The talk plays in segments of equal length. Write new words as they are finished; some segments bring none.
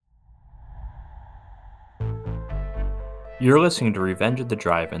You're listening to Revenge of the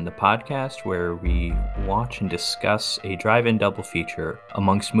Drive-In, the podcast where we watch and discuss a drive-in double feature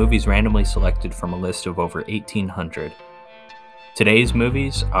amongst movies randomly selected from a list of over 1,800. Today's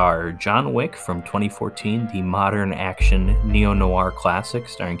movies are John Wick from 2014, the modern action neo-noir classic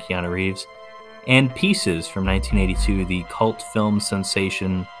starring Keanu Reeves, and Pieces from 1982, the cult film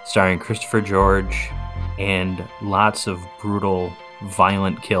sensation starring Christopher George, and lots of brutal,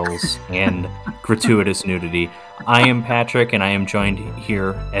 violent kills and gratuitous nudity. I am Patrick, and I am joined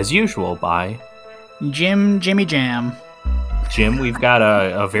here, as usual, by Jimmy Jam. Jim. We've got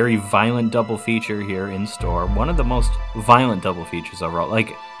a very violent double feature here in store. One of the most violent double features overall.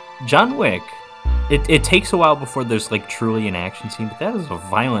 Like, John Wick, it takes a while before there's, like, truly an action scene, but that is a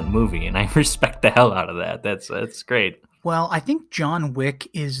violent movie, and I respect the hell out of that. That's great. Well, I think John Wick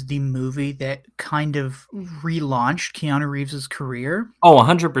is the movie that kind of relaunched Keanu Reeves' career. Oh,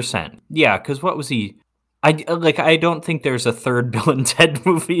 100%. Yeah, because what was he... I don't think there's a third Bill and Ted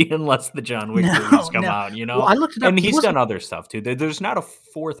movie unless the John Wick movies come out, you know? Well, I looked it up. And he's done other stuff, too. There's not a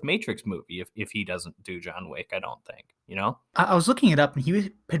fourth Matrix movie if he doesn't do John Wick, I don't think, you know? I was looking it up, and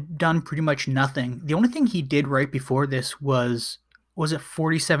he had done pretty much nothing. The only thing he did right before this was it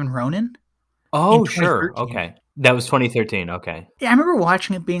 47 Ronin? Oh, sure. Okay. That was 2013, okay. Yeah, I remember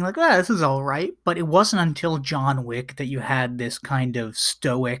watching it being like, this is all right. But it wasn't until John Wick that you had this kind of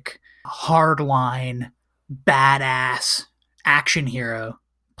stoic, hardline, badass action hero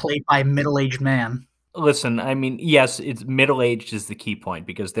played by a middle-aged man. Listen, I mean, yes, it's middle-aged is the key point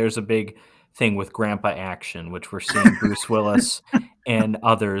because there's a big thing with grandpa action, which we're seeing Bruce Willis and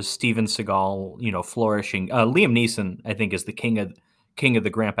others, Steven Seagal, flourishing. Liam Neeson, I think, is the king of the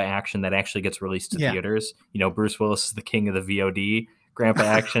grandpa action that actually gets released to theaters. Bruce Willis is the king of the VOD grandpa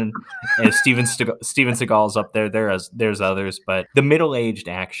action, and Steven Seagal's up there. There's others, but the middle-aged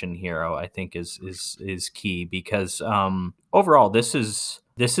action hero, I think, is key because overall, this is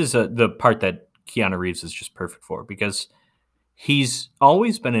the part that Keanu Reeves is just perfect for because he's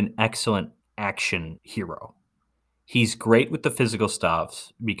always been an excellent action hero. He's great with the physical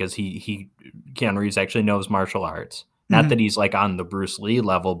stuff because Keanu Reeves actually knows martial arts. Not that he's like on the Bruce Lee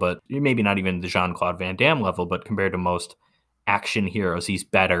level, but maybe not even the Jean-Claude Van Damme level, but compared to most action heroes, he's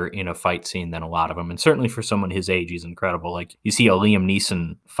better in a fight scene than a lot of them. And certainly for someone his age, he's incredible. Like you see a Liam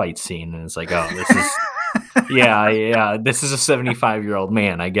Neeson fight scene and it's like, oh, this is, yeah, this is a 75-year-old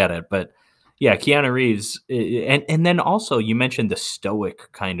man. I get it. But yeah, Keanu Reeves. And then also you mentioned the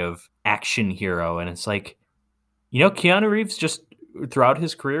stoic kind of action hero. And it's like, Keanu Reeves just throughout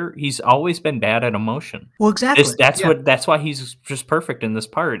his career, he's always been bad at emotion. Well, exactly. That's why he's just perfect in this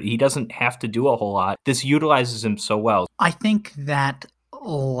part. He doesn't have to do a whole lot. This utilizes him so well. I think that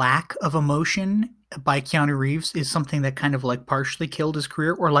lack of emotion by Keanu Reeves is something that kind of like partially killed his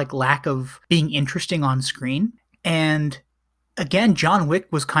career, or like lack of being interesting on screen. And again, John Wick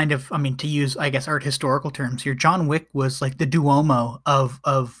was kind of, to use, I guess, art historical terms here, John Wick was like the Duomo of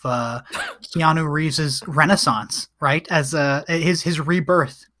Keanu Reeves' renaissance, right? As his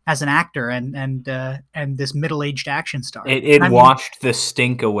rebirth as an actor and this middle-aged action star. It washed the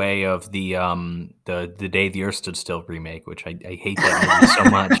stink away of the Day the Earth Stood Still remake, which I hate that movie so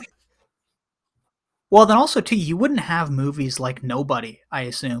much. Well, then also too, you wouldn't have movies like Nobody, I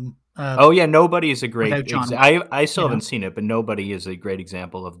assume. Nobody is a great example. I still haven't seen it, but Nobody is a great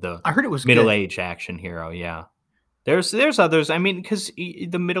example of the I heard it was middle-aged action hero. Yeah, there's others. Because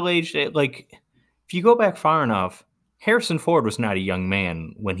the middle-aged, like if you go back far enough, Harrison Ford was not a young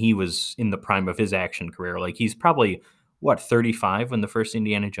man when he was in the prime of his action career. Like he's probably 35 when the first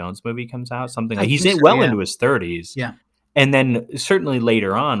Indiana Jones movie comes out. Something like he's into his 30s. Yeah. And then certainly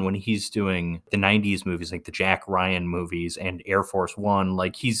later on when he's doing the 90s movies, like the Jack Ryan movies and Air Force One,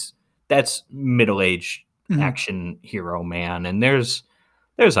 like that's middle-aged action hero man. And there's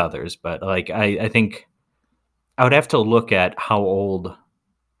others, but like I think I would have to look at how old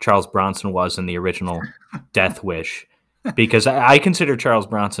Charles Bronson was in the original Death Wish, because I consider Charles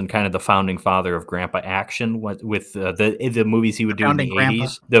Bronson kind of the founding father of grandpa action with the movies he would do in the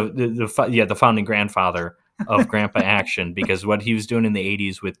 80s. The founding grandfather of grandpa action, because what he was doing in the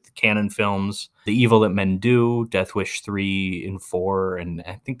 80s with Cannon Films, The Evil That Men Do, Death Wish 3 and 4, and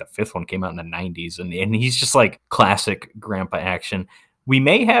I think the fifth one came out in the 90s, and he's just like classic grandpa action. We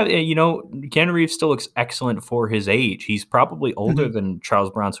may have, Keanu Reeves still looks excellent for his age. He's probably older than Charles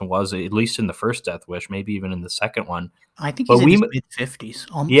Bronson was, at least in the first Death Wish, maybe even in the second one. I think he's in his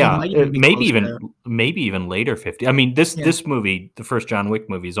mid-50s. Yeah, maybe even later 50s. This movie, the first John Wick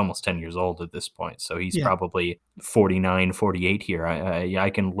movie, is almost 10 years old at this point, so he's probably 49, 48 here.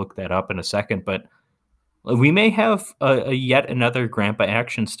 I can look that up in a second, but We may have a yet another grandpa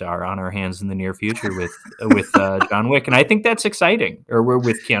action star on our hands in the near future with John Wick, and I think that's exciting. Or we're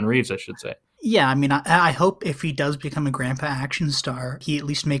with Keanu Reeves, I should say. Yeah, I mean, I hope if he does become a grandpa action star, he at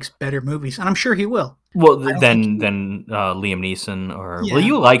least makes better movies, and I'm sure he will. Well, I don't think he. then Liam Neeson, or well, Yeah,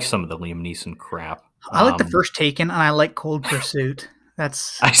 you like some of the Liam Neeson crap. I like the first Taken, and I like Cold Pursuit. I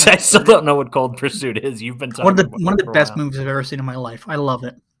still don't know what Cold Pursuit is. You've been one of talking the about one it of the for a best while. movies I've ever seen in my life. I love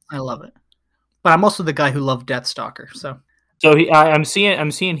it. I love it. But I'm also the guy who loved Deathstalker. So, So I'm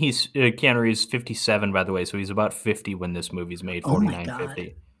seeing he's Keanu Reeves 57, by the way, so he's about 50 when this movie's made, oh my 49, god,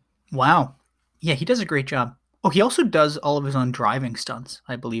 50. wow, yeah, he does a great job. Oh, he also does all of his own driving stunts,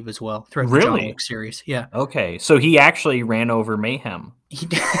 I believe, as well throughout the John Really? Wick series. Yeah, Okay, so he actually ran over Mayhem. he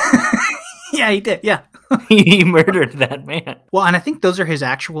did. Yeah, he did. Yeah. He murdered that man. Well, and I think those are his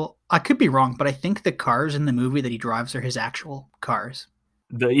actual. I could be wrong, but I think the cars in the movie that he drives are his actual cars.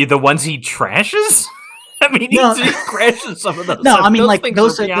 The ones he trashes? I mean, No, he crashes some of those. no, I mean Those like things are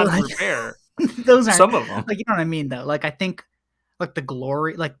those are beyond like, repair. those aren't Some of them. like, you know what I mean though. Like, I think like the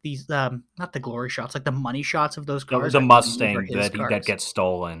glory, like these not the glory shots, like the money shots of those cars. The I believe are Mustang his that cars. gets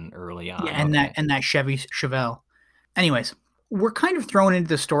stolen early Yeah, on. Okay. and that Chevy Chevelle. Anyways, we're kind of thrown into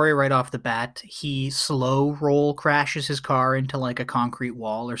the story right off the bat. He slow roll crashes his car into like a concrete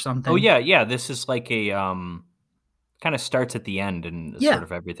wall or Oh something. yeah, yeah. This is like a kind of starts at the end and sort Yeah.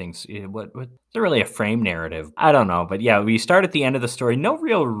 of everything's what is really a frame narrative. I don't know, but yeah, we start at the end of the story. No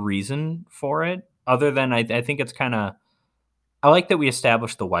real reason for it other than I think it's kind of I like that we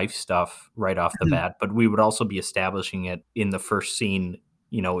established the wife stuff right off the Mhm. bat, but we would also be establishing it in the first scene,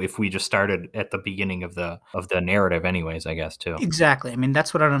 if we just started at the beginning of the narrative anyways, I guess too. Exactly. I mean,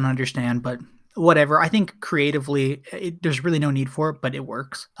 that's what I don't understand, but whatever. I think creatively, there's really no need for it, but it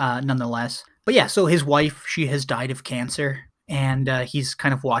works nonetheless. But yeah, so his wife, she has died of cancer, and he's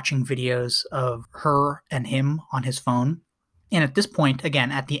kind of watching videos of her and him on his phone. And at this point, again,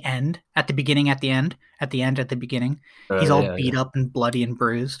 at the end, at the beginning, at the end, at the end, at the beginning, he's all Yeah, beat yeah. up and bloody and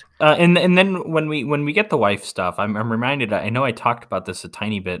bruised. And then when we get the wife stuff, I'm reminded. I know I talked about this a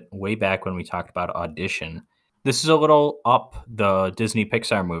tiny bit way back when we talked about Audition. This is a little up the Disney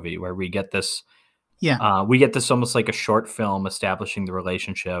Pixar movie where Yeah. we get this almost like a short film establishing the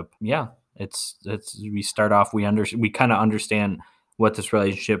relationship. Yeah, it's we start off we kind of understand what this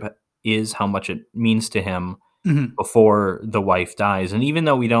relationship is, how much it means to him Hmm. before the wife dies. And even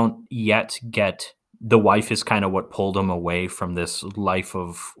though we don't yet get the wife is kind of what pulled him away from this life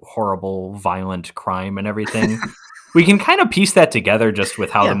of horrible, violent crime and everything. We can kind of piece that together just with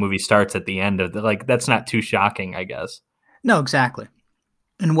how the Yeah. movie starts at the end of like that's not too shocking, I guess. No, exactly.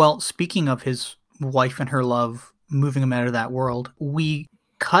 And well, speaking of his wife and her love moving him out of that world, we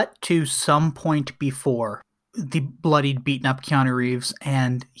cut to some point before the bloodied, beaten up Keanu Reeves,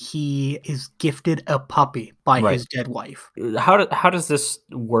 and he is gifted a puppy by Right. his dead wife. How does this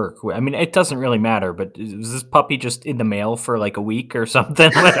work? I mean, it doesn't really matter, but is this puppy just in the mail for like a week or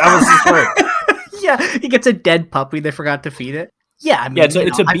something? Like, how does this work? Yeah, he gets a dead puppy. They forgot to feed it. Yeah, I Yeah, mean,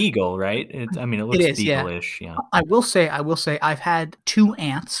 it's a beagle, right? I mean, it it looks is. Yeah, beagle-ish. Yeah, I will say, I've had two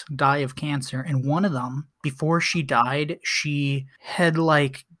aunts die of cancer, and one of them, before she died, she had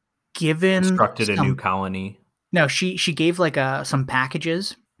like given constructed a new some. colony. No, she gave like some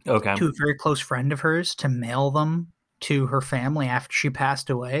packages Okay. to a very close friend of hers to mail them to her family after she passed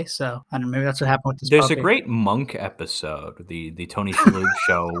away. So I don't know, maybe that's what happened with this There's a puppy. great Monk episode, the Tony Shalhoub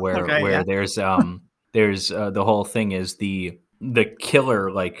show, Okay, where yeah. there's the whole thing is the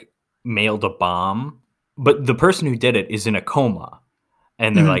killer like mailed a bomb, but the person who did it is in a coma,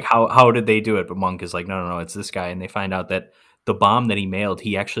 and they're Mhm. like, how did they do it? But Monk is like, no, it's this guy, and they find out that the bomb that he mailed,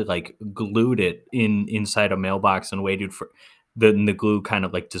 he actually like glued it inside a mailbox and waited for the glue kind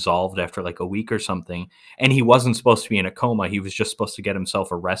of like dissolved after like a week or something, and he wasn't supposed to be in a coma. He was just supposed to get himself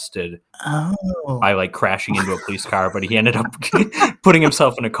arrested Oh. by like crashing into a police car, but he ended up putting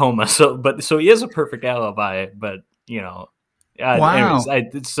himself in a coma. So he has a perfect alibi, but anyways, Wow.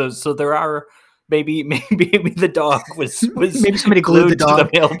 so there are maybe the dog was Maybe somebody glued the glued to the dog.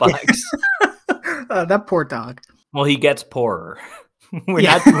 Yeah. mailbox. That poor dog. Well, he gets poorer.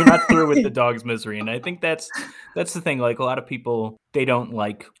 Yeah. We're not through with the dog's misery, and I think that's the thing. Like a lot of people, they don't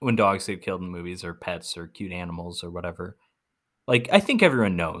like when dogs get killed in movies or pets or cute animals or whatever. Like, I think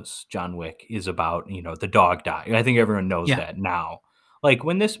everyone knows John Wick is about, the dog dying. I think everyone knows Yeah. that now. Like,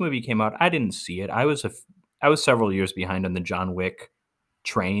 when this movie came out, I didn't see it. I was several years behind on the John Wick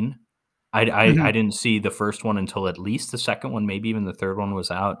train. I Mhm. didn't see the first one until at least the second one, maybe even the third one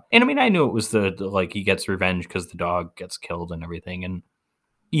was out. And I mean, I knew it was like he gets revenge because the dog gets killed and everything. And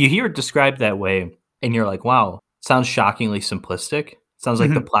you hear it described that way, and you're like, wow, sounds shockingly simplistic. Sounds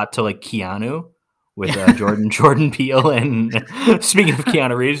like the Mhm. plot to like Keanu. with Jordan Peele and speaking of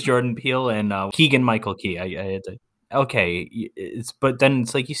Keanu Reeves, Jordan Peele and Keegan-Michael Key. I had to. Okay, but then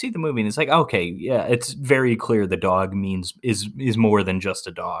it's like you see the movie and it's like, okay, yeah, it's very clear the dog is more than just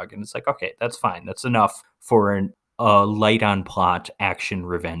a dog, and it's like, okay, that's fine, that's enough for a light on plot action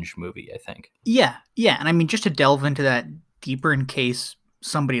revenge movie, I think. Yeah, and I mean, just to delve into that deeper, in case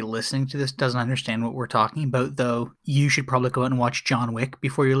somebody listening to this doesn't understand what we're talking about, though, you should probably go out and watch John Wick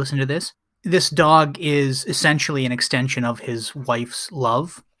before you listen to this. This dog is essentially an extension of his wife's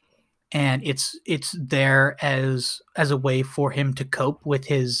love, and it's there as a way for him to cope with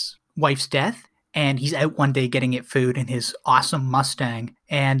his wife's death. And he's out one day getting it food in his awesome Mustang,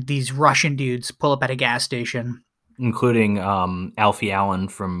 and these Russian dudes pull up at a gas station, including Alfie Allen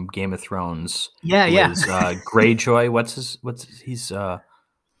from Game of Thrones. Yeah. Greyjoy. He's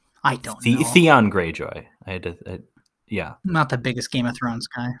I don't know. Theon Greyjoy. Yeah. Not the biggest Game of Thrones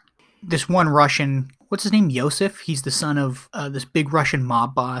guy. This one Russian, what's his name? Yosef. He's the son of this big Russian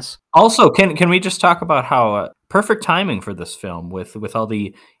mob boss. Also, can we just talk about how perfect timing for this film with all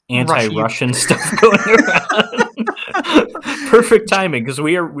the anti-Russian stuff going around? Perfect timing, because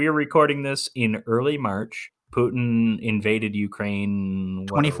we are recording this in early March. Putin invaded Ukraine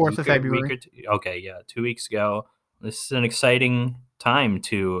 24th of February. 2 weeks ago. This is an exciting time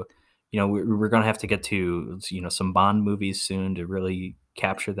to, we're going to have to get to, some Bond movies soon to really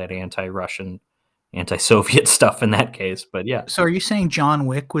capture that anti-Russian, anti-Soviet stuff in that case. But yeah. So are you saying John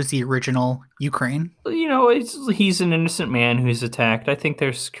Wick was the original Ukraine? He's an innocent man who's attacked. I think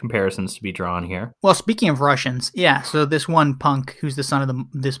there's comparisons to be drawn here. Well, speaking of Russians, yeah, so this one punk who's the son of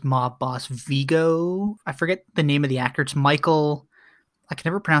this mob boss, Vigo, I forget the name of the actor. It's Michael, I can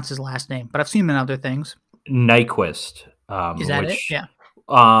never pronounce his last name, but I've seen him in other things. Nyquist. Is that it? Yeah.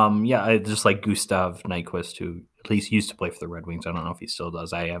 Yeah, just like Gustav Nyquist, who at least used to play for the Red Wings. I don't know if he still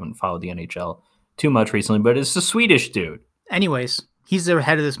does. I haven't followed the NHL too much recently, but it's a Swedish dude. Anyways, he's the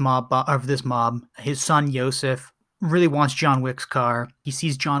head of this mob. His son Yosef really wants John Wick's car. He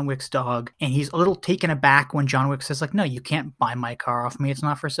sees John Wick's dog, and he's a little taken aback when John Wick says, like, no, you can't buy my car off me. It's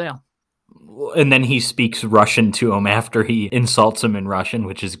not for sale. And then he speaks Russian to him after he insults him in Russian,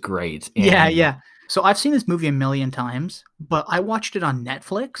 which is great. And yeah. So I've seen this movie a million times, but I watched it on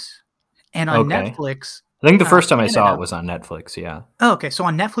Netflix. And on Netflix, I think the first time I saw it was on Netflix, yeah. Oh, okay. So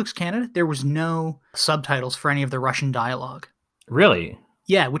on Netflix Canada, there was no subtitles for any of the Russian dialogue. Really?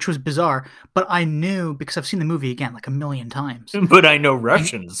 Yeah, which was bizarre. But I knew, because I've seen the movie again like a million times. But I know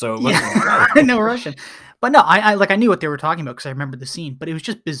Russian, so it wasn't I know Russian. But no, I knew what they were talking about because I remember the scene. But it was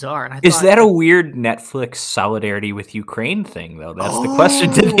just bizarre. And Is that a weird Netflix solidarity with Ukraine thing, though? That's the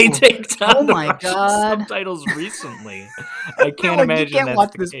question. Did they take down the Russian subtitles recently? I can't imagine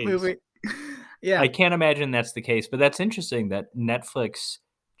that's the case. Movie. Yeah, I can't imagine that's the case. But that's interesting that Netflix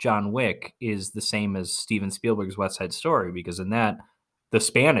John Wick is the same as Steven Spielberg's West Side Story, because in that, the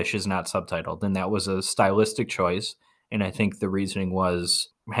Spanish is not subtitled, and that was a stylistic choice. And I think the reasoning was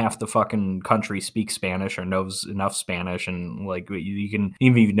half the fucking country speaks Spanish or knows enough Spanish, and like you can,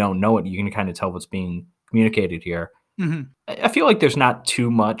 even if you don't know it, you can kind of tell what's being communicated here. Mm-hmm. I feel like there's not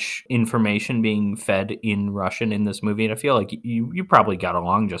too much information being fed in Russian in this movie, and I feel like you probably got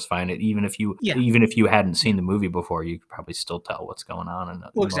along just fine. Even if you hadn't seen the movie before, you could probably still tell what's going on in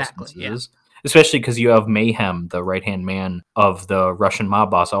most instances. Yeah. Especially because you have Mayhem, the right-hand man of the Russian mob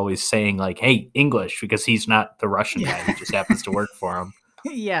boss, always saying, like, hey, English, because he's not the Russian guy. He just happens to work for him.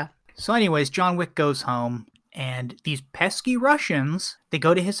 Yeah. So anyways, John Wick goes home, and these pesky Russians, they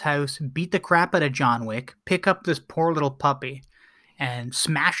go to his house, beat the crap out of John Wick, pick up this poor little puppy, and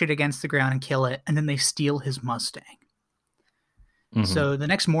smash it against the ground and kill it, and then they steal his Mustang. Mm-hmm. So the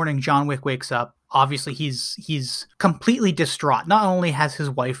next morning, John Wick wakes up. Obviously, he's completely distraught. Not only has his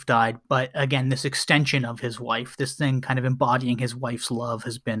wife died, but again, this extension of his wife, this thing kind of embodying his wife's love,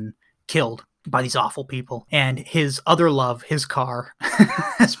 has been killed by these awful people. And his other love, his car,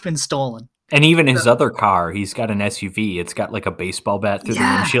 has been stolen. And even his other car, he's got an SUV. It's got like a baseball bat through the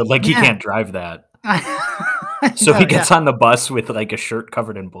windshield. Like, he can't drive that. So he gets on the bus with like a shirt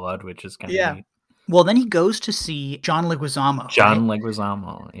covered in blood, which is kind of neat. Well, then he goes to see John Leguizamo.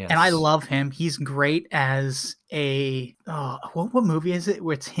 Leguizamo, yes. And I love him. He's great as a... what movie is it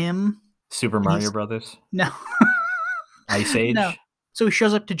where it's him? Super Mario Brothers? No. Ice Age? No. So he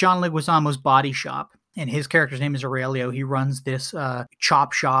shows up to John Leguizamo's body shop, and his character's name is Aurelio. He runs this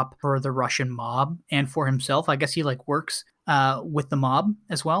chop shop for the Russian mob and for himself. I guess he works with the mob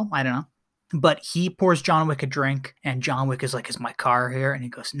as well. I don't know. But he pours John Wick a drink, and John Wick is like, is my car here? And he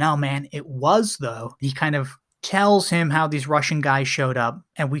goes, no, man, it was, though. He kind of tells him how these Russian guys showed up,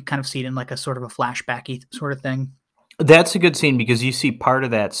 and we kind of see it in like a sort of a flashbacky sort of thing. That's a good scene, because you see part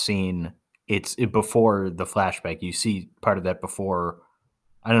of that scene before the flashback. You see part of that before.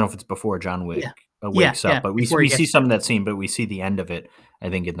 I don't know if it's before John Wick Yeah. wakes Yeah. up, but Before we he see gets some of that scene, but we see the end of it, I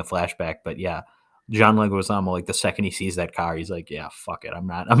think, in the flashback. But yeah, John Leguizamo, like the second he sees that car, he's like, yeah, fuck it. I'm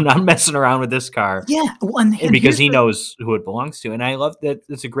not messing around with this car. Yeah. Well, and Because here's he the knows who it belongs to. And I love that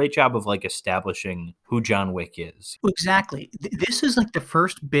it's a great job of like establishing who John Wick is. exactly. This is like the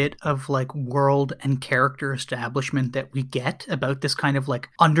first bit of like world and character establishment that we get about this kind of like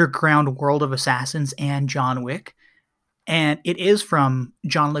underground world of assassins and John Wick. And it is from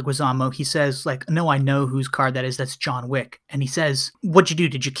John Leguizamo. He says, like, no, I know whose car that is. That's John Wick. And he says, what'd you do?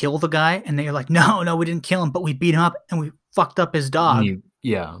 Did you kill the guy? And they're like, no, we didn't kill him, but we beat him up and we fucked up his dog.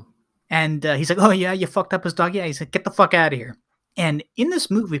 Yeah. And he's like, oh, yeah, you fucked up his dog. Yeah, he's like, get the fuck out of here. And in this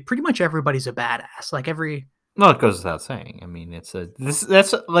movie, pretty much everybody's a badass. Like Well, it goes without saying. I mean, that's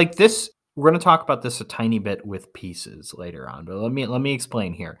like this. We're going to talk about this a tiny bit with Pieces later on, but let me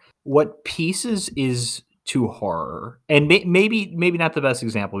explain here. What Pieces is to horror, and maybe not the best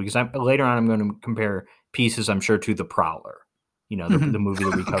example, because later on I'm going to compare Pieces, I'm sure, to The Prowler, the movie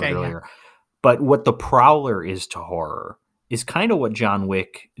that we covered earlier. Yeah. But what The Prowler is to horror is kind of what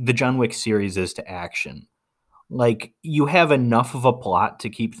the John Wick series is to action. Like, you have enough of a plot to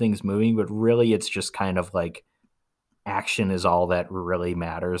keep things moving, but really it's just kind of like action is all that really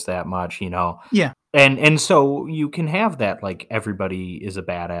matters that much, Yeah. And so you can have that, like, everybody is a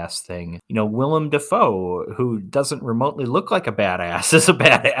badass thing. Willem Dafoe, who doesn't remotely look like a badass, is a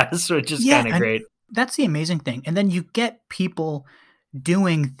badass, which is kind of great. That's the amazing thing. And then you get people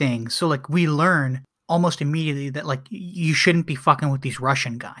doing things. So, like, we learn almost immediately that, like, you shouldn't be fucking with these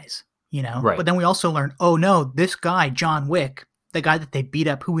Russian guys, Right. But then we also learn, oh, no, this guy, John Wick, the guy that they beat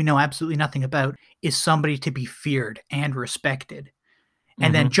up, who we know absolutely nothing about, is somebody to be feared and respected.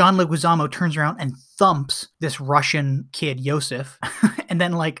 And then John Leguizamo turns around and thumps this Russian kid, Yosef. And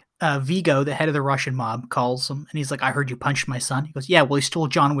then, like, Vigo, the head of the Russian mob, calls him. And he's like, I heard you punched my son. He goes, yeah, well, he stole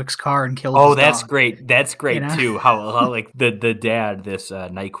John Wick's car and killed his dog. That's great. That's great, too. How like, the dad, this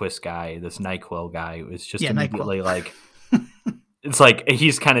Nyquist guy, this NyQuil guy, was just immediately NyQuil. Like... It's like,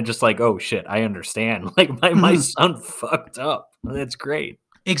 he's kind of just like, oh, shit, I understand. Like, my son fucked up. That's great.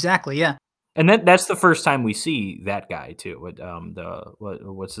 Exactly, yeah. And that's the first time we see that guy too.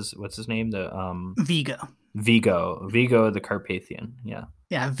 What's his name? Vigo the Carpathian.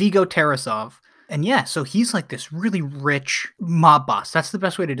 Yeah, Vigo Tarasov. And yeah, so he's like this really rich mob boss. That's the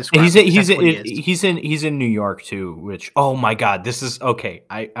best way to describe it. He's in New York too, which, oh my God, this is okay.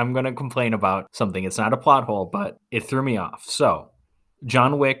 I'm gonna complain about something. It's not a plot hole, but it threw me off. So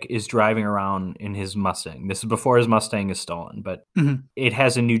John Wick is driving around in his Mustang. This is before his Mustang is stolen, but it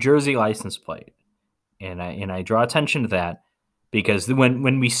has a New Jersey license plate. And I draw attention to that because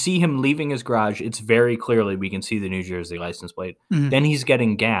when we see him leaving his garage, it's very clearly we can see the New Jersey license plate. Then he's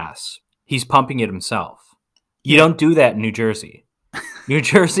getting gas. He's pumping it himself. You don't do that in New Jersey. New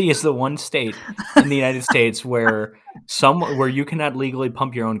Jersey is the one state in the United States where you cannot legally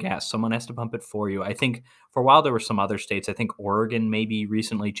pump your own gas. Someone has to pump it for you. I think for a while there were some other states. I think Oregon maybe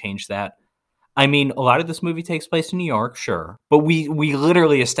recently changed that. I mean, a lot of this movie takes place in New York, sure. But we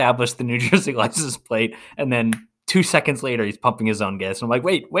literally established the New Jersey license plate, and then 2 seconds later he's pumping his own gas. And I'm like,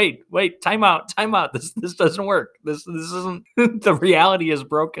 wait, time out. This doesn't work. This isn't the reality is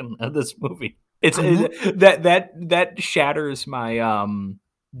broken of this movie. That shatters my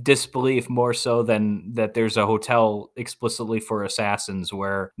disbelief more so than that there's a hotel explicitly for assassins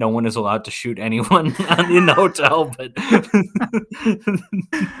where no one is allowed to shoot anyone in the hotel, but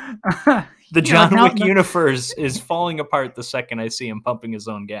the John Wick universe is falling apart the second I see him pumping his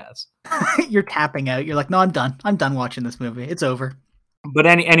own gas. You're tapping out. You're like, no, I'm done watching this movie. It's over. But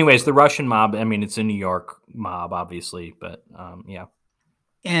anyways, the Russian mob, I mean, it's a New York mob, obviously, but yeah.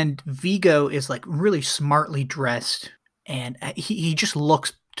 And Vigo is like really smartly dressed, and he just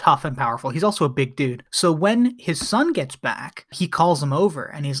looks tough and powerful. He's also a big dude. So when his son gets back, he calls him over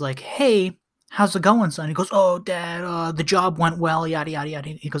and he's like, hey, how's it going, son? He goes, oh, Dad, the job went well, yada, yada, yada.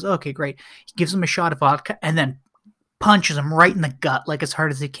 He goes, okay, great. He gives him a shot of vodka and then punches him right in the gut, like as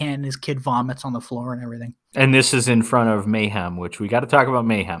hard as he can. And his kid vomits on the floor and everything. And this is in front of Mayhem, which we got to talk about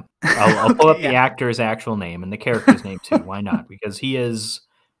Mayhem. I'll pull up the actor's actual name and the character's name too. Why not? Because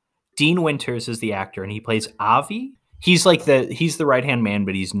Dean Winters is the actor, and he plays Avi. He's the right-hand man,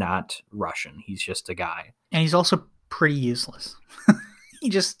 but he's not Russian. He's just a guy. And he's also pretty useless. He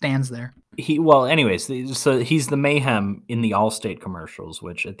just stands there. Anyways, so he's the Mayhem in the Allstate commercials,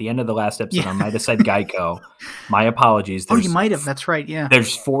 which at the end of the last episode, I might have said Geico. My apologies. You might have. That's right, yeah.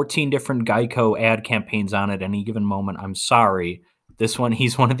 There's 14 different Geico ad campaigns on at any given moment. I'm sorry. This one,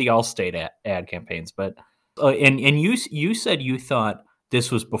 he's one of the Allstate ad campaigns. But and you said you thought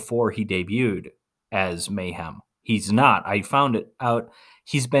this was before he debuted as Mayhem. He's not. I found it out.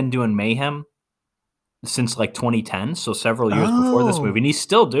 He's been doing Mayhem since like 2010, so several years before this movie, and he's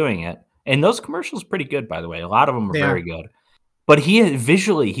still doing it. And those commercials are pretty good, by the way. A lot of them are very good. But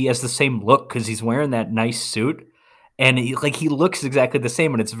visually, he has the same look because he's wearing that nice suit, and he looks exactly the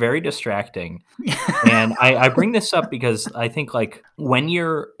same, and it's very distracting. And I bring this up because I think like when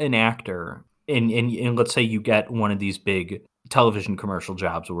you're an actor, and let's say you get one of these big television commercial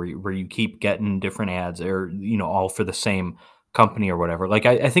jobs where you keep getting different ads, or all for the same company or whatever. Like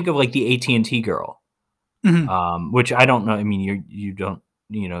I think of like the AT&T girl, which I don't know. I mean, you don't.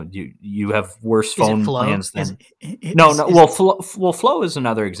 You have worse phone plans than no. Well, Flo is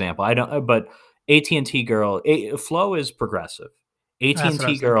another example. I don't, but AT&T girl, Flo is progressive.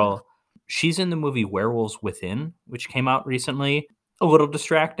 AT&T girl, she's in the movie Werewolves Within, which came out recently. A little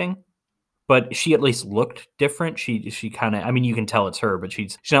distracting, but she at least looked different. She kind of, I mean, you can tell it's her, but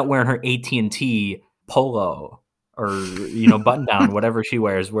she's not wearing her AT&T polo or button down, whatever she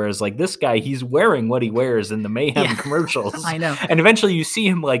wears. Whereas like this guy, he's wearing what he wears in the Mayhem commercials. I know. And eventually you see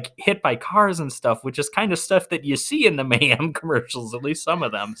him like hit by cars and stuff, which is kind of stuff that you see in the Mayhem commercials, at least some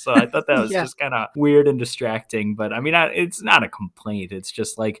of them. So I thought that was just kind of weird and distracting. But I mean, it's not a complaint. It's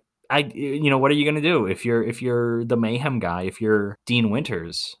just like, what are you going to do if you're the Mayhem guy, if you're Dean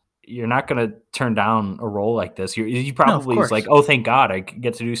Winters? You're not going to turn down a role like this. You probably is like, oh, thank God I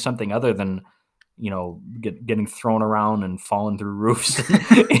get to do something other than getting thrown around and falling through roofs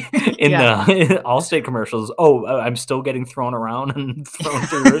in the Allstate commercials. Oh, I'm still getting thrown around and thrown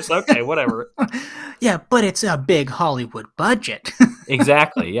through roofs. Okay, whatever. Yeah, but it's a big Hollywood budget.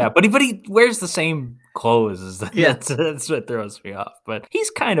 Exactly. Yeah, but he wears the same clothes. That's what throws me off. But he's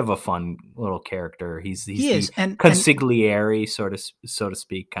kind of a fun little character. He's the consigliere, so to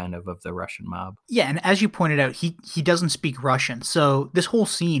speak, kind of the Russian mob. Yeah, and as you pointed out, he doesn't speak Russian. So this whole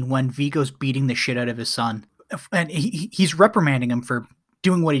scene when Viggo's beating the shit out of his son, and he's reprimanding him for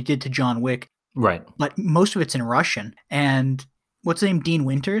doing what he did to John Wick. Right. But most of it's in Russian. And what's his name? Dean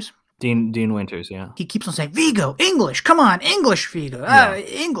Winters? Dean Winters, yeah. He keeps on saying, Viggo, English, come on, English, Viggo,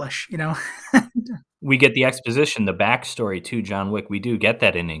 English, We get the exposition, the backstory to John Wick. We do get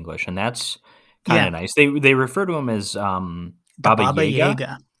that in English, and that's kind of nice. They refer to him as Baba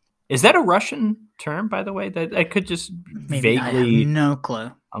Yaga. Is that a Russian term, by the way? That I could just Maybe vaguely. I have no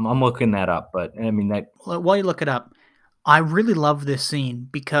clue. I'm looking that up, but I mean that. While you look it up, I really love this scene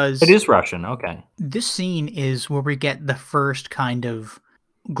because it is Russian. Okay, this scene is where we get the first kind of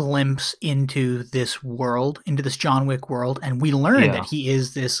glimpse into this world, into this John Wick world, and we learn that he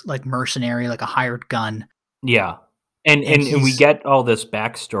is this like mercenary, like a hired gun. Yeah, and we get all this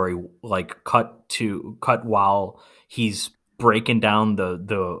backstory like cut while he's breaking down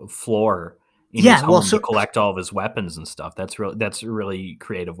the floor in his home to collect all of his weapons and stuff. That's a really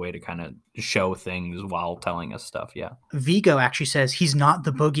creative way to kind of show things while telling us stuff. Yeah, Viggo actually says he's not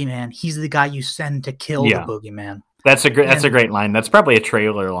the boogeyman; he's the guy you send to kill the boogeyman. That's a great line. That's probably a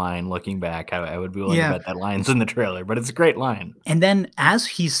trailer line. Looking back, I would be willing to bet that line's in the trailer, but it's a great line. And then as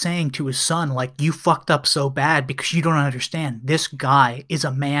he's saying to his son, like, you fucked up so bad because you don't understand. This guy is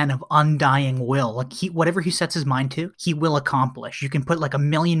a man of undying will. Like whatever he sets his mind to, he will accomplish. You can put like 1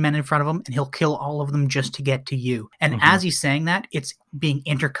 million men in front of him and he'll kill all of them just to get to you. And as he's saying that, it's being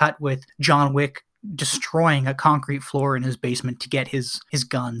intercut with John Wick destroying a concrete floor in his basement to get his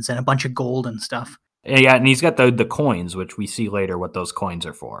guns and a bunch of gold and stuff. Yeah, and he's got the coins, which we see later what those coins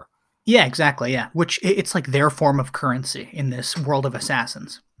are for. Yeah, exactly, yeah. Which it's like their form of currency in this world of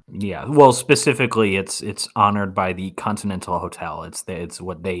assassins. Yeah, well, specifically, it's honored by the Continental Hotel. It's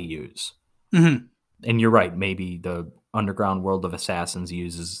what they use. Mm-hmm. And you're right, maybe the underground world of assassins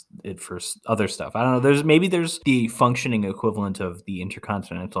uses it for other stuff. I don't know, there's the functioning equivalent of the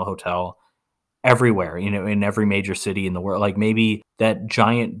Intercontinental Hotel everywhere, in every major city in the world. Like maybe that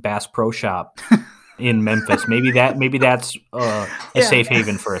giant Bass Pro Shop in Memphis. Maybe that's a safe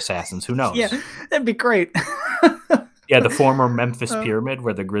haven for assassins. Who knows? Yeah, that'd be great. Yeah, the former Memphis Pyramid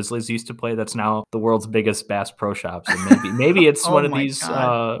where the Grizzlies used to play. That's now the world's biggest Bass Pro Shops. And maybe it's one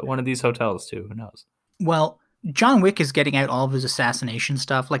of these hotels too. Who knows? Well, John Wick is getting out all of his assassination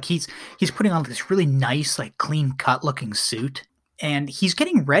stuff. Like he's putting on this really nice, like clean cut looking suit. And he's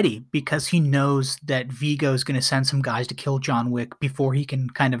getting ready because he knows that Viggo is going to send some guys to kill John Wick before he can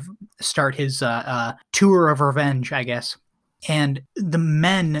kind of start his tour of revenge, I guess. And the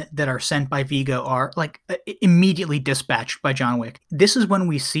men that are sent by Viggo are like immediately dispatched by John Wick. This is when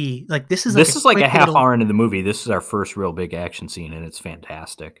we see this is like a half hour into the movie. This is our first real big action scene, and it's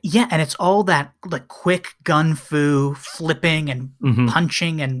fantastic. Yeah, and it's all that like quick gun fu flipping and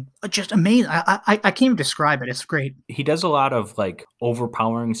punching and just amazing. I can't even describe it. It's great. He does a lot of, like,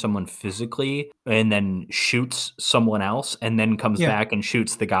 overpowering someone physically and then shoots someone else and then comes Yeah. back and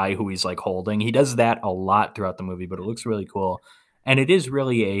shoots the guy who he's, like, holding. He does that a lot throughout the movie, but it looks really cool. And it is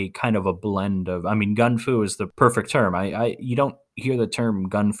really a kind of a blend of, I mean, gun fu is the perfect term. I you don't hear the term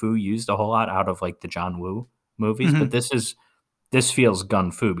gun fu used a whole lot out of, like, the John Woo movies, but Mhm. this feels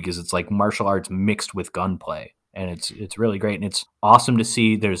gun fu because it's like martial arts mixed with gunplay, and it's really great, and it's awesome to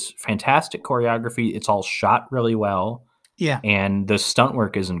see. There's fantastic choreography. It's all shot really well, Yeah. and the stunt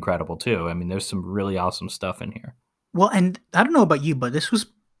work is incredible too. I mean, there's some really awesome stuff in here. Well, and I don't know about you, but this was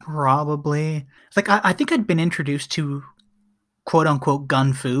probably like I think I'd been introduced to quote unquote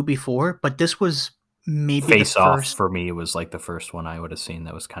gun fu before, but this was maybe the Face Off first. for me was like the first one I would have seen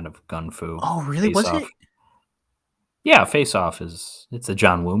that was kind of gun fu. Oh, really? Face Was Off, it? yeah, Face Off it's a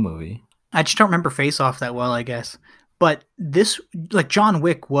John Woo movie. I just don't remember Face Off that well, I guess. But this, like John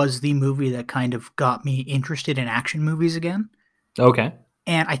Wick, was the movie that kind of got me interested in action movies again. Okay,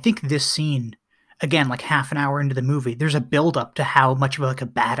 And I think this scene, again, like half an hour into the movie, there's a build up to how much of like a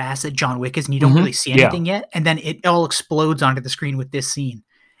badass that John Wick is, and you don't really see yeah, anything yet, and then it all explodes onto the screen with this scene,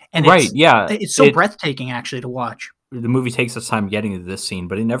 and right, yeah. it's so breathtaking actually to watch. The movie takes its time getting to this scene,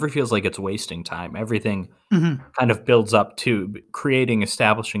 but it never feels like it's wasting time. Everything Hmm. kind of builds up to creating,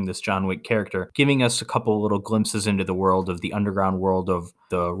 establishing this John Wick character, giving us a couple little glimpses into the world of the underground world of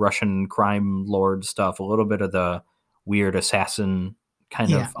the Russian crime lord stuff, a little bit of the weird assassin kind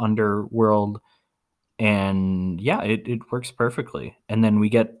Yeah, of underworld. And yeah, it works perfectly. And then we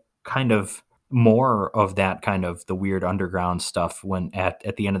get kind of more of that kind of the weird underground stuff when at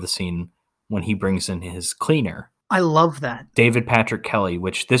the end of the scene when he brings in his cleaner I love that. David Patrick Kelly,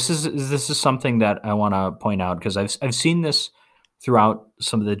 which this is something that I want to point out because I've seen this throughout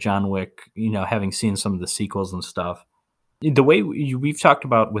some of the John Wick, having seen some of the sequels and stuff. The way we've talked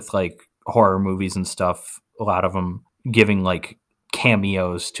about with like horror movies and stuff, a lot of them giving like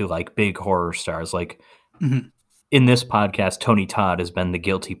cameos to like big horror stars. Like Hmm. in this podcast, Tony Todd has been the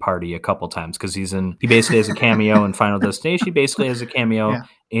guilty party a couple times because he basically has a cameo in Final Destination. He basically has a cameo Yeah,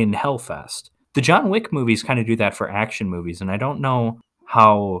 in Hellfest. The John Wick movies kind of do that for action movies, and I don't know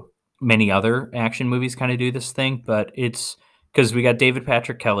how many other action movies kind of do this thing, but it's because we got David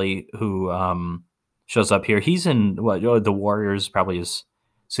Patrick Kelly who shows up here. He's in The Warriors, probably his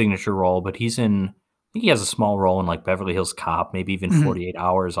signature role, but I think he has a small role in like Beverly Hills Cop, maybe even hmm, 48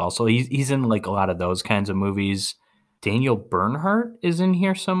 Hours. Also, he's in like a lot of those kinds of movies. Daniel Bernhardt is in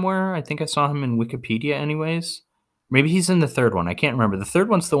here somewhere. I think I saw him in Wikipedia anyways. Maybe he's in the third one. I can't remember. The third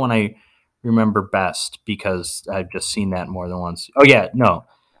one's the one I remember best because I've just seen that more than once. Oh yeah, no.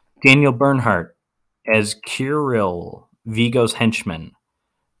 Daniel Bernhardt as Kirill, Vigo's henchman.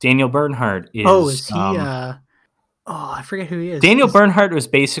 Daniel Bernhardt oh, is is he oh, I forget who he Daniel is Bernhardt was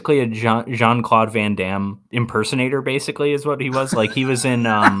basically a Jean-Claude Van Damme impersonator basically is what he was. Like he was in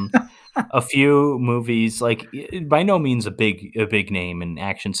a few movies, like by no means a big name in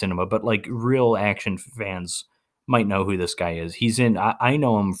action cinema, but like real action fans might know who this guy is. He's in. I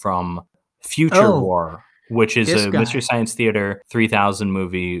know him from Future oh, War, which is this a Mystery guy. Science Theater 3000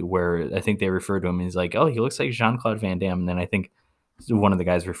 movie where I think they refer to him. He's like, oh, he looks like Jean Claude Van Damme, and then I think one of the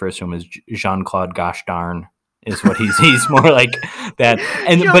guys refers to him as Jean Claude Gosh Darn. Is what he's more like that,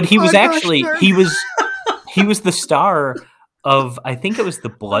 and but he was Jean-Claude actually Goshner. he was the star of I think it was the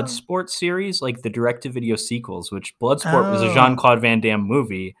Oh. Bloodsport series, like the direct-to-video sequels, which Bloodsport was a Oh. Jean-Claude Van Damme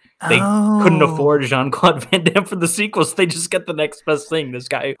movie. They couldn't afford Oh. Jean-Claude Van Damme for the sequels. They just get the next best thing. This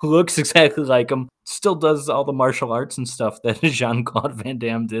guy who looks exactly like him still does all the martial arts and stuff that Jean-Claude Van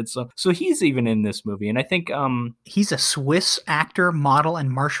Damme did. So he's even in this movie, and I think He's a Swiss actor, model, and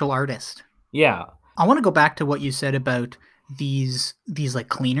martial artist. yeah, I want to go back to what you said about these like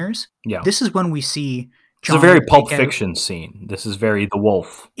cleaners. yeah. This is when we see It's a John very Wick Pulp take out. Fiction scene. This is very The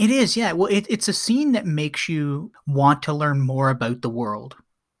Wolf. It is, yeah. Well, it's a scene that makes you want to learn more about the world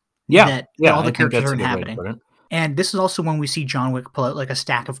Yeah, that yeah. all the I think characters that's are a good way to inhabiting. put it. And this is also when we see John Wick pull out like a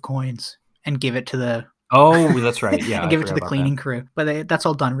stack of coins and give it to the Oh, that's right. Yeah, and I give it to forgot the about that. cleaning crew. But that's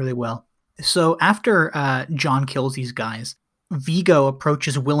all done really well. So after John kills these guys, Vigo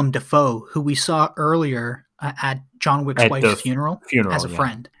approaches Willem Dafoe, who we saw earlier at John Wick's At the wife's funeral as a funeral, yeah.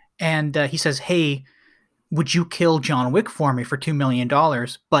 friend. And he says, "Hey, would you kill John Wick for me for $2 million?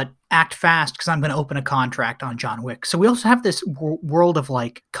 But act fast because I'm going to open a contract on John Wick." So we also have this world of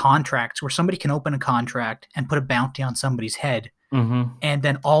like contracts where somebody can open a contract and put a bounty on somebody's head, Mhm. and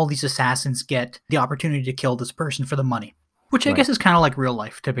then all these assassins get the opportunity to kill this person for the money, which I Right. guess is kind of like real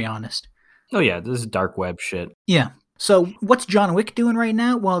life, to be honest. Oh, yeah, this is dark web shit. Yeah. So, what's John Wick doing right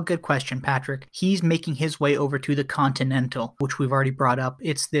now? Well, good question, Patrick. He's making his way over to the Continental, which we've already brought up.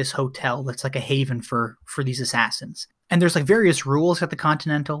 It's this hotel that's like a haven for these assassins. And there's like various rules at the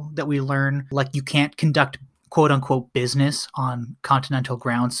Continental that we learn, like you can't conduct quote unquote business on Continental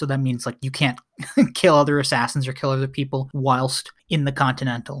grounds. So that means like you can't kill other assassins or kill other people whilst in the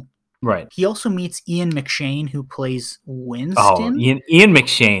Continental. Right. He also meets Ian McShane, who plays Winston. Oh, Ian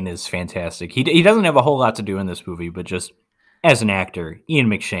McShane is fantastic. He doesn't have a whole lot to do in this movie, but just as an actor, Ian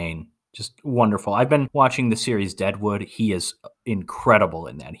McShane, just wonderful. I've been watching the series Deadwood. He is incredible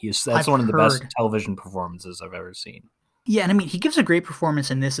in that. That's one of the best television performances I've ever seen. Yeah, and I mean, he gives a great performance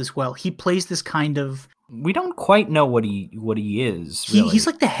in this as well. He plays this kind of... We don't quite know what he is, really. He's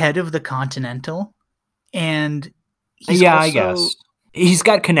like the head of the Continental, and I guess. He's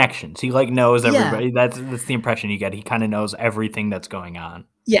got connections. He like knows everybody. Yeah. That's the impression you get. He kind of knows everything that's going on.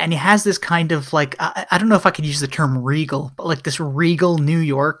 Yeah, and he has this kind of like I don't know if I could use the term regal, but like this regal New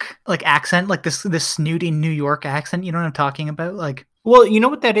York like accent, like this snooty New York accent. You know what I'm talking about? Like, well, you know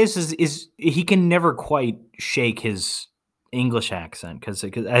what that is he can never quite shake his English accent because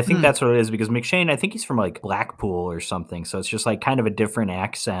I think that's what it is, because McShane, I think he's from like Blackpool or something, so it's just like kind of a different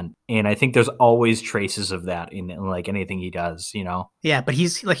accent, and I think there's always traces of that in like anything he does, you know. Yeah, but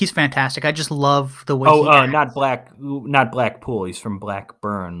he's fantastic. I just love the way not Blackpool, he's from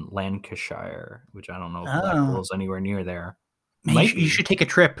Blackburn, Lancashire, which I don't know if Blackpool's anywhere near there. You should take a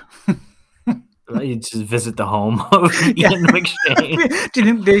trip. Just visit the home of Ian McShane.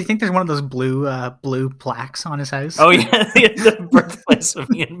 Do you think there's one of those blue plaques on his house? Oh yeah, the birthplace of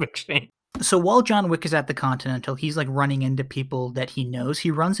Ian McShane. So while John Wick is at the Continental, he's like running into people that he knows.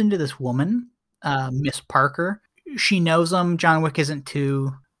 He runs into this woman, Miss Parker. She knows him. John Wick isn't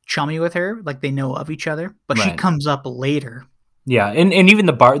too chummy with her, like they know of each other, but she comes up later. Yeah, and even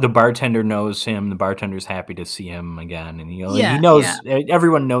the bartender knows him. The bartender's happy to see him again, and he knows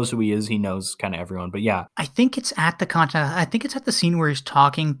everyone knows who he is. He knows kind of everyone, but yeah. I think it's at the Continental. I think it's at the scene where he's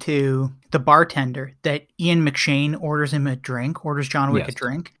talking to the bartender that Ian McShane orders John Wick a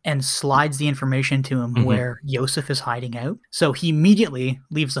drink, and slides the information to him where Yosef is hiding out. So he immediately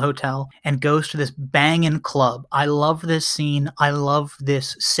leaves the hotel and goes to this banging club. I love this scene. I love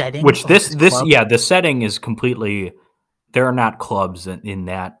this setting. Which the setting is completely... There are not clubs in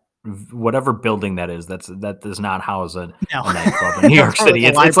that, whatever building that is. That does not house a nightclub in New York City.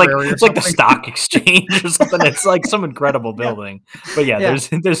 It's like the stock exchange or something. It's like some incredible building. But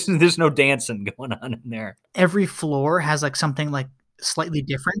there's no dancing going on in there. Every floor has like something like slightly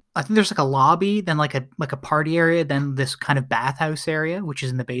different. I think there's like a lobby, then like a party area, then this kind of bathhouse area, which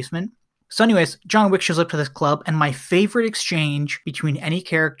is in the basement. So anyways, John Wick shows up to this club, and my favorite exchange between any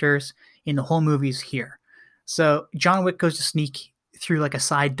characters in the whole movie is here. So John Wick goes to sneak through like a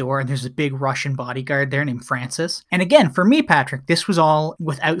side door, and there's a big Russian bodyguard there named Francis. And again, for me, Patrick, this was all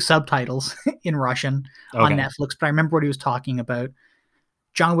without subtitles in Russian on Netflix, but I remember what he was talking about.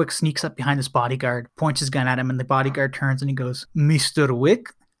 John Wick sneaks up behind this bodyguard, points his gun at him, and the bodyguard turns and he goes, "Mr. Wick?"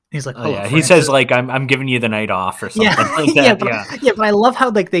 He's like, "Oh yeah." He says like, "I'm giving you the night off" or something like that. But I love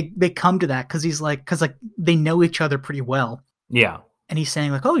how like they come to that because they know each other pretty well. Yeah. And he's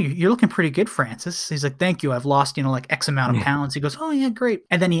saying like, "Oh, you're looking pretty good, Francis." He's like, "Thank you. I've lost, like X amount of pounds." He goes, "Oh yeah, great."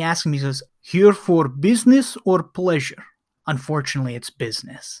 And then he asks him, he goes, "Here for business or pleasure?" "Unfortunately, it's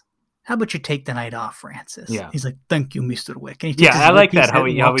business. How about you take the night off, Francis?" Yeah. He's like, "Thank you, Mr. Wick." And I like that how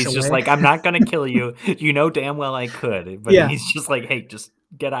he's just like, "I'm not going to kill you. You know damn well I could." But he's just like, "Hey, just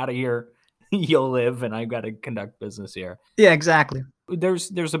get out of here. You'll live, and I've got to conduct business here." Yeah, exactly.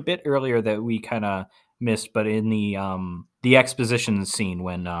 There's a bit earlier that we kind of missed, but in the exposition scene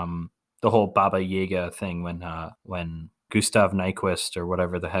when the whole Baba Yaga thing, when Gustav Nyquist or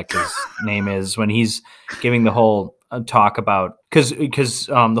whatever the heck his name is, when he's giving the whole talk about because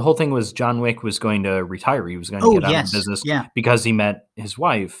the whole thing was John Wick was going to retire. He was going to get out of business because he met his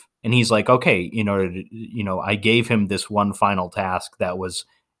wife, and he's like, okay, in order to, I gave him this one final task that was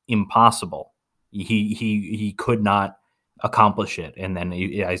impossible. He could not accomplish it, and then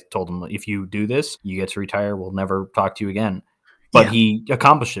I told him, if you do this, you get to retire. We'll never talk to you again. But he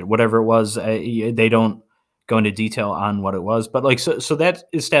accomplished it, whatever it was. They don't go into detail on what it was, but like so that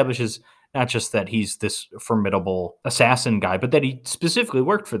establishes not just that he's this formidable assassin guy, but that he specifically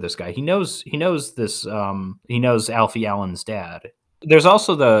worked for this guy. He knows this. He knows Alfie Allen's dad. There's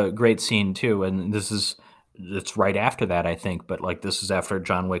also the great scene too, and it's right after that, I think. But like this is after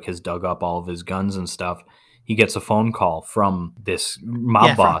John Wick has dug up all of his guns and stuff. He gets a phone call from this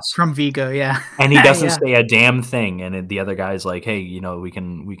mob boss from Vigo, and he doesn't say a damn thing. And the other guy's like, "Hey, we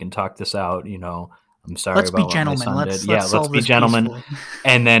can talk this out. I'm sorry. Let's about be gentlemen. Let's be gentlemen."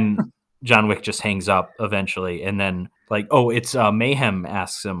 And then John Wick just hangs up eventually, and then like, oh, it's Mayhem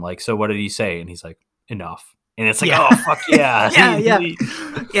asks him like, so what did he say? And he's like, enough. And it's like, Yeah. oh fuck yeah,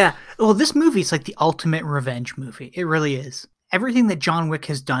 Yeah. Well, this movie is like the ultimate revenge movie. It really is. Everything that John Wick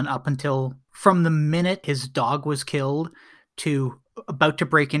has done up until from the minute his dog was killed to about to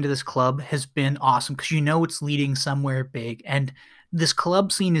break into this club has been awesome because you know it's leading somewhere big. And this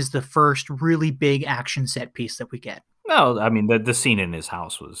club scene is the first really big action set piece that we get. No, I mean the scene in his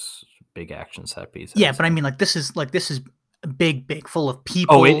house was a big action set piece. Yeah, but I mean, like this is big, full of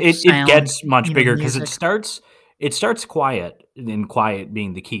people. Oh, it gets much bigger because music. it starts quiet, and quiet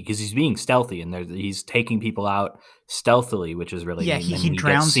being the key because he's being stealthy and he's taking people out stealthily, which is really neat. He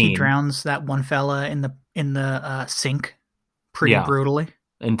drowns that one fella in the sink pretty brutally,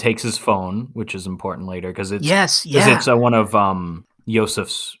 and takes his phone, which is important later because it's it's one of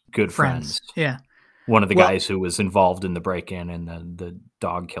Yosef's good friends. Yeah. One of the guys who was involved in the break-in and the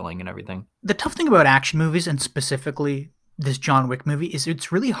dog killing and everything. The tough thing about action movies, and specifically this John Wick movie, is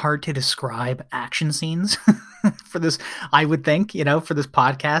it's really hard to describe action scenes for this, I would think, for this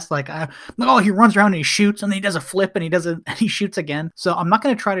podcast. Like, he runs around and he shoots, and then he does a flip, and he shoots again. So I'm not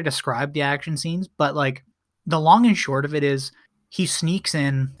going to try to describe the action scenes, but like the long and short of it is he sneaks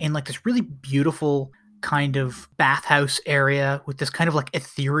in like this really beautiful kind of bathhouse area with this kind of like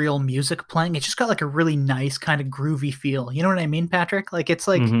ethereal music playing. It's just got like a really nice kind of groovy feel. You know what I mean, Patrick? Like it's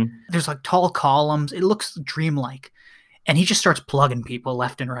like there's like tall columns. It looks dreamlike. And he just starts plugging people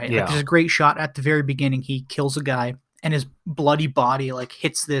left and right. Yeah. Like there's a great shot at the very beginning. He kills a guy and his bloody body like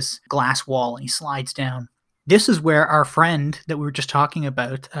hits this glass wall and he slides down. This is where our friend that we were just talking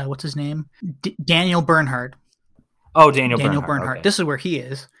about, what's his name? Daniel Bernhardt. Oh, Daniel Bernhardt. Okay. This is where he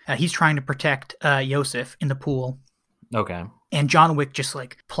is. He's trying to protect Yosef in the pool. Okay. And John Wick just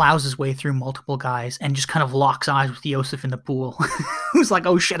like plows his way through multiple guys and just kind of locks eyes with Yosef in the pool. Who's like,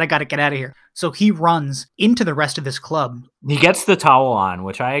 oh shit, I gotta get out of here. So he runs into the rest of this club. He gets the towel on,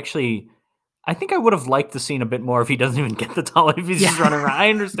 which I think I would have liked the scene a bit more if he doesn't even get the towel, if he's just running around. I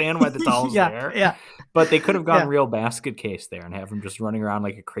understand why the towel's there. Yeah. But they could have gone real basket case there and have him just running around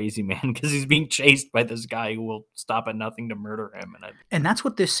like a crazy man because he's being chased by this guy who will stop at nothing to murder him. And that's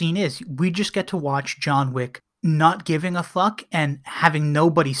what this scene is. We just get to watch John Wick not giving a fuck and having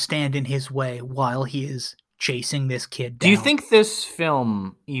nobody stand in his way while he is chasing this kid down. Do you think this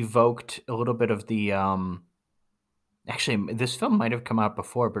film evoked a little bit of the actually this film might have come out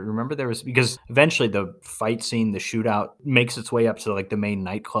before, but remember there was, because eventually the fight scene, the shootout makes its way up to like the main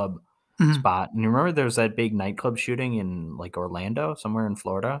nightclub spot. And remember there was that big nightclub shooting in like Orlando, somewhere in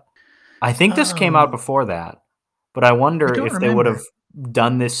Florida? I think this came out before that, but I wonder if they would have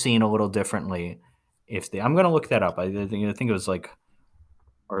done this scene a little differently. I'm going to look that up. I think it was like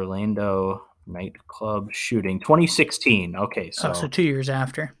Orlando nightclub shooting 2016. Okay, so 2 years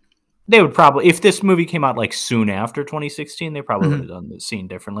after. They would probably, if this movie came out like soon after 2016, they probably would have done the scene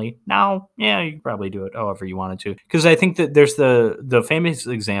differently. Now, yeah, you could probably do it however you wanted to. Because I think that there's the famous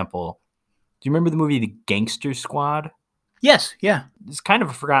example. Do you remember the movie The Gangster Squad? Yes, yeah. It's kind of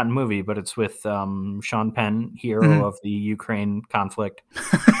a forgotten movie, but it's with Sean Penn, hero of the Ukraine conflict.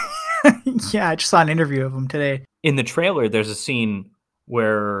 Yeah, I just saw an interview of him today. In the trailer, there's a scene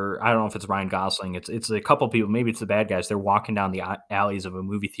where, I don't know if it's Ryan Gosling, it's a couple people, maybe it's the bad guys, they're walking down the alleys of a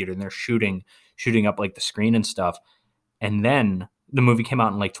movie theater and they're shooting up like the screen and stuff. And then the movie came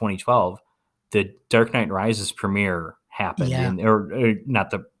out in like 2012. The Dark Knight Rises premiere happened, or not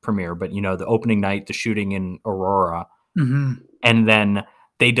the premiere, but the opening night, the shooting in Aurora. And then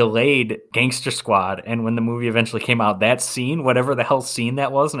they delayed Gangster Squad, and when the movie eventually came out, that scene, whatever the hell scene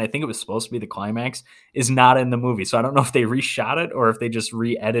that was, and I think it was supposed to be the climax, is not in the movie. So I don't know if they reshot it or if they just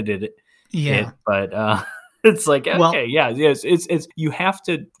re-edited it. Yeah. But it's like, okay, yes, it's you have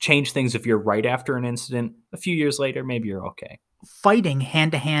to change things if you're right after an incident. A few years later, maybe you're okay. Fighting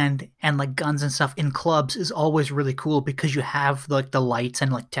hand to hand and like guns and stuff in clubs is always really cool because you have like the lights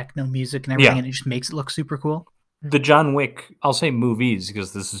and like techno music and everything, and it just makes it look super cool. The John Wick, I'll say movies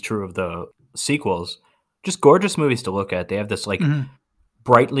because this is true of the sequels, just gorgeous movies to look at. They have this like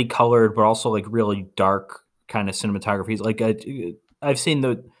brightly colored, but also like really dark kind of cinematography. Like I've seen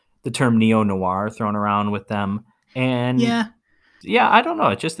the term neo-noir thrown around with them. And yeah, I don't know.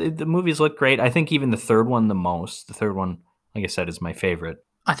 It just, the movies look great. I think even the third one the most. The third one, like I said, is my favorite.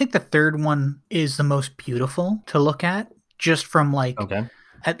 I think the third one is the most beautiful to look at, just from like,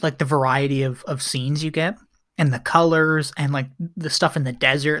 at like the variety of scenes you get. And the colors and like the stuff in the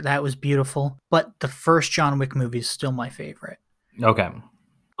desert, that was beautiful. But the first John Wick movie is still my favorite. Okay.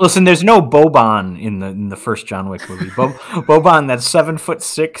 Listen, there's no Boban in the first John Wick movie. Boban, that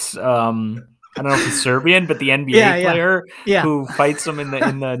 7'6", I don't know if he's Serbian, but the Yeah, NBA yeah, player yeah, who fights him in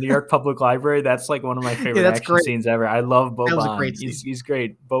the New York Public Library, that's like one of my yeah. favorite That's action great. scenes ever. I love That was a Boban. great scene. He's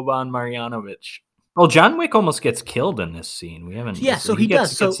great. Boban Marjanovic. Well, John Wick almost gets killed in this scene. We haven't Yeah, so he he does.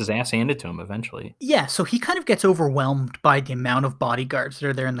 gets So his ass handed to him eventually. yeah, so he kind of gets overwhelmed by the amount of bodyguards that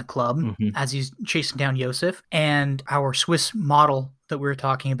are there in the club Mhm. as he's chasing down Yosef. And our Swiss model that we were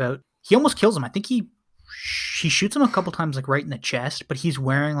talking about, he almost kills him. I think he shoots him a couple times, like right in the chest, but he's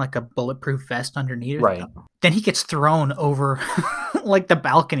wearing like a bulletproof vest underneath. Right. Then he gets thrown over like the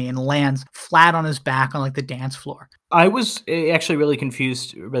balcony and lands flat on his back on like the dance floor. I was actually really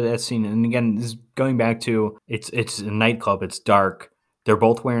confused by that scene, and again, this is going back to it's a nightclub, it's dark, they're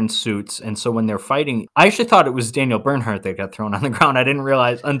both wearing suits, and so when they're fighting, I actually thought it was Daniel Bernhardt that got thrown on the ground. I didn't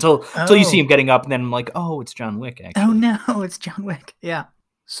realize until you see Oh. him getting up, and then I'm like, oh, it's John Wick, actually. Oh no, it's John Wick. Yeah.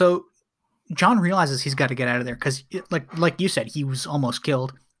 So John realizes he's got to get out of there because, like you said, he was almost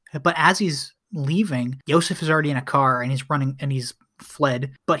killed. But as he's leaving, Yosef is already in a car and he's running and he's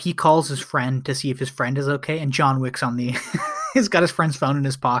fled. But he calls his friend to see if his friend is okay, and John Wick's on the. He's got his friend's phone in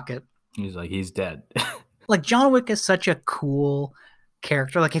his pocket. He's like, he's dead. Like John Wick is such a cool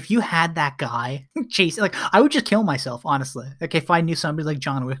character. Like if you had that guy chase, like I would just kill myself. Honestly, like if I knew somebody like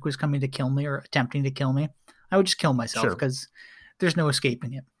John Wick was coming to kill me or attempting to kill me, I would just kill myself because there's no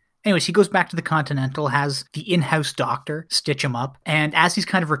escaping it. Anyways, he goes back to the Continental, has the in-house doctor stitch him up, and as he's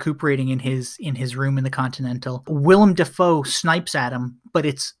kind of recuperating in his room in the Continental, Willem Dafoe snipes at him, but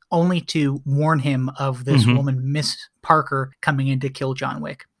it's only to warn him of this woman, Miss Parker, coming in to kill John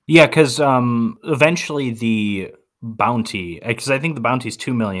Wick. Yeah, because eventually the bounty, because I think the bounty is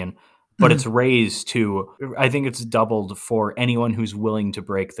 $2 million, but it's raised to, I think it's doubled for anyone who's willing to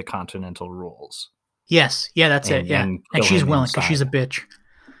break the Continental rules. Yes, yeah, that's it. Yeah, and she's willing because she's a bitch.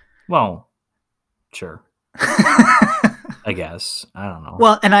 Well, sure. I guess. I don't know.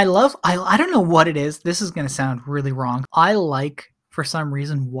 Well, and I don't know what it is. This is going to sound really wrong. I like, for some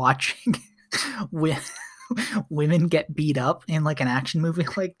reason, watching women get beat up in like an action movie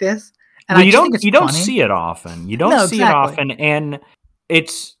like this. And well, you don't see it often. You don't see it often, and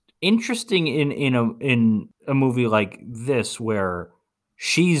it's interesting in a movie like this where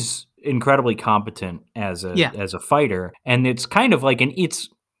she's incredibly competent as a fighter, and it's kind of like it's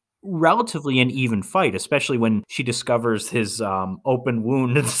relatively an even fight, especially when she discovers his open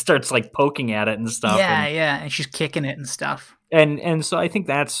wound and starts like poking at it and stuff. And she's kicking it and stuff. And so I think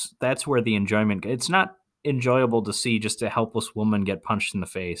that's where the enjoyment. It's not enjoyable to see just a helpless woman get punched in the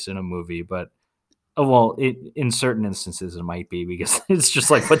face in a movie, but in certain instances it might be, because it's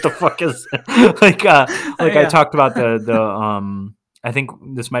just like, what the fuck is like I talked about the I think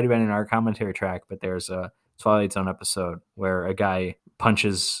this might have been in our commentary track, but there's a Twilight Zone episode where a guy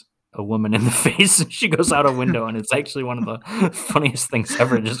punches a woman in the face and she goes out a window, and it's actually one of the funniest things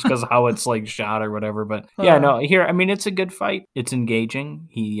ever, just because how it's like shot or whatever. But yeah, no, here, I mean, it's a good fight. It's engaging.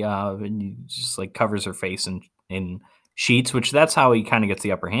 He just like covers her face in sheets, which that's how he kind of gets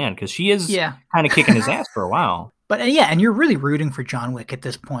the upper hand, because she is kind of kicking his ass for a while. But and you're really rooting for John Wick at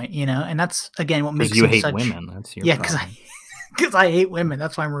this point, and that's again what makes you hate women. That's your problem. because I hate women.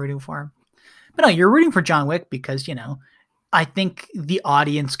 That's why I'm rooting for him. But no, you're rooting for John Wick because I think the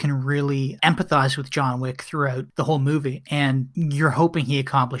audience can really empathize with John Wick throughout the whole movie, and you're hoping he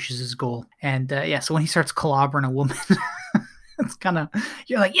accomplishes his goal. And so when he starts clobbering a woman, it's kind of,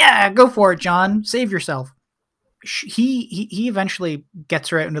 you're like, yeah, go for it, John, save yourself. He eventually gets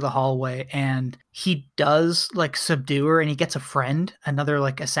her out into the hallway, and he does like subdue her, and he gets a friend, another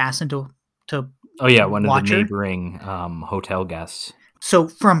like assassin to one of the her. neighboring hotel guests. So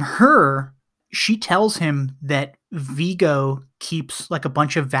from her, she tells him that Vigo keeps like a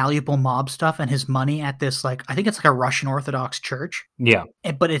bunch of valuable mob stuff and his money at this, like, I think it's like a Russian Orthodox church. Yeah.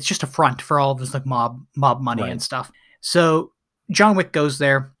 But it's just a front for all of his like mob money and stuff. So John Wick goes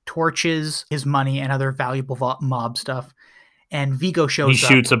there, torches his money and other valuable mob stuff, and Vigo shows up. He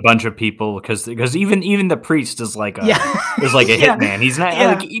shoots a bunch of people because even the priest is like a hitman. He's not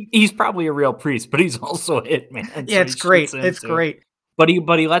like, he's probably a real priest, but he's also a hitman. Yeah, it's great. It's great. But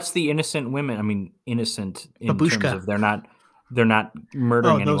he lets the innocent women. I mean, innocent in Babushka. terms of they're not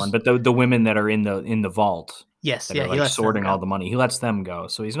murdering anyone, but the women that are in the vault. Yes, that are like sorting all the money. He lets them go.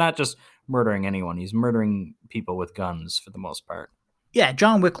 So he's not just murdering anyone. He's murdering people with guns for the most part. Yeah,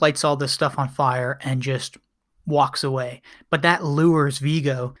 John Wick lights all this stuff on fire and just walks away. But that lures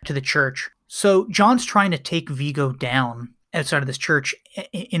Vigo to the church. So John's trying to take Vigo down outside of this church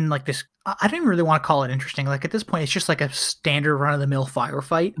in like this, I don't even really want to call it interesting. Like at this point, it's just like a standard run-of-the-mill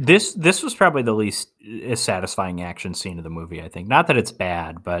firefight. This was probably the least satisfying action scene of the movie, I think. Not that it's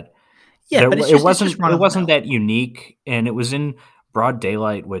bad, but it wasn't that unique, and it was in broad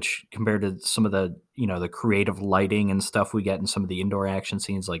daylight, which compared to some of the, the creative lighting and stuff we get in some of the indoor action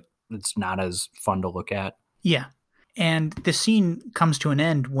scenes, like it's not as fun to look at. Yeah. And the scene comes to an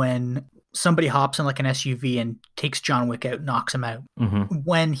end when somebody hops in like an SUV and takes John Wick out, knocks him out. Mm-hmm.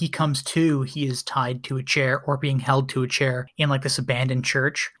 When he comes to, he is tied to a chair or being held to a chair in like this abandoned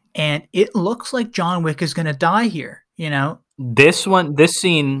church. And it looks like John Wick is going to die here, This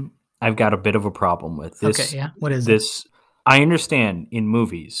scene, I've got a bit of a problem with. Okay, yeah. What is it? I understand in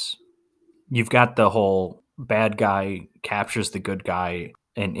movies, you've got the whole bad guy captures the good guy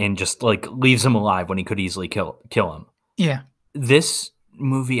and just like leaves him alive when he could easily kill him. Yeah. This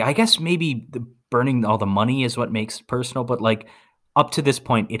movie, I guess maybe the burning all the money is what makes it personal, but like up to this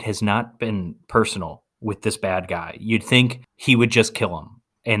point, it has not been personal with this bad guy. You'd think he would just kill him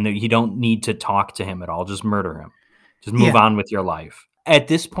and you don't need to talk to him at all. Just murder him. Just move on with your life. At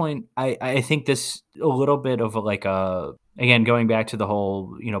this point, I think this a little bit of again, going back to the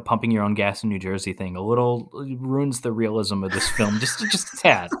whole, pumping your own gas in New Jersey thing, a little ruins the realism of this film just a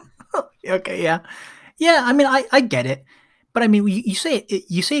tad. Okay, yeah. Yeah, I mean, I get it. But I mean, you say it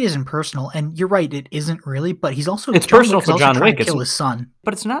isn't personal, and you're right, it isn't really. But he's also it's personal for John Wick. To kill his son,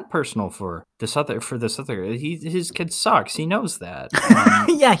 but it's not personal for this other. His kid sucks. He knows that.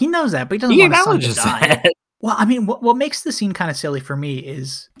 Yeah, he knows that, but he doesn't want his son to die. That. Well, I mean, what makes the scene kind of silly for me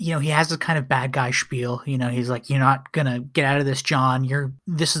is, he has this kind of bad guy spiel. He's like, "You're not gonna get out of this, John.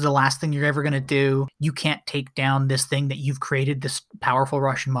 This is the last thing you're ever gonna do. You can't take down this thing that you've created, this powerful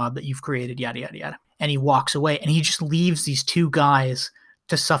Russian mob that you've created, yada yada yada." And he walks away, and he just leaves these two guys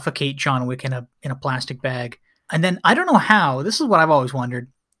to suffocate John Wick in a plastic bag. And then I don't know how. This is what I've always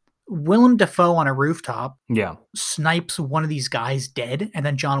wondered. Willem Dafoe on a rooftop, snipes one of these guys dead, and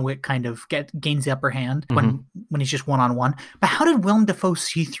then John Wick kind of gains the upper hand when he's just one-on-one. But how did Willem Dafoe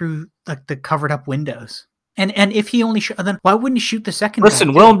see through like the covered up windows? And if he only then why wouldn't he shoot the second?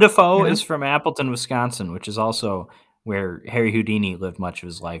 Listen, Willem Dafoe is from Appleton, Wisconsin, which is also where Harry Houdini lived much of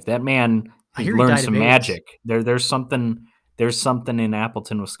his life. That man learned some magic. There's something in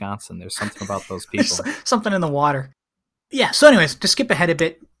Appleton, Wisconsin. There's something about those people. Something in the water. Yeah, so anyways, to skip ahead a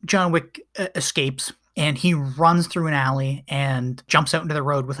bit, John Wick escapes, and he runs through an alley and jumps out into the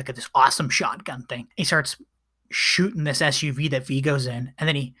road with like this awesome shotgun thing. He starts shooting this SUV that Viggo's in, and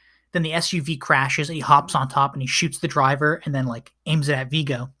then the SUV crashes, and he hops on top, and he shoots the driver, and then like aims it at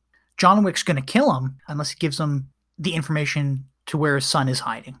Viggo. John Wick's going to kill him unless he gives him the information to where his son is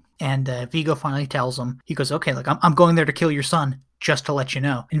hiding. And Viggo finally tells him, he goes, "Okay, like I'm going there to kill your son, just to let you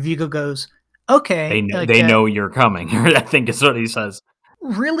know." And Viggo goes, "Okay." They know you're coming, I think is what he says.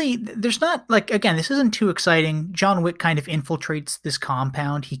 Really, there's not, like, again, this isn't too exciting. John Wick kind of infiltrates this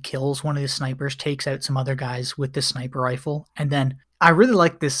compound. He kills one of the snipers, takes out some other guys with this sniper rifle. And then I really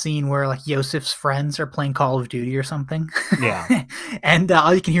like this scene where, like, Yosef's friends are playing Call of Duty or something. Yeah. And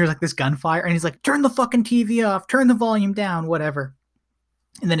all you can hear is, like, this gunfire. And he's like, "Turn the fucking TV off. Turn the volume down, whatever."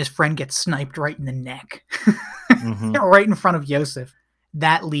 And then his friend gets sniped right in the neck. Right in front of Yosef.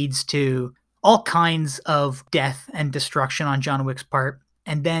 That leads to all kinds of death and destruction on John Wick's part.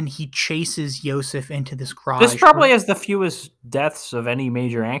 And then he chases Yosef into this garage. This probably has the fewest deaths of any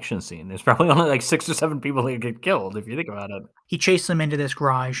major action scene. There's probably only like 6 or 7 people that get killed, if you think about it. He chases them into this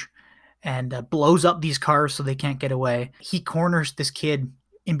garage and blows up these cars so they can't get away. He corners this kid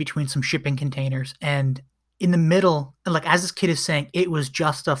in between some shipping containers. And in the middle, like as this kid is saying, "It was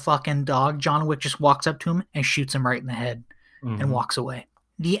just a fucking dog," John Wick just walks up to him and shoots him right in the head and walks away.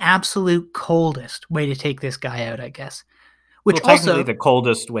 The absolute coldest way to take this guy out, I guess. Which technically the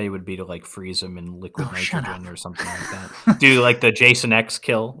coldest way would be to like freeze him in liquid nitrogen or something like that. Do like the Jason X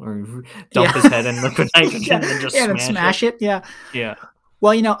kill or dump his head in liquid nitrogen and just smash it. Yeah. Yeah.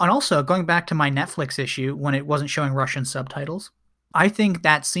 Well, and also going back to my Netflix issue when it wasn't showing Russian subtitles, I think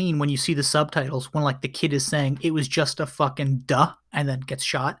that scene when you see the subtitles, when like the kid is saying "it was just a fucking duh" and then gets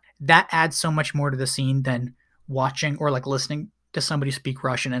shot, that adds so much more to the scene than watching or like listening to somebody speak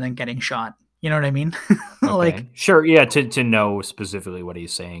Russian and then getting shot. You know what I mean? Okay. Like, sure, yeah, to know specifically what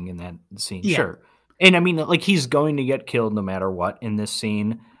he's saying in that scene, sure. And I mean, like, he's going to get killed no matter what in this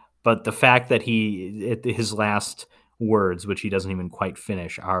scene, but the fact that his last words, which he doesn't even quite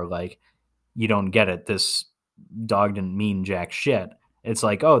finish, are like, "You don't get it. This dog didn't mean jack shit." It's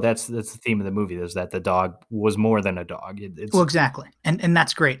like, oh, that's the theme of the movie, is that the dog was more than a dog. Well, exactly, and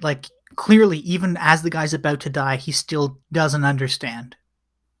that's great. Like, clearly, even as the guy's about to die, he still doesn't understand.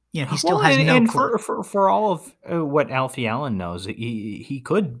 He still has no clue. For all of what Alfie Allen knows, he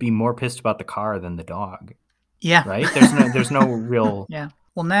could be more pissed about the car than the dog. Yeah. Right? There's no real... Yeah.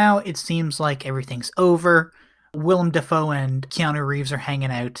 Well, now it seems like everything's over. Willem Dafoe and Keanu Reeves are hanging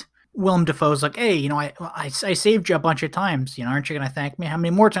out. Willem Dafoe's like, hey, I saved you a bunch of times. Aren't you going to thank me? How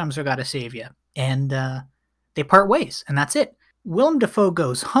many more times do I got to save you? And they part ways, and that's it. Willem Dafoe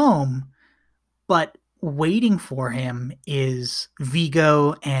goes home, but waiting for him is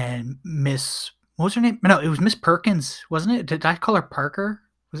Vigo and Miss. What was her name? No, it was Miss Perkins, wasn't it? Did I call her Parker?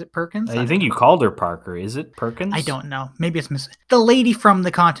 Was it Perkins? I think you called her Parker. Is it Perkins? I don't know. Maybe it's Miss. The lady from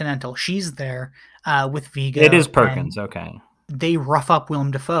the Continental. She's there with Vigo. It is Perkins. Okay. They rough up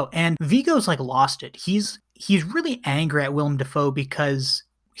Willem Dafoe, and Vigo's like lost it. He's really angry at Willem Dafoe because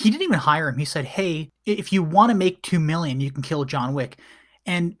he didn't even hire him. He said, "Hey, if you want to make $2 million, you can kill John Wick."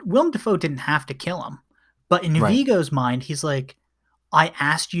 And Willem Dafoe didn't have to kill him, but in Vigo's mind, he's like, "I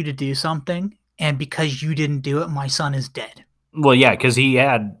asked you to do something, and because you didn't do it, my son is dead." Well, yeah, because he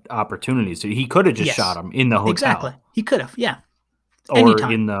had opportunities. He could have just shot him in the hotel. Exactly, he could have, yeah.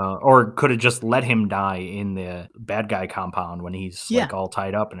 Or could have just let him die in the bad guy compound when he's like all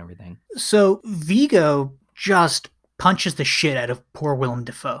tied up and everything. So Vigo just punches the shit out of poor Willem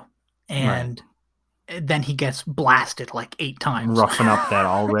Dafoe, and then he gets blasted like 8 times, roughing up that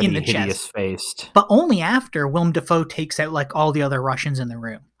already hideous face. But only after Willem Dafoe takes out like all the other Russians in the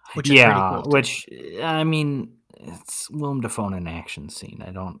room, which is pretty cool. Which I mean, it's Willem Dafoe in an action scene.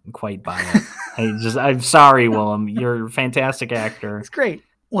 I don't quite buy it. I'm sorry, Willem. You're a fantastic actor. It's great.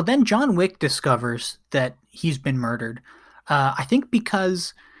 Well, then John Wick discovers that he's been murdered. I think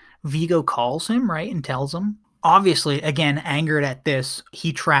because Vigo calls him, right, and tells him. Obviously, again, angered at this,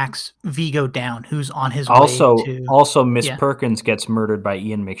 he tracks Vigo down, who's on his way to... Also, Miss Perkins gets murdered by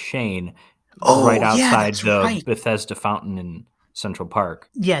Ian McShane right outside the Bethesda fountain in Central Park.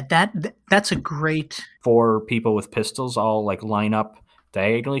 Yeah, that's a great... 4 people with pistols all like line up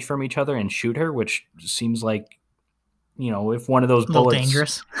diagonally from each other and shoot her, which seems like, if one of those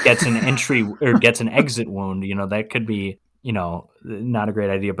bullets gets an entry or gets an exit wound, that could be, not a great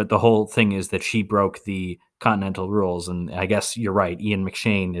idea. But the whole thing is that she broke the Continental rules, and I guess you're right. Ian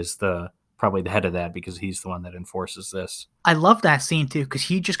McShane is probably the head of that because he's the one that enforces this. I love that scene too because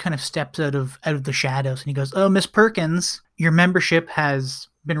he just kind of steps out of the shadows and he goes, "Oh, Miss Perkins, your membership has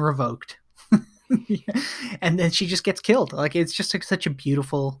been revoked." And then she just gets killed. Like, it's just such a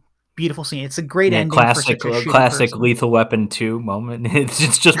beautiful scene. It's a great ending. Classic Lethal Weapon 2 moment.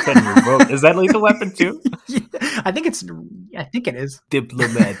 It's just been revoked. Is that Lethal Weapon 2? Yeah, I think it is.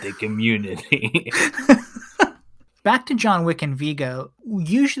 Diplomatic immunity. Back to John Wick and Vigo.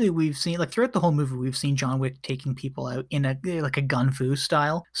 Usually we've seen, like throughout the whole movie, we've seen John Wick taking people out in a gun fu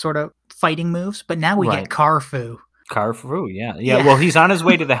style sort of fighting moves. But now we get car fu. Carfu, yeah. Well, he's on his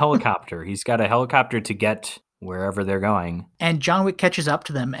way to the helicopter. He's got a helicopter to get wherever they're going. And John Wick catches up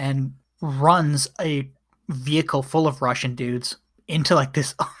to them and runs a vehicle full of Russian dudes into like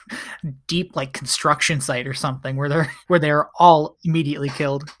this deep like construction site or something where they're all immediately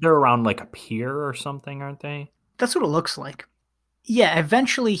killed. They're around like a pier or something, aren't they? That's what it looks like. Yeah,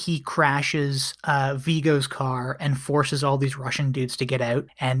 eventually he crashes Vigo's car and forces all these Russian dudes to get out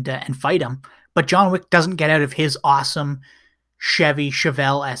and fight him. But John Wick doesn't get out of his awesome Chevy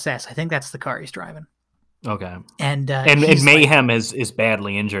Chevelle SS. I think that's the car he's driving. Okay. And Mayhem is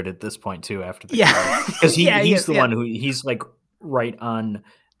badly injured at this point too after the car. Because he's the one who he's like right on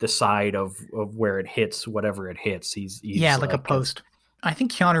the side of where it hits whatever it hits. He's like a post. I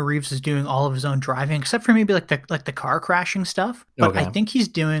think Keanu Reeves is doing all of his own driving, except for maybe like the car crashing stuff. But I think he's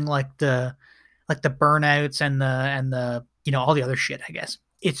doing like the burnouts and the all the other shit, I guess.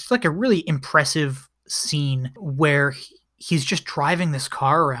 It's like a really impressive scene where he's just driving this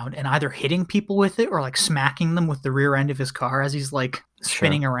car around and either hitting people with it or like smacking them with the rear end of his car as he's like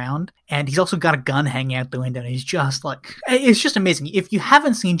spinning around. And he's also got a gun hanging out the window. And he's just like, it's just amazing. If you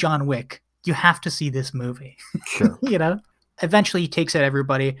haven't seen John Wick, you have to see this movie. Sure. Eventually he takes out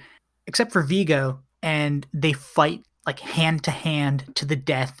everybody except for Vigo, and they fight like hand to hand to the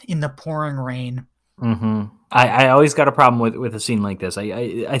death in the pouring rain. Mm-hmm. I always got a problem with a scene like this.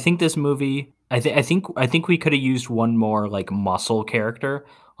 I think this movie. I think we could have used one more like muscle character,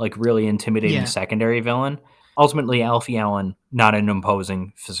 like really intimidating secondary villain. Ultimately, Alfie Allen, not an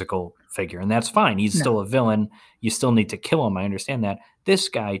imposing physical figure, and that's fine. He's still a villain. You still need to kill him. I understand that. This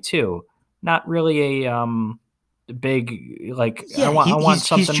guy too, not really a big like. Yeah, I want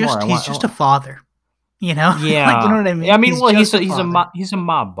something more. He's just a father. Yeah. Like, you know what I mean? I mean, he's a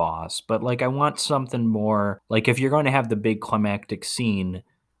mob boss, but like I want something more. Like if you're going to have the big climactic scene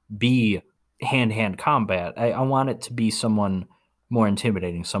be hand-to-hand combat, I want it to be someone more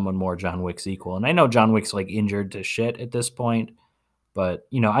intimidating, someone more John Wick's equal. And I know John Wick's like injured to shit at this point, but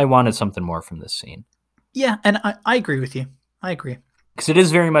I wanted something more from this scene. Yeah, and I agree with you. I agree. Because it is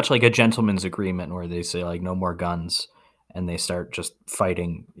very much like a gentleman's agreement where they say like no more guns. and they start just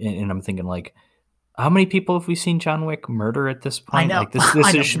fighting. And I'm thinking, like, how many people have we seen John Wick murder at this I point? know, Like, this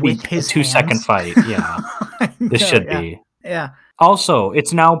I know, should be with a his 2-second hands. fight. Yeah, I this know, should yeah, be. yeah, Also,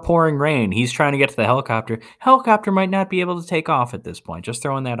 it's now pouring rain. He's trying to get to the helicopter. Helicopter might not be able to take off at this point. Just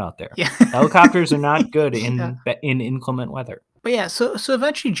throwing that out there. yeah. Helicopters are not good Yeah. in inclement weather. But yeah, so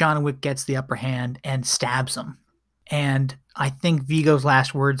eventually John Wick gets the upper hand and stabs him. And I think Vigo's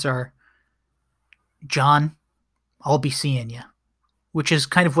last words are, "John, I'll be seeing you," which is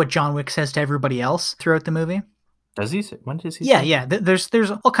kind of what John Wick says to everybody else throughout the movie. Does he? When does he Yeah, say? yeah.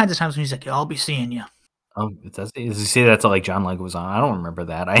 There's all kinds of times when he's like, "I'll be seeing you." Oh, does he say that to, like, John Leguizamo? I don't remember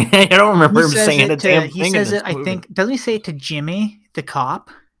that. I don't remember him saying a damn He thing in says this it, I movie. think, doesn't he say it to Jimmy, the cop,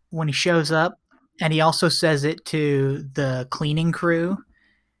 when he shows up? And he also says it to the cleaning crew.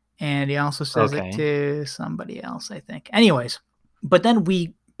 And he also says it Okay. to somebody else, I think. Anyways, but then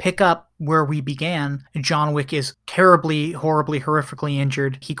we pick up where we began. John Wick is terribly, horribly, horrifically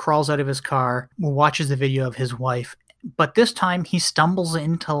injured. He crawls out of his car, watches the video of his wife, but this time he stumbles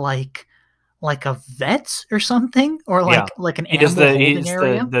into like a vet's or something, or Yeah. like an He does animal the holding he's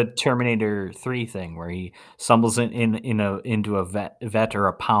area. the Terminator 3 thing where he stumbles into a vet or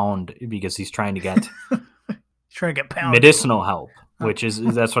a pound because he's trying to get He's trying to get pounded. medicinal help, which is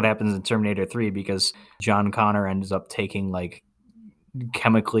that's what happens in Terminator 3 because John Connor ends up taking, like,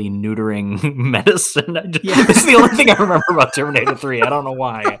 chemically neutering medicine. Yeah. It's the only thing I remember about Terminator 3. I don't know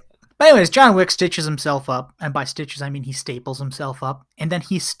why. But anyways, John Wick stitches himself up, and by stitches I mean he staples himself up, and then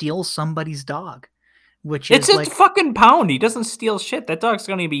he steals somebody's dog, which It's is a like, fucking pound. He doesn't steal shit. That dog's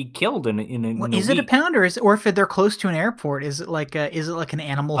gonna be killed in a is it a week. pound, or or if they're close to an airport, is it like an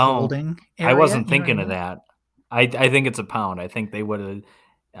animal Oh, holding I area? wasn't You know what I thinking of mean? that. I think it's a pound. I think they would've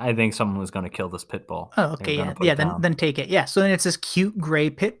I think someone was gonna kill this pit bull. Oh, They were okay, gonna yeah, put yeah. it Then down. then take it. Yeah. So then it's this cute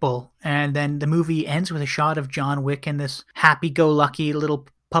gray pit bull, and then the movie ends with a shot of John Wick and this happy-go-lucky little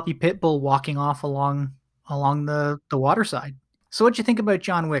puppy pit bull walking off along the waterside. So what'd you think about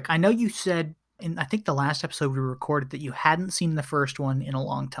John Wick? I know you said in, I think, the last episode we recorded that you hadn't seen the first one in a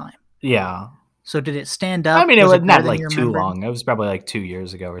long time. Yeah. So did it stand I up? mean, it Was was it better not, than like, you too remembered? long. It was probably, like, 2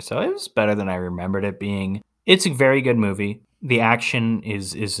 years ago or so. It was better than I remembered it being. It's a very good movie. The action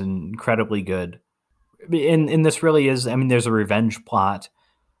is incredibly good. And this really is, I mean, there's a revenge plot,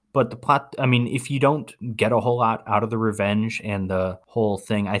 but the plot, I mean, if you don't get a whole lot out of the revenge and the whole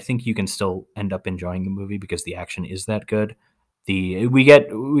thing, I think you can still end up enjoying the movie because the action is that good. We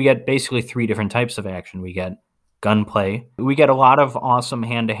get basically 3 different types of action. We get gunplay, we get a lot of awesome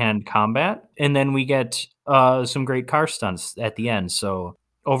hand-to-hand combat, and then we get, some great car stunts at the end. So,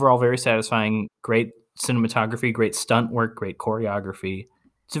 overall, very satisfying, great cinematography, great stunt work, great choreography.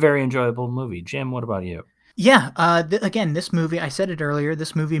 It's a very enjoyable movie. Jim, what about you? Yeah. Again, this movie, I said it earlier,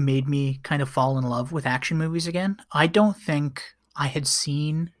 this movie made me kind of fall in love with action movies again. I don't think I had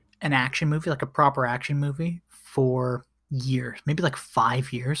seen an action movie, like a proper action movie, for years, maybe like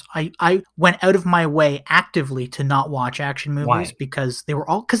 5 years. I went out of my way actively to not watch action movies Why? because they were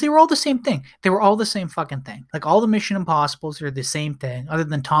all the same thing. They were all the same fucking thing. Like all the Mission Impossibles are the same thing, other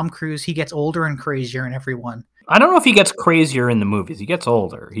than Tom Cruise. He gets older and crazier in every one. I don't know if he gets crazier in the movies. He gets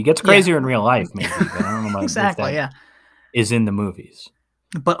older. He gets Yeah. crazier in real life, maybe, but I don't know about if Exactly. that Yeah. is in the movies.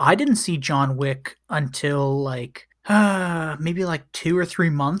 But I didn't see John Wick until like maybe like 2 or 3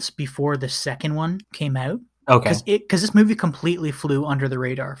 months before the second one came out. Okay. Because this movie completely flew under the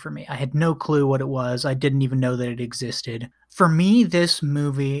radar for me. I had no clue what it was. I didn't even know that it existed. For me, this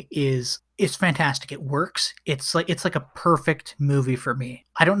movie is fantastic. It works. It's like a perfect movie for me.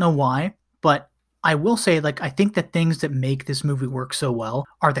 I don't know why, but I will say, like, I think the things that make this movie work so well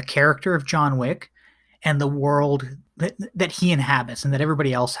are the character of John Wick and the world that he inhabits and that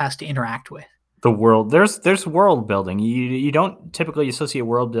everybody else has to interact with. The world, there's world building. You don't typically associate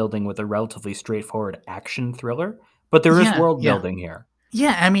world building with a relatively straightforward action thriller, but there is world Yeah. building here.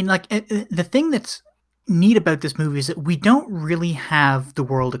 Yeah, I mean, like, the thing that's neat about this movie is that we don't really have the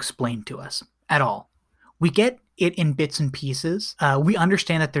world explained to us at all. We get it in bits and pieces. We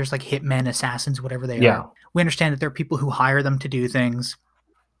understand that there's like hitmen, assassins, whatever they Yeah. are. We understand that there are people who hire them to do things.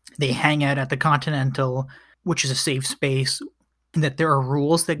 They hang out at the Continental, which is a safe space. And that there are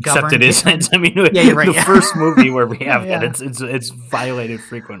rules that govern. Except it isn't. I mean, Yeah, you're right, the yeah. first movie where we have Yeah. that, it's violated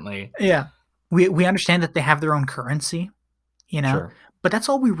frequently. Yeah, we understand that they have their own currency, you know. Sure. But that's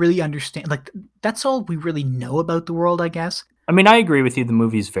all we really understand. Like, that's all we really know about the world, I guess. I mean, I agree with you. The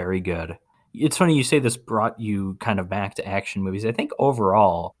movie's very good. It's funny you say this brought you kind of back to action movies. I think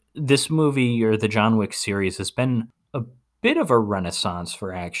overall, this movie or the John Wick series has been a bit of a renaissance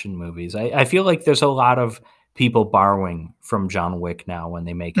for action movies. I feel like there's a lot of people borrowing from John Wick now when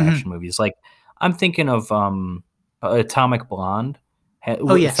they make Mhm. action movies. Like, I'm thinking of Atomic Blonde.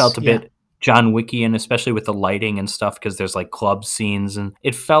 Oh It yes, felt a yeah. bit John Wickian, especially with the lighting and stuff, because there's like club scenes, and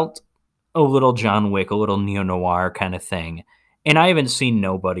it felt a little John Wick, a little neo noir kind of thing. And I haven't seen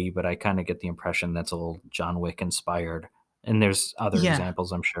Nobody, but I kind of get the impression that's a little John Wick inspired. And there's other Yeah.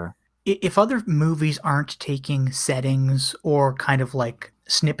 examples, I'm sure. If other movies aren't taking settings or kind of like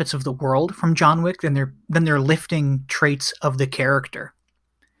snippets of the world from John Wick, then they're lifting traits of the character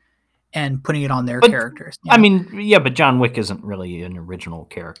and putting it on their But characters. I mean, yeah, but John Wick isn't really an original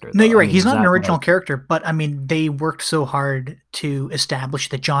character, No, though. you're I right. mean, He's he's not an not original like character, but I mean, they worked so hard to establish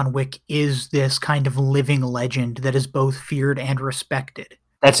that John Wick is this kind of living legend that is both feared and respected.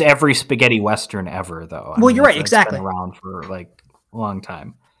 that's every spaghetti western ever, though. I Well, mean, you're right, that's been exactly. around for like a long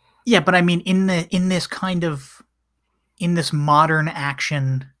time. Yeah, but I mean, in this modern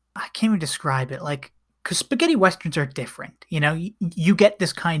action, I can't even describe it. Like, because spaghetti westerns are different. You get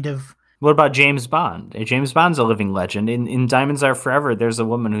this kind of. What about James Bond? James Bond's a living legend. In Diamonds Are Forever, there's a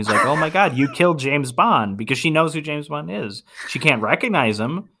woman who's like, "Oh my God, you killed James Bond," because she knows who James Bond is. She can't recognize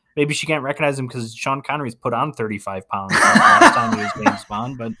him. Maybe she can't recognize him because Sean Connery's put on 35 pounds since the last time he was James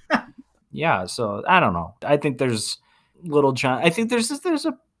Bond. But yeah, so I don't know. I think there's little John. I think there's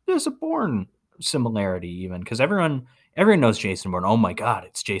a Bourne similarity even because everyone knows Jason Bourne. Oh my God,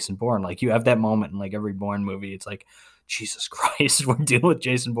 it's Jason Bourne. Like you have that moment in like every Bourne movie. It's like, Jesus Christ, we're dealing with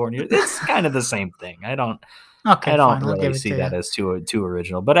Jason Bourne here. It's kind of the same thing. I don't Okay, fine. I'll really give it see to that you. as too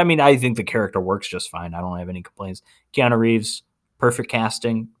original. But I mean, I think the character works just fine. I don't have any complaints. Keanu Reeves, perfect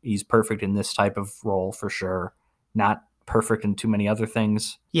casting. He's perfect in this type of role for sure. Not perfect in too many other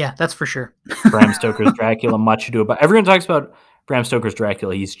things. Yeah, that's for sure. Bram Stoker's Dracula, Much Ado About. Everyone talks about Bram Stoker's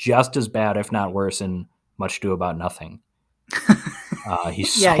Dracula. He's just as bad, if not worse, in Much Ado About Nothing.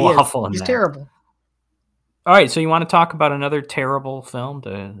 He's so Yeah, he is. awful in He's that. terrible. All right, so you want to talk about another terrible film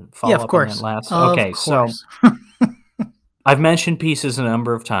to follow Yeah, of up on that course. last? Of Okay, so course. I've mentioned Pieces a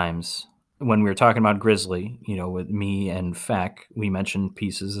number of times. When we were talking about Grizzly, with me and Feck, we mentioned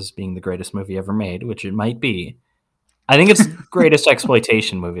Pieces as being the greatest movie ever made, which it might be. I think it's the greatest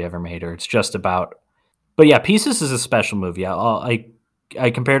exploitation movie ever made, or it's just about. But yeah, Pieces is a special movie. I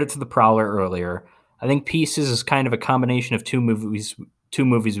compared it to The Prowler earlier. I think Pieces is kind of a combination of two movies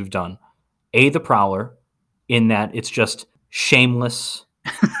we've done. The Prowler, in that it's just shameless.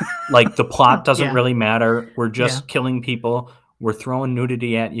 Like the plot doesn't Yeah. really matter. We're Yeah. just killing people. We're throwing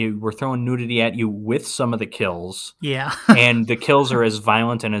nudity at you. We're throwing nudity at you with some of the kills. Yeah. And the kills are as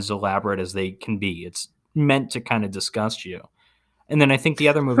violent and as elaborate as they can be. It's meant to kind of disgust you. And then I think the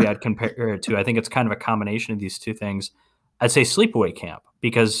other movie I'd compare it to, I think it's kind of a combination of these two things. I'd say Sleepaway Camp,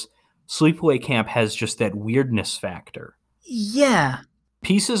 because Sleepaway Camp has just that weirdness factor. Yeah.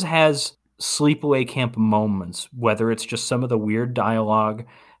 Pieces has Sleepaway Camp moments, whether it's just some of the weird dialogue,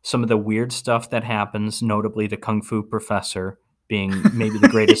 some of the weird stuff that happens, notably the Kung Fu Professor being maybe the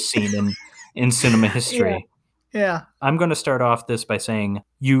greatest scene in cinema history. Yeah. I'm going to start off this by saying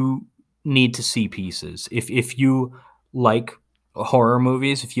you need to see Pieces. If you like horror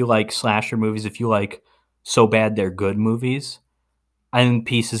movies, if you like slasher movies, if you like so bad they're good movies, I think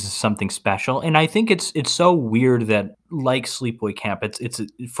Pieces is something special. And I think it's so weird that, like Sleepaway Camp, it's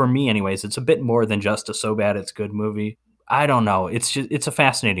for me anyways, it's a bit more than just a so bad it's good movie. I don't know. It's a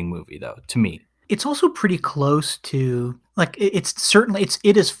fascinating movie though, to me. It's also pretty close to like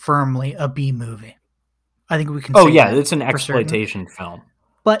it is firmly a B movie. I think we can say that it's an for certain. exploitation film.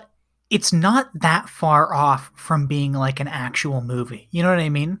 But it's not that far off from being like an actual movie. You know what I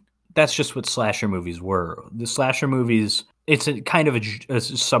mean? That's just what slasher movies were. The slasher movies, it's a kind of a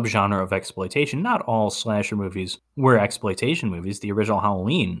subgenre of exploitation. Not all slasher movies were exploitation movies. The original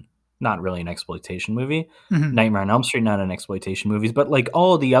Halloween, not really an exploitation movie. Mhm. Nightmare on Elm Street, not an exploitation movies. But like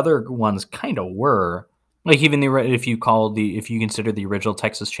all of the other ones kind of were. Like even if you consider the original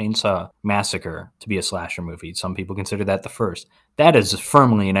Texas Chainsaw Massacre to be a slasher movie, some people consider that the first. That is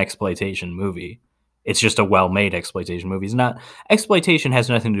firmly an exploitation movie. It's just a well-made exploitation movie. It's not exploitation has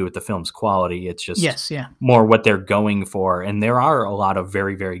nothing to do with the film's quality. It's just Yes, yeah. more what they're going for. And there are a lot of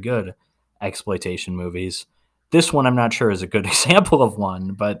very, very good exploitation movies. This one I'm not sure is a good example of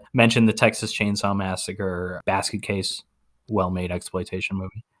one, but mention the Texas Chainsaw Massacre, Basket Case, well-made exploitation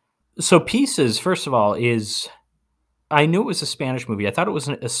movie. So Pieces, first of all, I knew it was a Spanish movie. I thought it was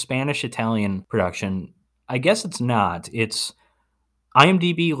a Spanish-Italian production. I guess it's not. It's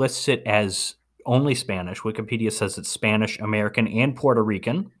IMDb lists it as only Spanish. Wikipedia says it's Spanish, American, and Puerto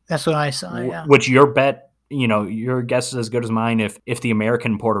Rican. That's what I saw, yeah. Which your guess is as good as mine. If the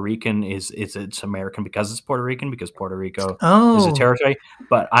American Puerto Rican is it's American because it's Puerto Rican, because Puerto Rico is a territory.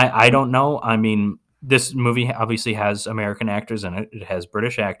 But I don't know. I mean, this movie obviously has American actors in it. It has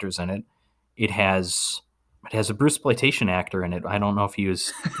British actors in it. It has it has a Bruceploitation actor in it. I don't know if he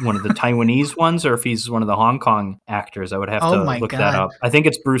was one of the Taiwanese ones or if he's one of the Hong Kong actors. I would have Oh to my look that God. up. I think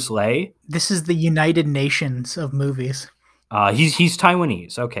it's Bruce Lee. This is the United Nations of movies. He's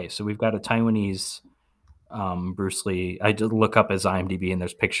Taiwanese. Okay, so we've got a Taiwanese Bruce Lee. I did look up his IMDb, and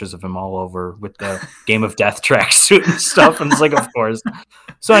there's pictures of him all over with the Game of Death tracksuit and stuff. And it's like, of course.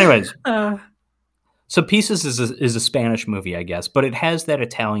 So, anyways, so Pieces is a Spanish movie, I guess, but it has that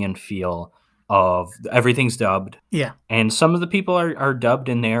Italian feel of everything's dubbed. Yeah. And some of the people are dubbed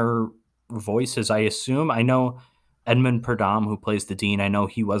in their voices, I assume. I know Edmund Perdam, who plays the dean, I know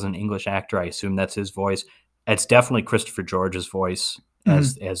he was an English actor. I assume that's his voice. It's definitely Christopher George's voice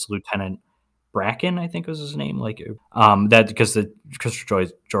as Lieutenant Bracken, I think was his name. Like that because the Christopher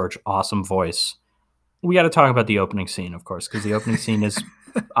George, awesome voice. We got to talk about the opening scene, of course, because the opening scene is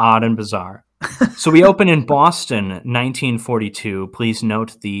odd and bizarre. So we open in Boston, 1942. Please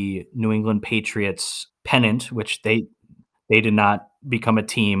note the New England Patriots pennant, which they did not become a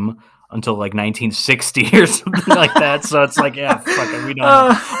team until like 1960 or something like that. So it's like, yeah, fuck it, we don't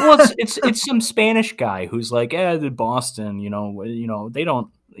know. Well, it's some Spanish guy who's like, the Boston, they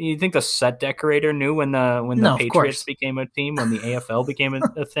don't. You think the set decorator knew when the Patriots became a team, when the AFL became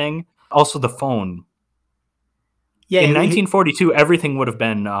a thing? Also, the phone. Yeah, in 1942, everything would have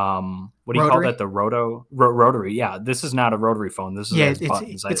been what do you call that? The rotary. Yeah, this is not a rotary phone. This is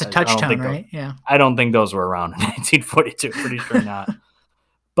buttons. It's a touch tone, right? Yeah. I don't think those were around in 1942. Pretty sure not.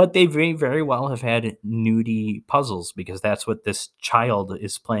 But they very, very well have had nudie puzzles because that's what this child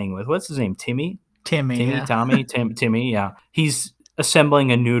is playing with. What's his name? Timmy, yeah. Timmy. Yeah, he's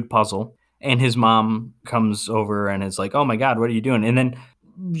assembling a nude puzzle, and his mom comes over and is like, "Oh my God, what are you doing?" And then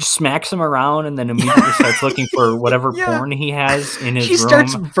smacks him around and then immediately starts looking for whatever porn he has in his room. She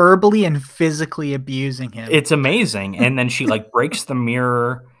starts verbally and physically abusing him. It's amazing. And then she like breaks the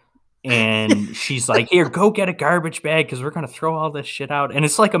mirror and she's like, "Here, go get a garbage bag because we're going to throw all this shit out." And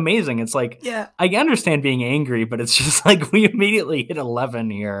it's like amazing. It's like, yeah, I understand being angry, but it's just like we immediately hit 11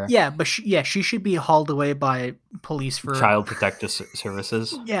 here. Yeah, but she should be hauled away by police for Child Protective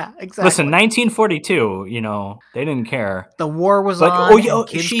Services. Yeah, exactly. Listen, 1942, they didn't care. The war was on.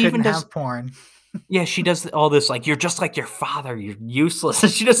 Kids she couldn't even does have porn. Yeah, she does all this like, "You're just like your father. You're useless."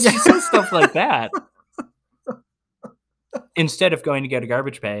 And she says stuff like that. Instead of going to get a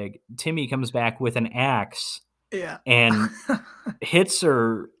garbage bag, Timmy comes back with an axe and hits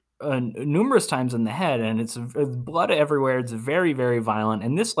her numerous times in the head, and it's blood everywhere. It's very, very violent.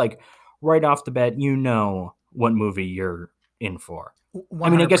 And this, like, right off the bat, what movie you're in for. 100%. I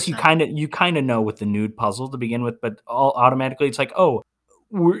mean, I guess you kind of know with the nude puzzle to begin with, but automatically it's like, oh,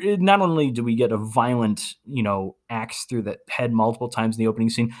 not only do we get a violent, axe through the head multiple times in the opening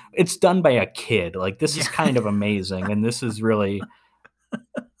scene, it's done by a kid. Like, this is kind of amazing. And this is really,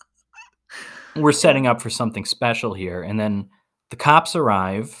 we're setting up for something special here. And then the cops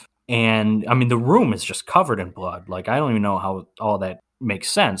arrive and I mean, the room is just covered in blood. Like, I don't even know how all that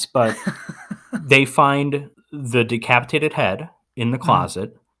makes sense, but they find the decapitated head in the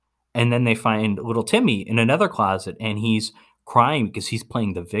closet. And then they find little Timmy in another closet, and he's crying because he's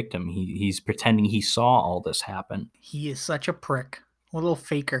playing the victim. He's pretending he saw all this happen. He is such a prick. A little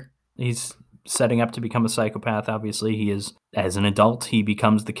faker. He's setting up to become a psychopath, obviously. He is, as an adult, he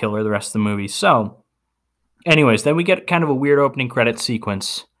becomes the killer the rest of the movie. So, anyways, then we get kind of a weird opening credit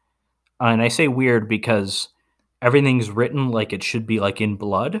sequence. And I say weird because everything's written like it should be like in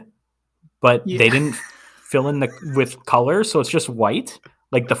blood, but they didn't fill in with color, so it's just white,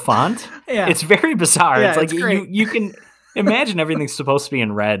 like the font. Yeah. It's very bizarre. Yeah, it's like you can imagine everything's supposed to be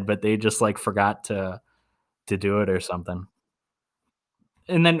in red, but they just like forgot to do it or something.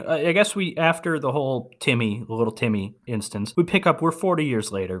 And then I guess after the whole little Timmy instance, we're 40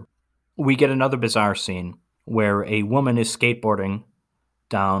 years later. We get another bizarre scene where a woman is skateboarding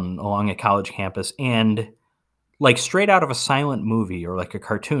down along a college campus, and like straight out of a silent movie or like a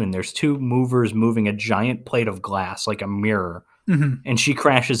cartoon, there's two movers moving a giant plate of glass, like a mirror, and she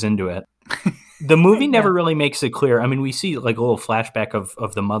crashes into it. The movie never really makes it clear. I mean, we see like a little flashback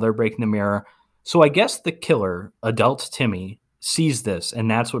of the mother breaking the mirror. So I guess the killer, adult Timmy, sees this,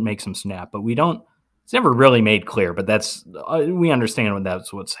 and that's what makes him snap. But it's never really made clear, but we understand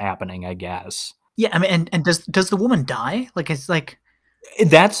that's what's happening, I guess. Yeah, I mean, and does the woman die? Like, it's like...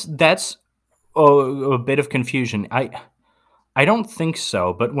 That's a bit of confusion. I don't think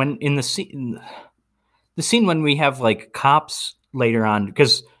so, but when in the scene when we have like cops later on,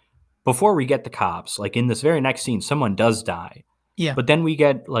 because before we get the cops, like in this very next scene, someone does die. Yeah. But then we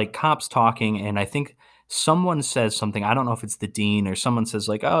get like cops talking, and I think someone says something. I don't know if it's the dean or someone says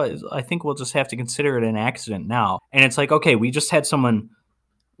like, "Oh, I think we'll just have to consider it an accident now." And it's like, okay, we just had someone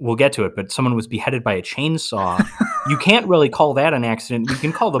we'll get to it, but someone was beheaded by a chainsaw. You can't really call that an accident. You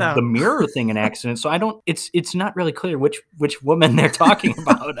can call the mirror thing an accident. So it's not really clear which woman they're talking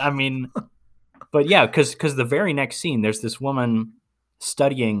about. I mean, but yeah, because the very next scene, there's this woman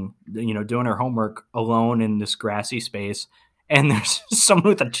studying, doing her homework alone in this grassy space, and there's someone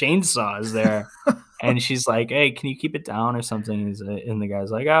with a chainsaw is there. And she's like, hey, can you keep it down or something? And the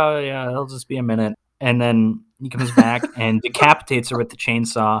guy's like, oh, yeah, it'll just be a minute. And then he comes back and decapitates her with the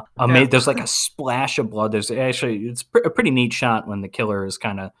chainsaw. There's like a splash of blood. It's a pretty neat shot when the killer is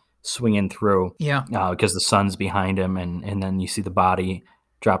kind of swinging through. Yeah. Because the sun's behind him, and then you see the body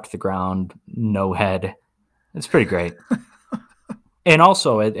drop to the ground, no head. It's pretty great. And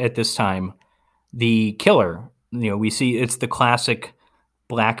also at this time, the killer, we see it's the classic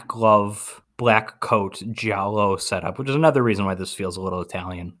black glove, black coat giallo setup, which is another reason why this feels a little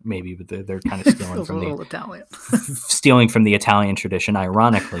Italian, maybe, but they're kind of stealing from the Italian tradition,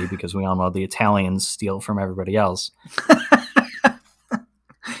 ironically, because we all know the Italians steal from everybody else.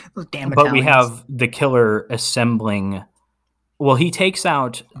 Those damn but Italians. We have the killer assembling. Well, he takes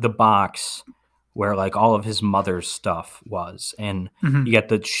out the box where like all of his mother's stuff was, and you get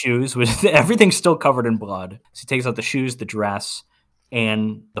the shoes with everything's still covered in blood. So he takes out the shoes, the dress,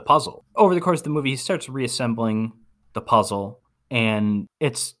 and the puzzle. Over the course of the movie, he starts reassembling the puzzle, and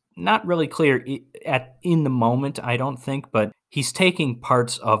it's not really clear in the moment, I don't think, but he's taking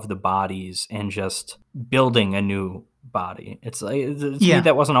parts of the bodies and just building a new body. It's like, to me,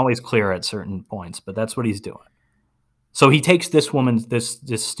 that wasn't always clear at certain points, but that's what he's doing. So he takes this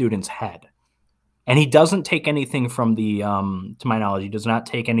student's head, and he doesn't take anything from the, to my knowledge, he does not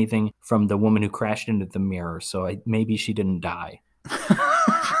take anything from the woman who crashed into the mirror. So maybe she didn't die.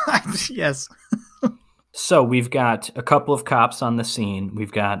 Yes. So we've got a couple of cops on the scene.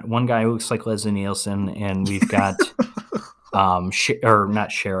 We've got one guy who looks like Leslie Nielsen, and we've got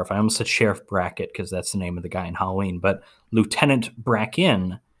not sheriff. I almost said Sheriff Brackett because that's the name of the guy in Halloween, but Lieutenant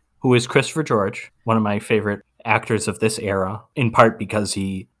Bracken, who is Christopher George, one of my favorite actors of this era, in part because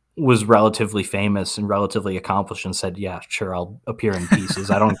he was relatively famous and relatively accomplished and said, yeah, sure, I'll appear in pieces.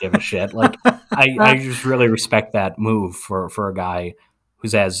 I don't give a shit. Like, I just really respect that move for a guy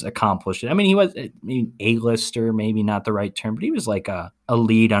who's as accomplished. I mean, he was A-lister, maybe not the right term, but he was like a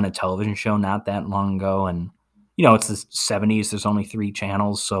lead on a television show not that long ago. And, it's the 70s. There's only 3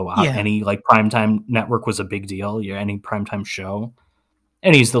 channels. So any like primetime network was a big deal. Any primetime show.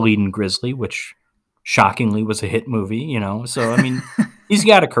 And he's the lead in Grizzly, which shockingly was a hit movie, So, I mean, he's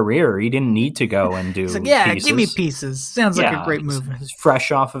got a career. He didn't need to go and do Pieces. Give me Pieces. Sounds like a great movie. He's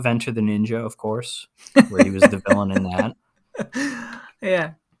fresh off of Enter the Ninja, of course, where he was the villain in that.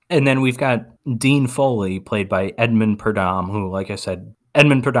 Yeah. And then we've got Dean Foley, played by Edmund Purdom, who, like I said,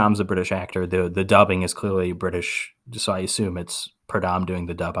 Edmund Purdom's a British actor. The dubbing is clearly British, so I assume it's Purdom doing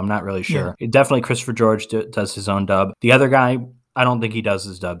the dub. I'm not really sure. Yeah. Definitely Christopher George does his own dub. The other guy, I don't think he does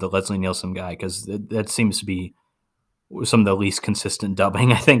his dub, the Leslie Nielsen guy, because that seems to be some of the least consistent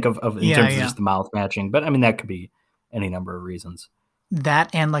dubbing, I think, of in terms of just the mouth matching. But, I mean, that could be any number of reasons. That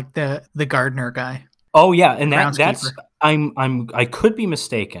and, like, the gardener guy. Oh, yeah, and that's... I could be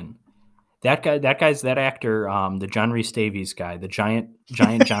mistaken. That actor, the John Rhys Davies guy, the giant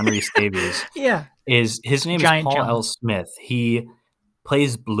John Rhys Davies. Yeah. His name Giant is Paul John. L. Smith. He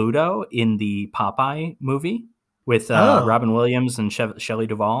plays Bluto in the Popeye movie with Robin Williams and Shelley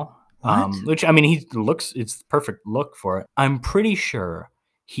Duvall. Which, I mean, it's the perfect look for it. I'm pretty sure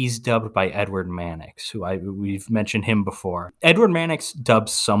he's dubbed by Edward Mannix, who we've mentioned him before. Edward Mannix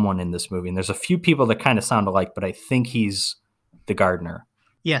dubs someone in this movie, and there's a few people that kind of sound alike, but I think he's the gardener.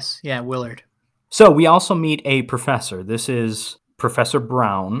 Yes, yeah, Willard. So we also meet a professor. This is Professor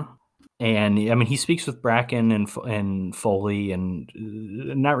Brown, and I mean, he speaks with Bracken and Foley, and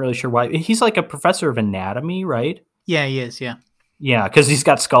not really sure why. He's like a professor of anatomy, right? Yeah, he is, yeah. Yeah, because he's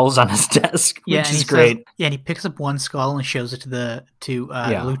got skulls on his desk, which is great. And he picks up one skull and shows it to the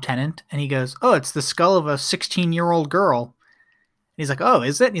lieutenant, and he goes, "Oh, it's the skull of a 16-year-old girl." And he's like, "Oh,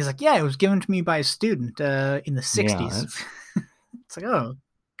 is it?" And he's like, "Yeah, it was given to me by a student in the 60s." Yeah, it's like, oh,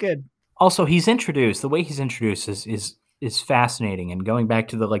 good. Also, the way he's introduced is fascinating, and going back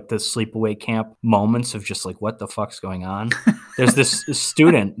to the sleepaway camp moments of just like, what the fuck's going on? There's this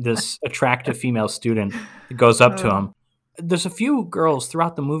student, this attractive female student, that goes up to him. There's a few girls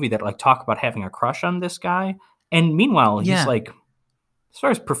throughout the movie that like talk about having a crush on this guy, and meanwhile he's like, as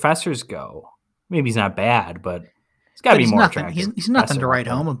far as professors go, maybe he's not bad, but he's got to be more attractive. He's nothing to write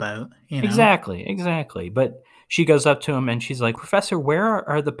home about. Exactly. But she goes up to him and she's like, "Professor, where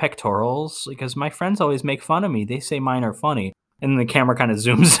are the pectorals? Because my friends always make fun of me. They say mine are funny." And then the camera kind of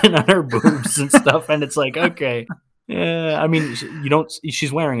zooms in on her boobs and stuff, and it's like, okay, I mean, you don't.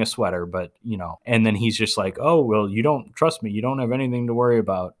 She's wearing a sweater, but and then he's just like, "Oh, well, you don't trust me. You don't have anything to worry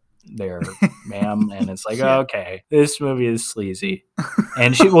about there, ma'am." And it's like, Yeah. okay, this movie is sleazy.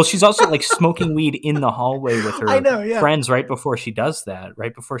 And she's also like smoking weed in the hallway with I her know, yeah. friends right before she does that,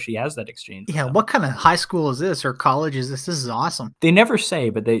 right before she has that exchange. Yeah, with them. what kind of high school is this or college is this? This is awesome. They never say,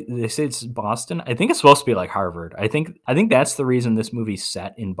 but they say it's Boston. I think it's supposed to be like Harvard. I think that's the reason this movie's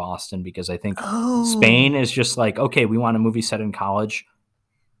set in Boston, because I think Spain is just like, okay, we want a movie set in college.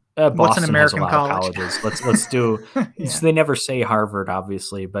 What's an Boston has a American lot college? of colleges. Let's do. Yeah. So they never say Harvard,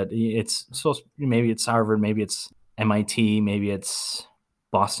 obviously, but it's supposed. Maybe it's Harvard, maybe it's MIT, maybe it's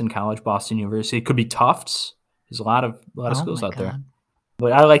Boston College, Boston University. It could be Tufts. There's a lot of schools out there.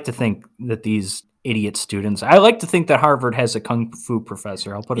 But I like to think that these idiot students. I like to think that Harvard has a kung fu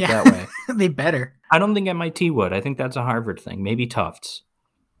professor. I'll put it that way. They better. I don't think MIT would. I think that's a Harvard thing. Maybe Tufts.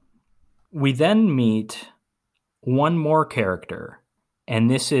 We then meet one more character. And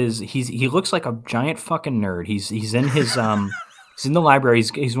this is he looks like a giant fucking nerd. He's in his he's in the library.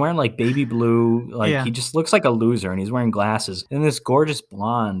 He's wearing like baby blue, like he just looks like a loser, and he's wearing glasses. And this gorgeous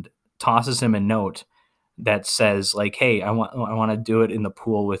blonde tosses him a note that says like, "Hey, I want to do it in the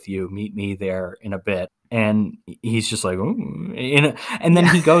pool with you. Meet me there in a bit." And he's just like, "Ooh." And then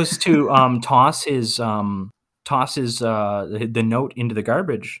he goes to tosses the note into the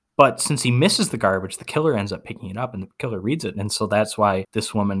garbage. But since he misses the garbage, the killer ends up picking it up, and the killer reads it. And so that's why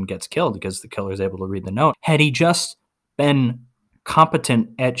this woman gets killed, because the killer is able to read the note. Had he just been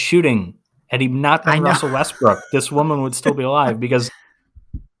competent at shooting, had he not been Russell Westbrook, this woman would still be alive, because...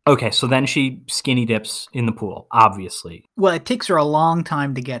 Okay, so then she skinny dips in the pool, obviously. Well, it takes her a long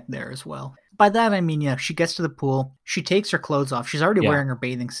time to get there as well. By that, I mean, she gets to the pool, she takes her clothes off, she's already wearing her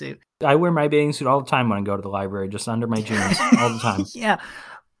bathing suit. I wear my bathing suit all the time when I go to the library, just under my jeans all the time. Yeah,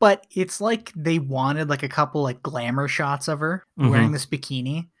 but it's like they wanted like a couple like glamour shots of her wearing this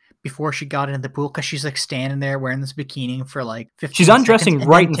bikini before she got into the pool, because she's like standing there wearing this bikini for like 15 She's undressing seconds,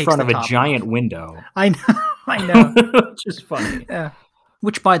 right in front of a giant window. I know. Which is funny. Yeah.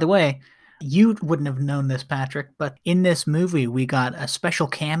 Which, by the way, you wouldn't have known this, Patrick, but in this movie, we got a special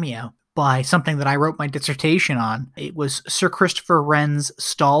cameo by something that I wrote my dissertation on. It was Sir Christopher Wren's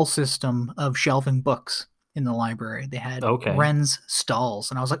stall system of shelving books in the library. They had Wren's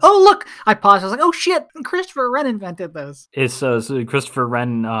stalls, and I was like, oh, look! I paused. I was like, oh, shit! Christopher Wren invented those. So Christopher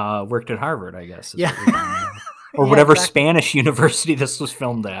Wren worked at Harvard, I guess. Yeah. Or whatever Spanish university this was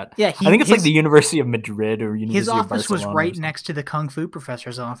filmed at. Yeah, I think it's like the University of Madrid or University of Barcelona. His office was right next to the Kung Fu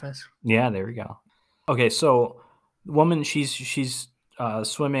professor's office. Yeah, there we go. Okay, so the woman, she's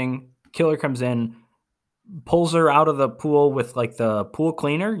swimming. Killer comes in, pulls her out of the pool with like the pool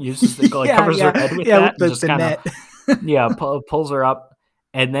cleaner, uses the covers her head with that, with just net. Pulls her up,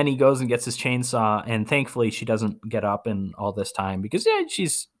 and then he goes and gets his chainsaw. And thankfully, she doesn't get up in all this time, because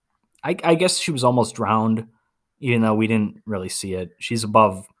she's, I guess she was almost drowned. Even though we didn't really see it. She's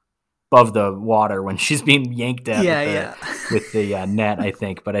above the water when she's being yanked at with the net, I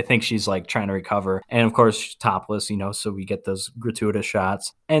think. But I think she's like trying to recover. And of course, she's topless, so we get those gratuitous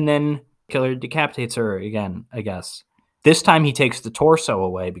shots. And then killer decapitates her again, I guess. This time he takes the torso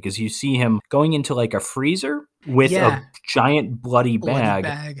away, because you see him going into like a freezer with a giant bloody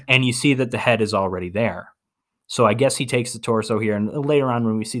bag. And you see that the head is already there. So I guess he takes the torso here. And later on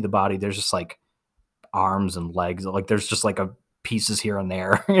when we see the body, there's just like arms and legs, like there's just like pieces here and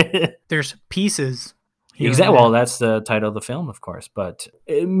there. There's pieces. Exactly. Well, that's the title of the film, of course. But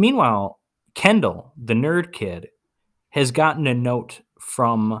meanwhile, Kendall, the nerd kid, has gotten a note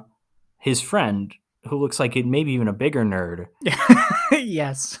from his friend, who looks like maybe even a bigger nerd.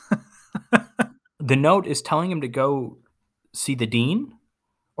 Yes. The note is telling him to go see the dean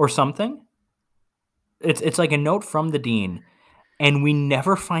or something. It's like a note from the dean. And we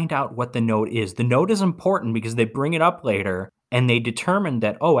never find out what the note is. The note is important because they bring it up later, and they determine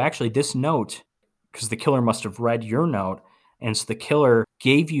that, oh, actually, this note, because the killer must have read your note, and so the killer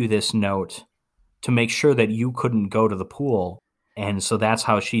gave you this note to make sure that you couldn't go to the pool. And so that's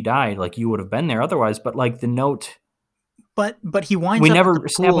how she died. Like, you would have been there otherwise. But, like, the note... But he winds up never at the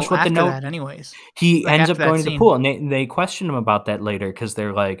established pool what the after note... that anyways. He ends up going to the pool, and they question him about that later, because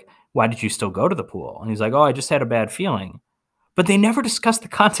they're like, why did you still go to the pool? And he's like, oh, I just had a bad feeling. But they never discuss the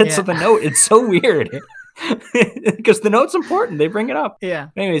contents of the note. It's so weird. Because the note's important. They bring it up. Yeah.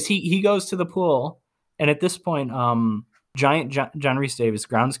 Anyways, he goes to the pool. And at this point, giant John Rhys Davies,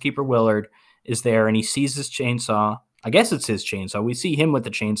 groundskeeper Willard, is there. And he sees his chainsaw. I guess it's his chainsaw. We see him with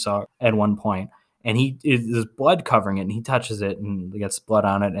the chainsaw at one point. And there's blood covering it. And he touches it and gets blood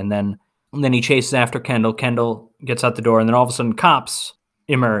on it. And then he chases after Kendall. Kendall gets out the door. And then all of a sudden, cops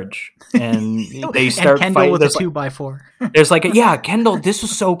emerge, and they And start Kendall fighting. with a 2x4. There's like Kendall. This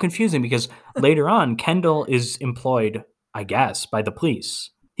was so confusing because later on, Kendall is employed, I guess, by the police.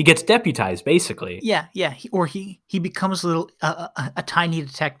 He gets deputized, basically. Yeah. He becomes a tiny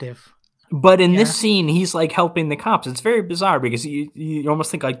detective. But in Yeah. this scene, he's like helping the cops. It's very bizarre because you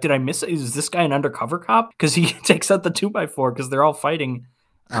almost think like, did I miss it? Is this guy an undercover cop? Because he takes out the 2x4 because they're all fighting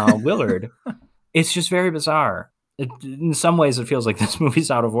Willard. It's just very bizarre. In some ways, it feels like this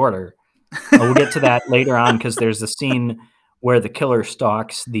movie's out of order. We'll get to that later on because there's a scene where the killer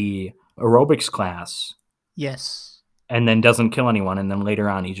stalks the aerobics class. Yes. And then doesn't kill anyone. And then later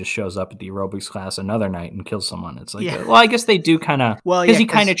on, he just shows up at the aerobics class another night and kills someone. It's like, well, I guess they do kind of, because he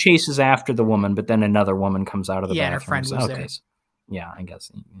kind of chases after the woman, but then another woman comes out of the bathroom. Yeah, her friend was there. Yeah, I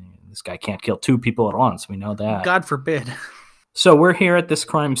guess this guy can't kill two people at once. We know that. God forbid. So we're here at this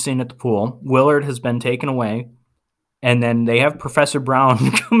crime scene at the pool. Willard has been taken away. And then they have Professor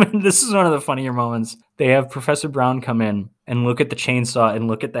Brown come in. This is one of the funnier moments. They have Professor Brown come in and look at the chainsaw and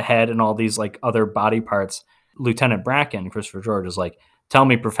look at the head and all these like other body parts. Lieutenant Bracken, Christopher George, is like, tell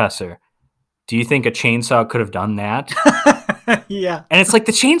me, Professor, do you think a chainsaw could have done that? Yeah. And it's like,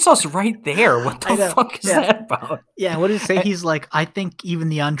 the chainsaw's right there. What the fuck is that about? Yeah, what did it say? He's like, I think even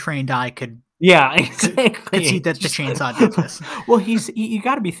the untrained eye could exactly. could see that the chainsaw did this. Well, you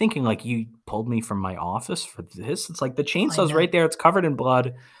got to be thinking, like, you pulled me from my office for this? It's like, the chainsaw's right there. It's covered in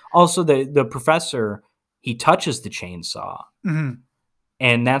blood. Also, the professor, he touches the chainsaw. Mm-hmm.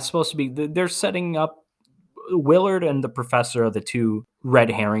 And that's supposed to be, they're setting up Willard and the professor are the two red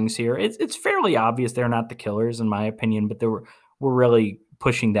herrings here. It's fairly obvious they're not the killers, in my opinion, but we're really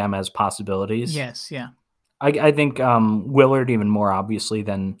pushing them as possibilities. Yes, yeah. I think Willard even more obviously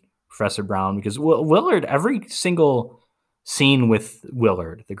than Professor Brown, because Willard, every single scene with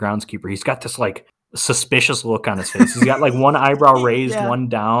Willard, the groundskeeper, he's got this like suspicious look on his face. He's got like one eyebrow raised, one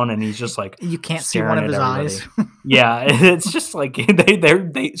down, and he's just like, you can't see one of his eyes. Yeah, it's just like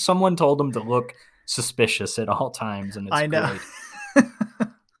they someone told him to look suspicious at all times, and it's great.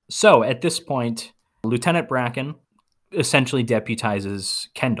 So at this point, Lieutenant Bracken essentially deputizes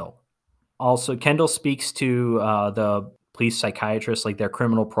Kendall. Also, Kendall speaks to the police psychiatrist, like their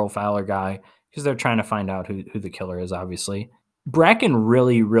criminal profiler guy, because they're trying to find out who the killer is, obviously. Bracken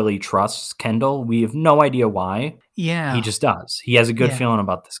really, really trusts Kendall. We have no idea why. Yeah. He just does. He has a good feeling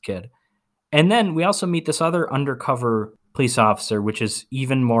about this kid. And then we also meet this other undercover police officer, which is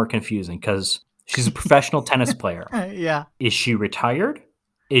even more confusing because she's a professional tennis player. Yeah. Is she retired?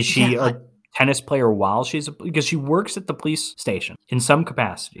 Is she a tennis player while because she works at the police station in some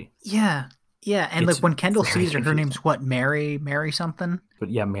capacity? Yeah. Yeah. And like when Kendall sees her name's what? Mary something? But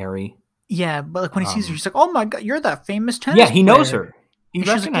yeah, Mary. Yeah. But like when he sees her, he's like, oh my God, you're that famous tennis player. Yeah, he knows her. He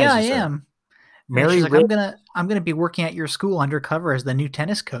recognizes recognizes her. Yeah, I her. am. Mary, she's like, I'm gonna be working at your school undercover as the new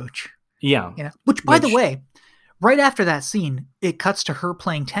tennis coach. Yeah. You know? Which, by the way, right after that scene, it cuts to her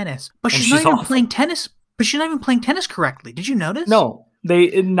playing tennis, but she's not even playing tennis. But she's not even playing tennis correctly. Did you notice? No,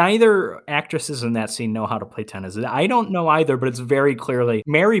 neither actresses in that scene know how to play tennis. I don't know either, but it's very clearly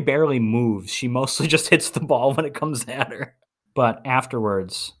Mary barely moves. She mostly just hits the ball when it comes at her. But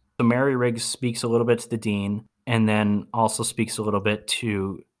afterwards, so Mary Riggs speaks a little bit to the dean, and then also speaks a little bit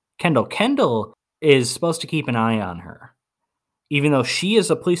to Kendall. Kendall is supposed to keep an eye on her, even though she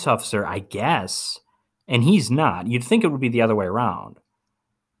is a police officer, I guess, and he's not. You'd think it would be the other way around.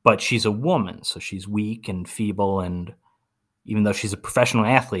 But she's a woman, so she's weak and feeble, and even though she's a professional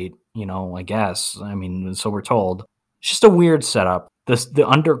athlete, I guess, I mean, so we're told. It's just a weird setup. The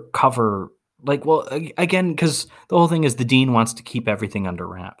undercover, again, because the whole thing is the dean wants to keep everything under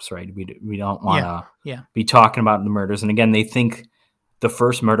wraps, right? We don't want to be talking about the murders. And again, they think the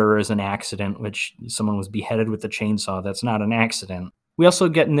first murder is an accident, which someone was beheaded with a chainsaw. That's not an accident. We also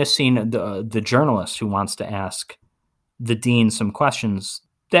get in this scene the journalist who wants to ask the dean some questions.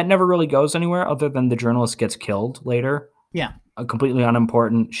 That never really goes anywhere other than the journalist gets killed later. Yeah. Completely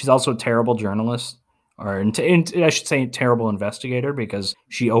unimportant. She's also a terrible journalist, or I should say terrible investigator, because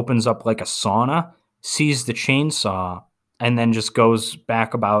she opens up like a sauna, sees the chainsaw, and then just goes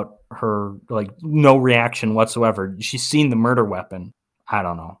back about her, like, no reaction whatsoever. She's seen the murder weapon. I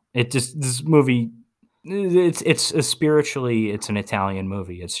don't know. This movie, it's spiritually, it's an Italian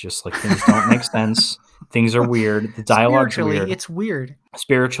movie. It's just like things don't make sense. Things are weird. The dialogue's weird. It's weird.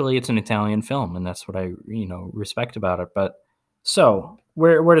 Spiritually, it's an Italian film, and that's what I, respect about it. But so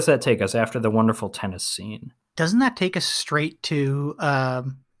where does that take us after the wonderful tennis scene? Doesn't that take us straight to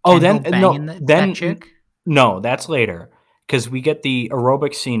that chick? No, that's later, because we get the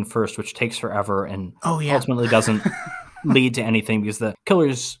aerobic scene first, which takes forever and ultimately doesn't lead to anything, because the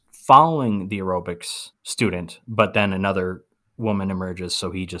killer's following the aerobics student, but then another woman emerges,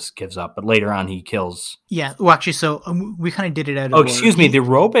 so he just gives up. But later on, he kills. Yeah. Well, actually, so we kind of did it out of Oh, order. excuse me. The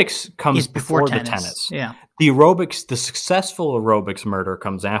aerobics comes Is before before the tennis. tennis. Yeah. The successful aerobics murder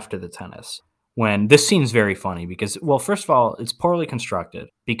comes after the tennis. When this scene's very funny because, well, first of all, it's poorly constructed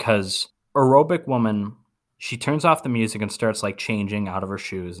because aerobic woman, she turns off the music and starts like changing out of her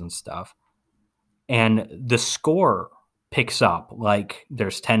shoes and stuff. And the score picks up like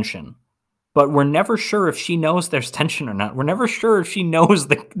there's tension. But we're never sure if she knows there's tension or not. We're never sure if she knows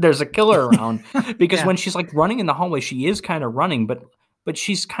that there's a killer around because Yeah. when she's like running in the hallway, she is kind of running, but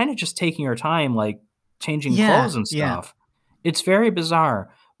she's kind of just taking her time, like changing Yeah, clothes and yeah. stuff. It's very bizarre.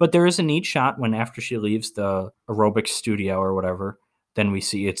 But there is a neat shot when after she leaves the aerobics studio or whatever, then we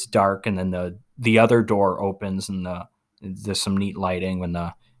see it's dark and then the other door opens and there's some neat lighting when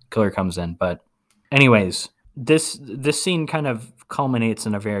the killer comes in. But anyways, this scene kind of culminates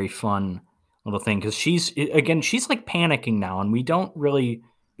in a very fun little thing because she's like panicking now, and we don't really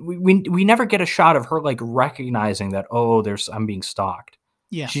we never get a shot of her like recognizing that, oh, I'm being stalked.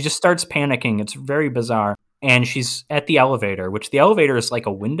 Yeah. She just starts panicking. It's very bizarre. And she's at the elevator, which the elevator is like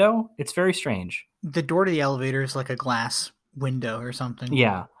a window. It's very strange. The door to the elevator is like a glass window or something.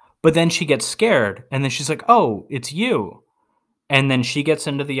 Yeah. But then she gets scared, and then she's like, oh, it's you. And then she gets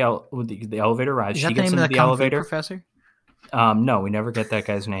into the elevator ride. Is that She the gets name into of the the Kung Fu elevator. professor? No, we never get that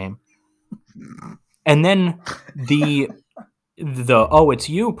guy's name. And then the oh, it's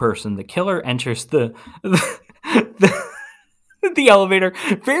you person, the killer enters the elevator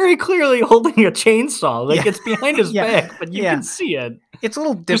very clearly holding a chainsaw. Like it's behind his back, but you can see it. It's a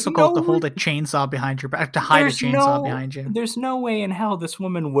little difficult to hold a chainsaw behind your back, to hide a chainsaw behind you. There's no way in hell this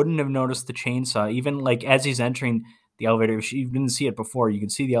woman wouldn't have noticed the chainsaw. Even like as he's entering the elevator, if she didn't see it before, you can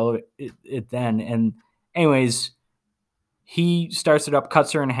see the elevator it then. And anyways, he starts it up,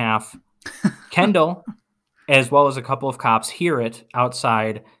 cuts her in half. Kendall, as well as a couple of cops, hear it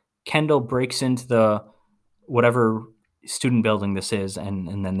outside. Kendall breaks into the whatever student building this is,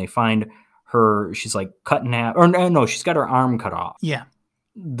 and then they find her. She's like cut in half, or no, she's got her arm cut off. Yeah.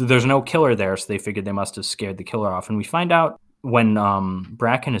 There's no killer there, so they figured they must have scared the killer off. And we find out when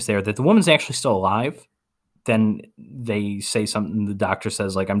Bracken is there that the woman's actually still alive. Then they say something. The doctor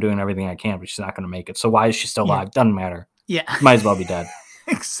says, like, I'm doing everything I can, but she's not going to make it. So why is she still alive? Doesn't matter. Yeah. Might as well be dead.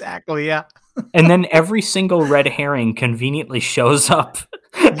 Exactly, yeah. And then every single red herring conveniently shows up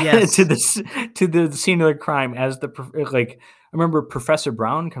to the scene of the crime as I remember Professor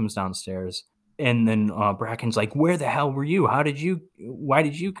Brown comes downstairs, and then Bracken's like, where the hell were you? Why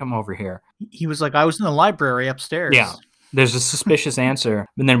did you come over here? He was like, I was in the library upstairs. Yeah. There's a suspicious answer.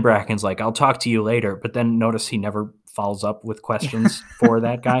 And then Bracken's like, I'll talk to you later. But then notice he never follows up with questions for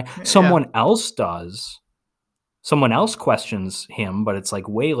that guy. Someone else does. Someone else questions him, but it's like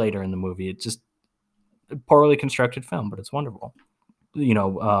way later in the movie. It's just a poorly constructed film, but it's wonderful. You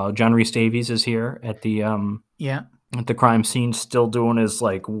know, John Rhys Davies is here at the at the crime scene, still doing his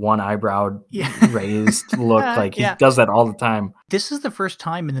like one eyebrow raised look. Like he does that all the time. This is the first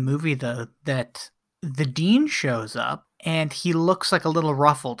time in the movie though that the dean shows up and he looks like a little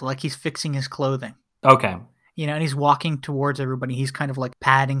ruffled, like he's fixing his clothing. Okay. You know, and he's walking towards everybody. He's kind of like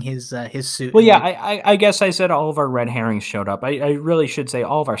patting his suit. Well, yeah, I guess I said all of our red herrings showed up. I really should say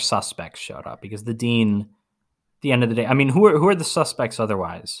all of our suspects showed up because the dean, at the end of the day, I mean, who are the suspects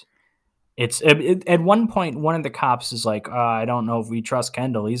otherwise? It's at one point, one of the cops is like, I don't know if we trust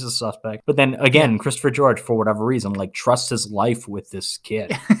Kendall. He's a suspect. But then again, Christopher George, for whatever reason, like trusts his life with this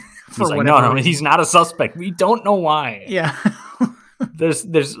kid. He's like, no, he's not a suspect. We don't know why. Yeah. There's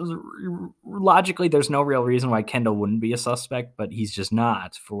logically there's no real reason why Kendall wouldn't be a suspect, but he's just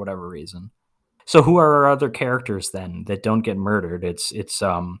not for whatever reason. So who are our other characters then that don't get murdered? It's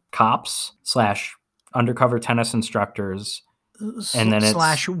cops / undercover tennis instructors, and then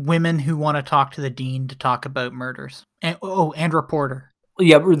 / women who want to talk to the dean to talk about murders. And reporter.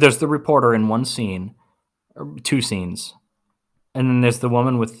 Yeah, there's the reporter in one scene, or two scenes, and then there's the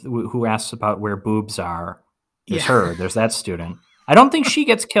woman who asks about where boobs are. There's her. There's that student. I don't think she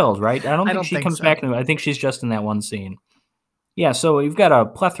gets killed, right? I don't think she comes back. I think she's just in that one scene. Yeah, so we've got a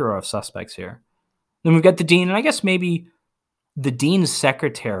plethora of suspects here. Then we've got the dean, and I guess maybe the dean's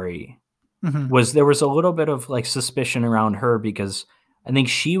secretary there was a little bit of like suspicion around her because I think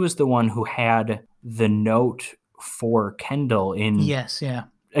she was the one who had the note for Kendall in. Yes, yeah.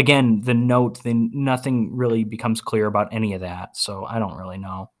 Again, the note, then nothing really becomes clear about any of that, so I don't really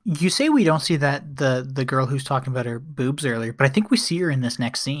know. You say we don't see that the girl who's talking about her boobs earlier, but I think we see her in this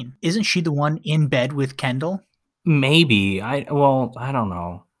next scene. Isn't she the one in bed with Kendall? Maybe. I don't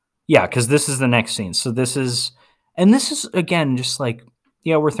know. Yeah, because this is the next scene. So this is again just like,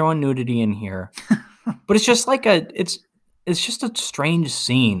 yeah, we're throwing nudity in here, but it's just like it's it's just a strange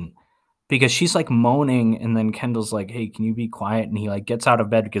scene because she's like moaning, and then Kendall's like, "Hey, can you be quiet?" And he like gets out of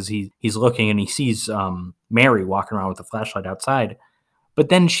bed because he's looking and he sees Mary walking around with a flashlight outside. But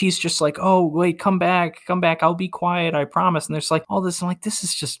then she's just like, "Oh, wait, come back. I'll be quiet, I promise." And there's like all this. I'm like, this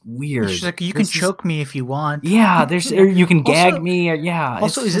is just weird. She's like, "You can choke me if you want." Yeah, or you can gag Also- me. Or, yeah.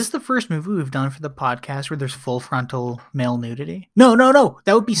 Also, is this the first movie we've done for the podcast where there's full frontal male nudity? No.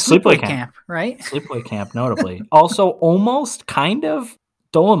 That would be Sleepaway Camp, right? Sleepaway Camp, notably. Also, almost kind of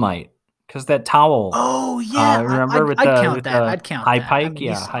Dolomite, because that towel. Oh yeah, remember I'd count High that. Pike? I mean,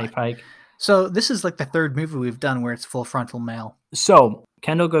 Yeah, High Pike. So this is like the third movie we've done where it's full frontal male. So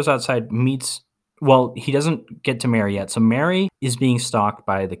Kendall goes outside, meets. Well, he doesn't get to Mary yet. So Mary is being stalked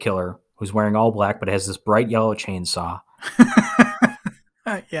by the killer, who's wearing all black but has this bright yellow chainsaw.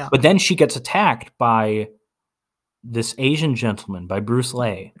 Yeah. But then she gets attacked by this Asian gentleman, by Bruce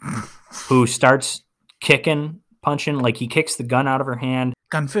Lee, who starts kicking, punching, like he kicks the gun out of her hand.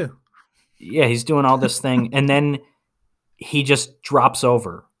 Kung Fu. Yeah, he's doing all this thing, and then he just drops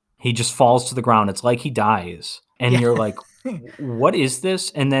over. He just falls to the ground. It's like he dies. And you're like, what is this?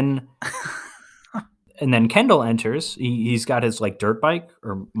 And then Kendall enters. He's got his like dirt bike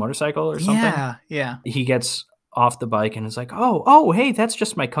or motorcycle or something. Yeah. He gets off the bike and is like, oh, hey, that's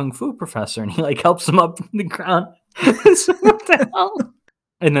just my kung fu professor. And he like helps him up from the ground. So what the hell?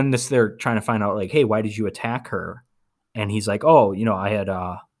 And then they're trying to find out like, hey, why did you attack her? And he's like, oh, I had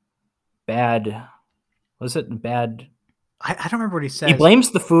bad. Was it bad? I don't remember what he says. He blames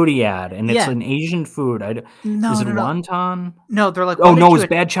the food he had, and it's an Asian food. Is it wonton? No, they're like, oh no, it's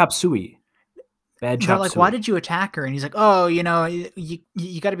bad chop suey. Bad chop like, suey. why did you attack her? And he's like, oh, you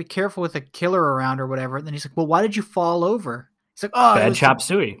got to be careful with a killer around or whatever. And then he's like, well, why did you fall over? He's like, oh, bad chop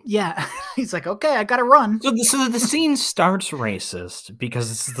suey. Yeah. He's like, okay, I gotta run. So the scene starts racist because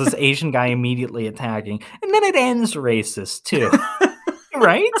it's this Asian guy immediately attacking, and then it ends racist too.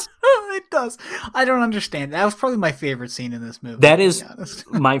 Right? It does. I don't understand. That was probably my favorite scene in this movie. That is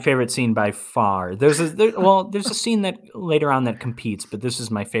my favorite scene by far. There's a scene that later on that competes, but this is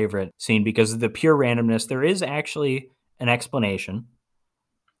my favorite scene because of the pure randomness. There is actually an explanation.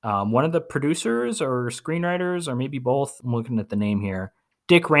 One of the producers or screenwriters, or maybe both, I'm looking at the name here,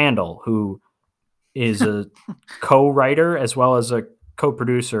 Dick Randall, who is a co-writer as well as a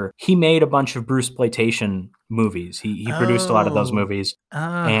co-producer. He made a bunch of Bruceploitation movies. He produced a lot of those movies.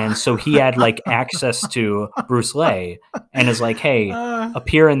 And so he had like access to Bruce Lee and is like, hey,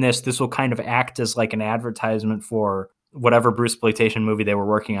 appear in this. This will kind of act as like an advertisement for whatever Bruceploitation movie they were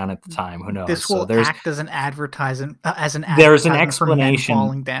working on at the time. Who knows? This will act as an advertisement. There's an explanation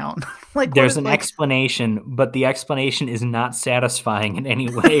falling down. Like there's an explanation, but the explanation is not satisfying in any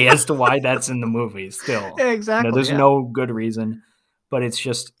way as to why that's in the movie. Still, exactly. There's no good reason, but it's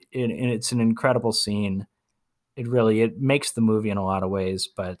just it's an incredible scene. It makes the movie in a lot of ways.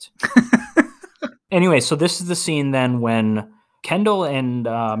 But anyway, so this is the scene then when Kendall and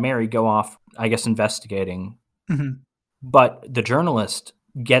Mary go off, I guess, investigating. Mm-hmm. But the journalist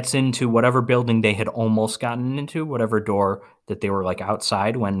gets into whatever building they had almost gotten into, whatever door that they were like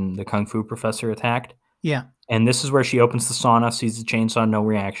outside when the Kung Fu professor attacked. Yeah. And this is where she opens the sauna, sees the chainsaw, no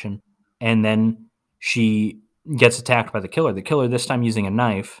reaction. And then she gets attacked by the killer. The killer this time using a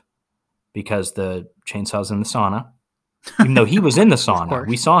knife because the chainsaw's in the sauna. Even though he was in the sauna.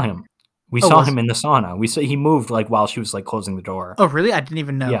 We saw him. We saw him in the sauna. He moved like while she was like closing the door. Oh, really? I didn't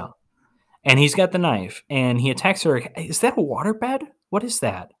even know. Yeah. And he's got the knife, and he attacks her. Is that a waterbed? What is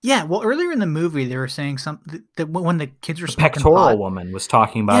that? Yeah, well, earlier in the movie, they were saying something that when the kids were smoking pectoral pot, woman was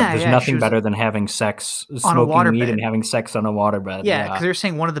talking about there's nothing better than having sex, smoking weed, and having sex on a waterbed. Yeah, because they were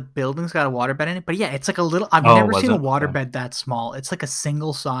saying one of the buildings got a waterbed in it. But yeah, it's like a little. I've never seen a waterbed that small. It's like a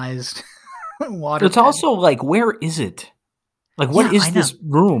single-sized waterbed. It's also like, where is it? Like, what is this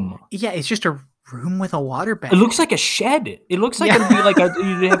room? Yeah, it's just a room with a waterbed. It looks like a shed. It looks like it'd be like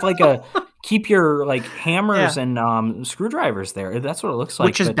you have like a. Keep your like hammers and screwdrivers there. That's what it looks like.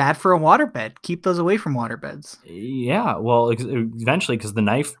 Which is bad for a waterbed. Keep those away from waterbeds. Yeah, well, eventually, because the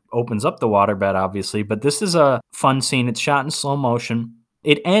knife opens up the waterbed, obviously. But this is a fun scene. It's shot in slow motion.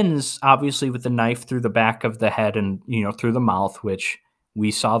 It ends, obviously, with the knife through the back of the head and, through the mouth, which we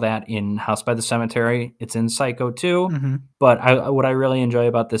saw that in House by the Cemetery. It's in Psycho too. Mm-hmm. But what I really enjoy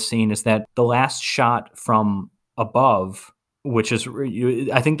about this scene is that the last shot from above, which is,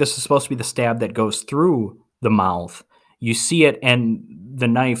 I think this is supposed to be the stab that goes through the mouth. You see it, and the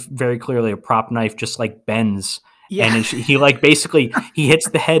knife, very clearly a prop knife, just like bends. Yeah. And he like basically he hits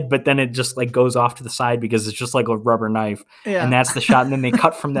the head, but then it just like goes off to the side because it's just like a rubber knife. Yeah. And that's the shot. And then they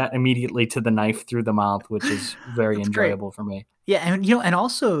cut from that immediately to the knife through the mouth, which is very enjoyable for me. Yeah, and and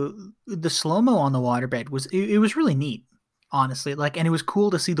also the slow-mo on the waterbed was really neat. honestly. Like, and it was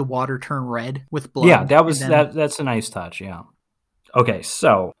cool to see the water turn red with blood. Yeah, that's a nice touch, yeah. Okay,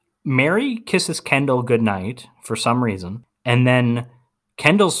 so Mary kisses Kendall goodnight for some reason, and then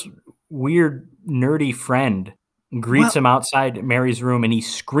Kendall's weird, nerdy friend greets him outside Mary's room, and he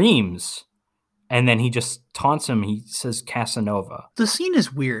screams, and then he just taunts him. He says Casanova. The scene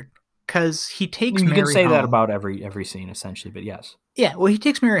is weird because he takes You Mary can say home. that about every scene, essentially, but yes. Yeah, well, he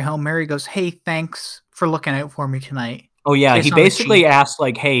takes Mary home. Mary goes, "Hey, thanks for looking out for me tonight." Oh yeah, Kiss he on the basically cheek. asked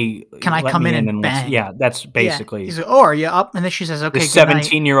like, "Hey, Can I let come me in and let's-" bang? Yeah, that's basically. Yeah. He's like, "Oh, are you up?" And then she says, "Okay, this good night."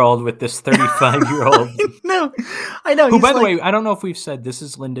 17-year-old with this 35-year-old. No, I know. Who, he's by the like, way, I don't know if we've said this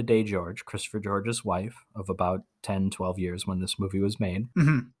is Linda Day George, Christopher George's wife of about 10, 12 years when this movie was made.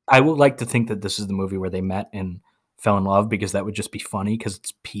 Mhm. I would like to think that this is the movie where they met and fell in love, because that would just be funny because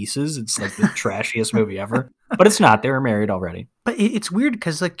it's Pieces. It's like the trashiest movie ever. But it's not. They were married already. But it's weird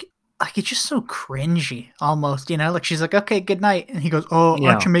because like it's just so cringy almost, you know? Like she's like, "Okay, good night," and he goes, "Oh, Yeah.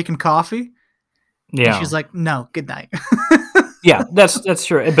 aren't you making coffee?" Yeah. And she's like, "No, good night." Yeah, that's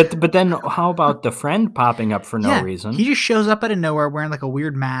true. But then how about the friend popping up for no reason? He just shows up out of nowhere wearing like a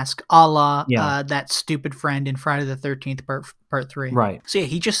weird mask, a la Yeah. that stupid friend in Friday the 13th part 3. Right. So yeah,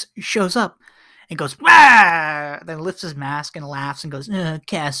 he just shows up and goes, "Wah!" Then lifts his mask and laughs and goes,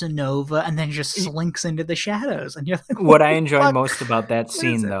 "Casanova," and then just slinks into the shadows. And you're like, What I enjoy fuck? most about that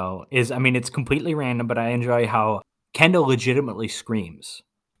scene, though, is, I mean, it's completely random, but I enjoy how Kendall legitimately screams.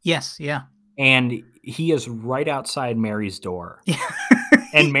 Yes, yeah. And he is right outside Mary's door. Yeah.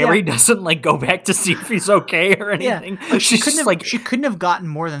 And Mary doesn't like go back to see if he's okay or anything. Yeah. Like, She's just like, she couldn't have gotten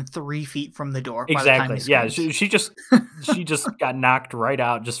more than 3 feet from the door. exactly. By the time Yeah. he She just got knocked right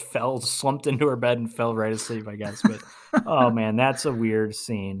out, just slumped into her bed and fell right asleep, I guess. But oh man, that's a weird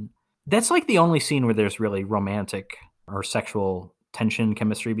scene. That's like the only scene where there's really romantic or sexual tension,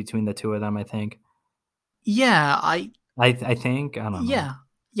 chemistry between the two of them, I think. Yeah, I think. I don't know.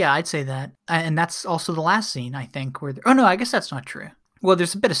 Yeah, I'd say that. And that's also the last scene, I think, where oh no, I guess that's not true. Well,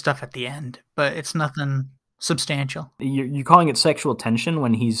 there's a bit of stuff at the end, but it's nothing substantial. You're calling it sexual tension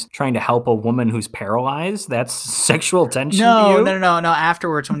when he's trying to help a woman who's paralyzed? That's sexual tension to you? No.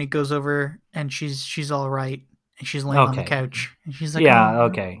 Afterwards, when he goes over and she's all right and she's laying on the couch and she's like, yeah, "Oh."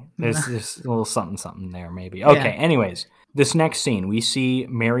 okay. There's a little something there, maybe. Okay. Yeah. Anyways, this next scene, we see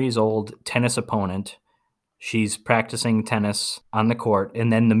Mary's old tennis opponent. She's practicing tennis on the court,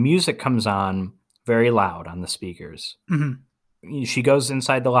 and then the music comes on very loud on the speakers. Mm-hmm. She goes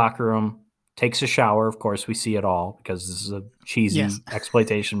inside the locker room, takes a shower. Of course, we see it all because this is a cheesy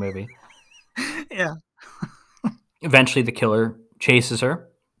exploitation movie. Yeah. Eventually, the killer chases her,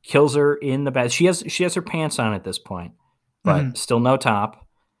 kills her in the bed. She has her pants on at this point, but still no top.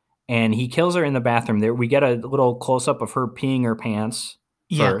 And he kills her in the bathroom. There, we get a little close up of her peeing her pants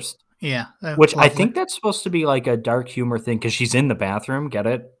first. Yeah. Which lovely. I think that's supposed to be like a dark humor thing because she's in the bathroom. Get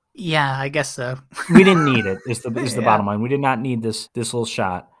it? Yeah, I guess so. We didn't need it. Is the bottom line? We did not need this little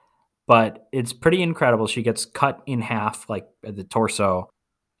shot, but it's pretty incredible. She gets cut in half, like at the torso.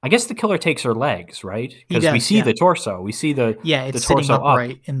 I guess the killer takes her legs, right? Because we see the torso. We see the torso up,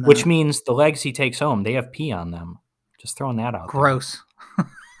 which means the legs he takes home, they have pee on them. Just throwing that out. Gross.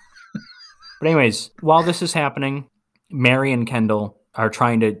 But anyways, while this is happening, Mary and Kendall are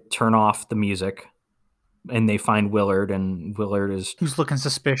trying to turn off the music, and they find Willard, and Willard is... who's looking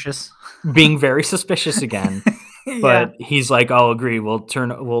suspicious. Being very suspicious again. But he's like, "I'll agree. We'll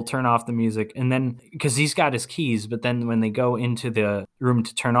turn off the music." And then, because he's got his keys, but then when they go into the room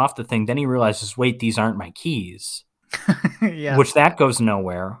to turn off the thing, then he realizes, wait, these aren't my keys. Yeah. Which that goes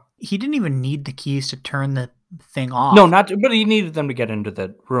nowhere. He didn't even need the keys to turn the thing off. No, but he needed them to get into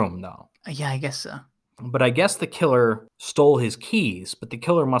the room, though. Yeah, I guess so. But I guess the killer stole his keys, but the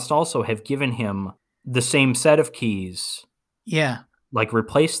killer must also have given him the same set of keys. Yeah. Like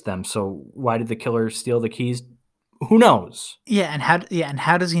replaced them. So why did the killer steal the keys? Who knows? Yeah, and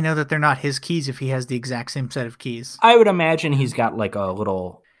how does he know that they're not his keys if he has the exact same set of keys? I would imagine he's got like a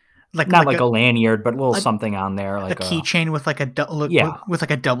little, not like a lanyard, but a little something on there, like a keychain with like with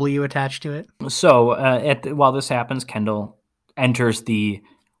like a W attached to it. So while this happens, Kendall enters the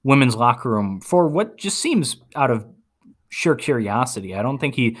women's locker room for what just seems out of sheer curiosity. I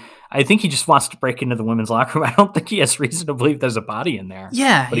think he just wants to break into the women's locker room. I don't think he has reason to believe there's a body in there.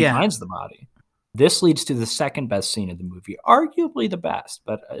 Yeah, but he finds the body. This leads to the second best scene of the movie, arguably the best,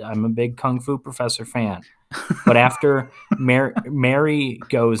 but I'm a big Kung Fu Professor fan. But after Mary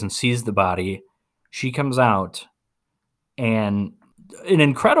goes and sees the body, she comes out, and an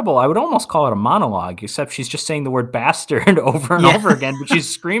incredible, I would almost call it a monologue, except she's just saying the word bastard over and over again, but she's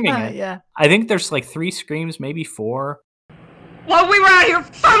screaming it. Yeah. I think there's like 3 screams, maybe 4. While we were out here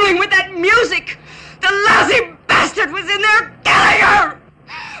fumbling with that music, the lousy bastard bastard was in there killing her!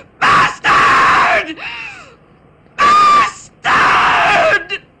 Bastard!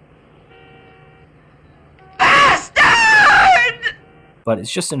 Bastard! Bastard! But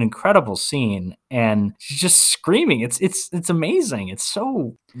it's just an incredible scene, and she's just screaming. It's amazing. It's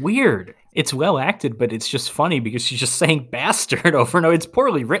so weird. It's well acted, but it's just funny because she's just saying bastard over and over. It's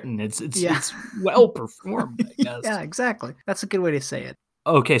poorly written. It's well performed, I guess. Yeah, exactly. That's a good way to say it.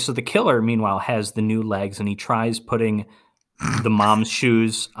 Okay, so the killer, meanwhile, has the new legs, and he tries putting the mom's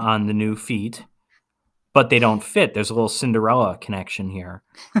shoes on the new feet, but they don't fit. There's a little Cinderella connection here.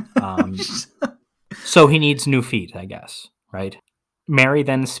 So he needs new feet, I guess, right? Mary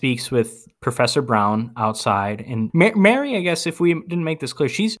then speaks with Professor Brown outside, and Mary, I guess, if we didn't make this clear,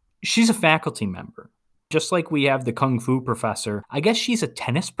 she's a faculty member. Just like we have the Kung Fu professor, I guess she's a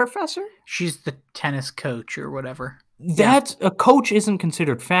tennis professor? She's the tennis coach or whatever. A coach isn't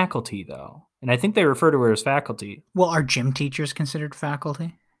considered faculty, though. And I think they refer to her as faculty. Well, are gym teachers considered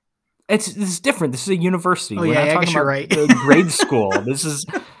faculty? It's different. This is a university. Oh, We're yeah, not I talking guess you're about right. grade school. This is...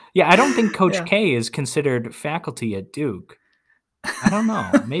 Yeah, I don't think Coach K is considered faculty at Duke. I don't know.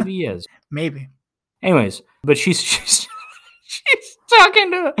 Maybe he is. Maybe. Anyways, but she's talking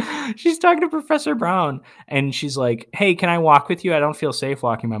to Professor Brown, and she's like, "Hey, can I walk with you? I don't feel safe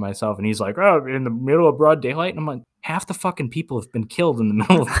walking by myself." And he's like, "Oh, in the middle of broad daylight?" And I'm like, half the fucking people have been killed in the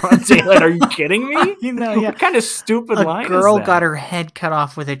middle of broad daylight. Are you kidding me? You know, yeah. What kind of stupid line A girl is that? got her head cut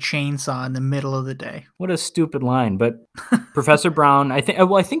off with a chainsaw in the middle of the day. What a stupid line. But Professor Brown, I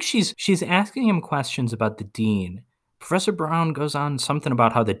think she's asking him questions about the dean. Professor Brown goes on something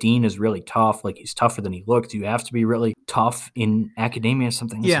about how the dean is really tough, like he's tougher than he looks. You have to be really tough in academia or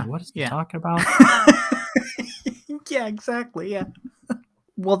something. Yeah. Like, what is he talking about? Yeah, exactly. Yeah.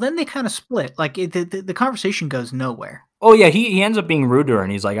 Well, then they kind of split. Like the conversation goes nowhere. Oh yeah, he ends up being rude to her,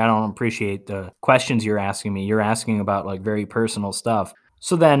 and he's like, "I don't appreciate the questions you're asking me. You're asking about like very personal stuff."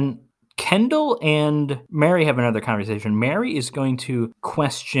 So then Kendall and Mary have another conversation. Mary is going to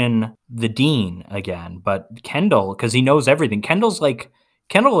question the dean again, but Kendall, because he knows everything. Kendall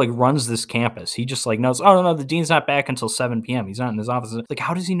runs this campus. He just like knows, oh no, the dean's not back until 7 p.m. He's not in his office. Like,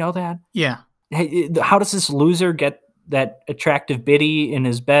 how does he know that? Yeah. Hey, how does this loser get that attractive biddy in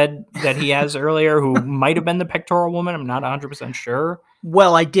his bed that he has earlier, who might have been the pectoral woman? I'm not 100% sure.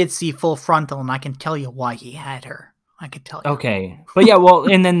 Well, I did see Full Frontal, and I can tell you why he had her. I could tell you. Okay. But yeah, well,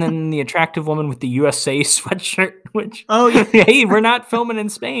 and then the attractive woman with the USA sweatshirt, which... Oh, yeah. Hey, we're not filming in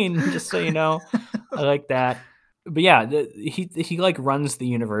Spain, just so you know. I like that. But yeah, he like runs the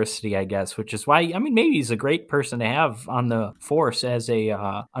university, I guess, which is why, I mean, maybe he's a great person to have on the force as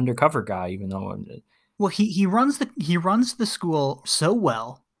a undercover guy, even though... Well, he runs the school so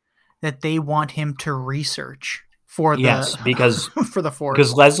well that they want him to research for because for the force.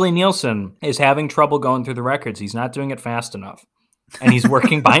 Because Leslie Nielsen is having trouble going through the records. He's not doing it fast enough, and he's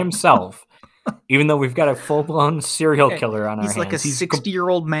working by himself. Even though we've got a full-blown serial killer on our hands. He's like a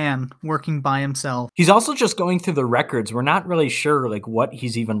 60-year-old man working by himself. He's also just going through the records. We're not really sure like what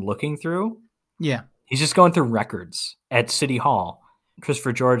he's even looking through. Yeah. He's just going through records at City Hall.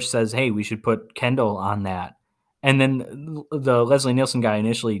 Christopher George says, hey, we should put Kendall on that. And then the Leslie Nielsen guy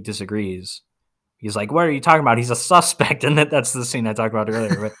initially disagrees. He's like, what are you talking about? He's a suspect. And that's the scene I talked about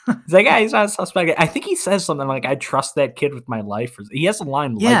earlier. But he's like, yeah, he's not a suspect. I think he says something like, I trust that kid with my life. He has a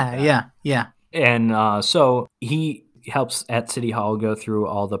line like that. Yeah. And so he helps at City Hall go through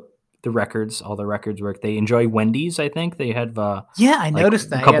all the records, all the records work. They enjoy Wendy's, I think. They have I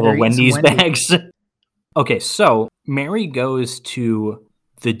noticed that. A couple of Wendy's bags. Okay, so Mary goes to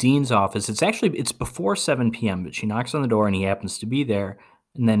the dean's office. It's before 7 p.m., but she knocks on the door and he happens to be there.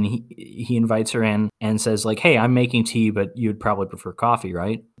 And then he invites her in and says, like, hey, I'm making tea, but you'd probably prefer coffee,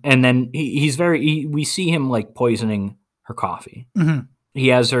 right? And then we see him like poisoning her coffee. Mm-hmm. He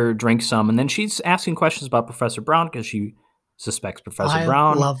has her drink some, and then she's asking questions about Professor Brown because she suspects Professor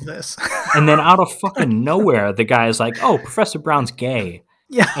Brown. I love this. And then out of fucking nowhere, the guy is like, oh, Professor Brown's gay.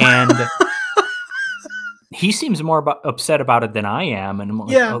 Yeah. And he seems more upset about it than I am. And I'm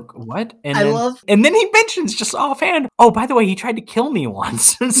like, oh, what? And then he mentions just offhand, oh, by the way, he tried to kill me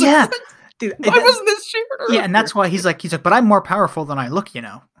once. Yeah. Dude, why wasn't this shared earlier? Yeah, and that's why he's like, but I'm more powerful than I look, you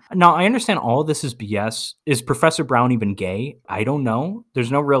know. Now, I understand all of this is BS. Is Professor Brown even gay? I don't know.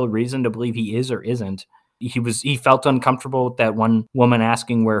 There's no real reason to believe he is or isn't. He felt uncomfortable with that one woman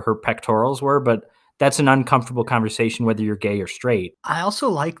asking where her pectorals were, but that's an uncomfortable conversation whether you're gay or straight. I also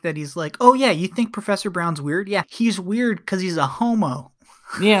like that he's like, oh yeah, you think Professor Brown's weird? Yeah, he's weird because he's a homo.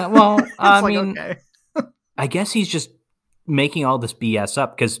 Yeah, well, I mean, okay. I guess he's just making all this BS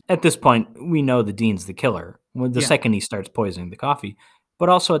up because at this point, we know the dean's the killer. The second he starts poisoning the coffee. But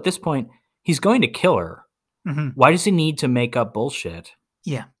also at this point, he's going to kill her. Mhm. Why does he need to make up bullshit?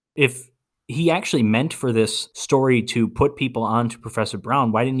 Yeah. If he actually meant for this story to put people onto Professor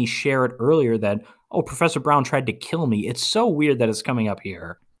Brown, why didn't he share it earlier that, oh, Professor Brown tried to kill me? It's so weird that it's coming up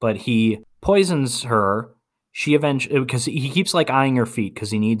here. But he poisons her. She eventually, because he keeps like eyeing her feet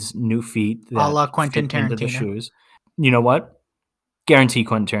because he needs new feet A la that Quentin fit into the Tarantino. shoes. You know what? Guarantee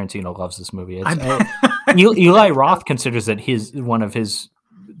Quentin Tarantino loves this movie. It's, I- Eli Roth considers it one of his.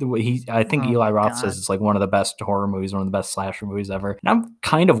 I think Oh Eli my Roth God. says it's like one of the best horror movies, one of the best slasher movies ever. And I'm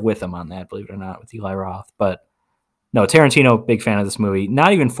kind of with him on that, believe it or not, with Eli Roth. But no, Tarantino, big fan of this movie.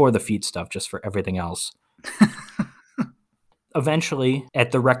 Not even for the feet stuff, just for everything else. Eventually,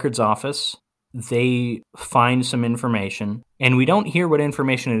 at the records office, they find some information, and we don't hear what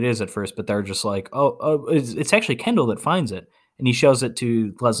information it is at first, but they're just like, oh, it's actually Kendall that finds it. And he shows it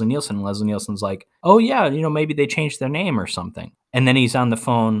to Leslie Nielsen, and Leslie Nielsen's like, oh, yeah, maybe they changed their name or something. And then he's on the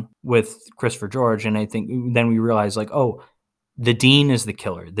phone with Christopher George, and I think then we realize, like, oh, the dean is the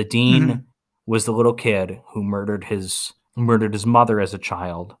killer. The dean Mhm. was the little kid who murdered his mother as a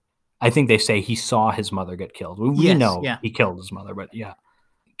child. I think they say he saw his mother get killed. We Yes, know yeah. he killed his mother, but yeah.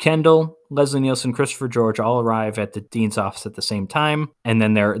 Kendall, Leslie Nielsen, Christopher George all arrive at the dean's office at the same time, and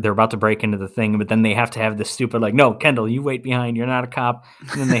then they're about to break into the thing, but then they have to have this stupid like, no, Kendall, you wait behind, you're not a cop.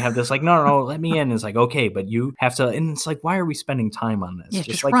 And then they have this like, no, let me in. It's like, okay, but you have to, and it's like, why are we spending time on this? Yeah,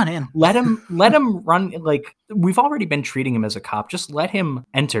 just like run in. let him run. Like, we've already been treating him as a cop. Just let him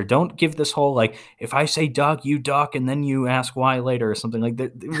enter. Don't give this whole like, if I say duck, you duck, and then you ask why later or something like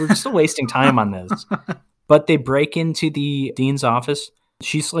that. We're still wasting time on this. But they break into the dean's office.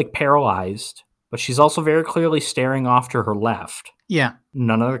 She's like paralyzed, but she's also very clearly staring off to her left. Yeah.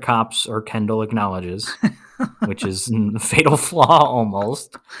 None of the cops or Kendall acknowledges, which is a fatal flaw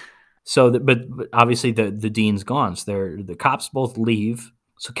almost. So, but obviously the dean's gone. So the cops both leave.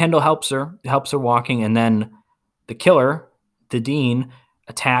 So Kendall helps her walking, and then the killer, the dean,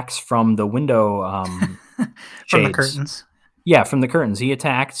 attacks from the window From the shades. curtains. Yeah, from the curtains. He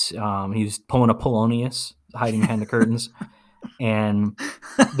attacks. He's pulling a Polonius, hiding behind the curtains. And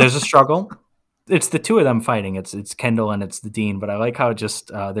there's a struggle. It's the two of them fighting. It's Kendall and it's the dean. But I like how it just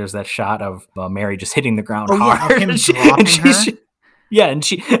there's that shot of Mary just hitting the ground hard. Of him dropping her? Yeah, and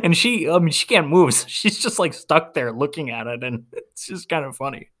she I mean, she can't move. So she's just like stuck there looking at it, and it's just kind of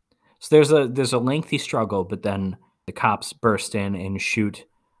funny. So there's a lengthy struggle, but then the cops burst in and shoot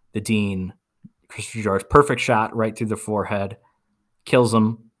the dean, Christopher George. Perfect shot right through the forehead, kills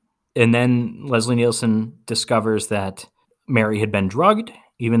him. And then Leslie Nielsen discovers that Mary had been drugged,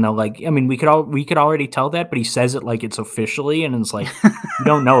 even though, like, I mean, we could already tell that, but he says it like it's officially, and it's like, you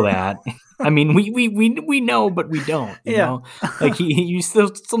don't know that. I mean, we know, but we don't. You know, like he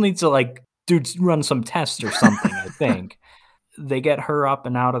still needs to like run some tests or something. I think they get her up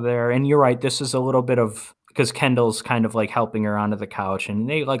and out of there, and you're right. This is a little bit of because Kendall's kind of like helping her onto the couch, and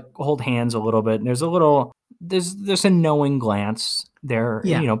they like hold hands a little bit, and there's a knowing glance there,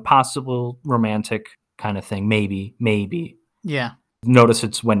 possible romantic kind of thing, maybe. Yeah. Notice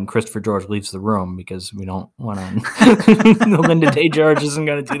it's when Christopher George leaves the room because we don't want to. Linda Day George isn't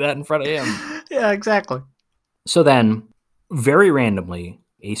going to do that in front of him. Yeah, exactly. So then, very randomly,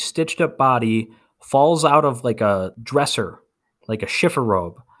 a stitched up body falls out of like a dresser, like a shiffer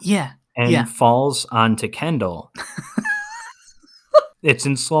robe. Yeah. And falls onto Kendall. It's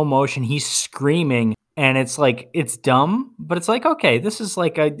in slow motion. He's screaming. And it's like, it's dumb, but it's like, okay, this is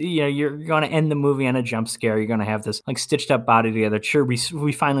like you're going to end the movie on a jump scare. You're going to have this like stitched up body together. Sure, we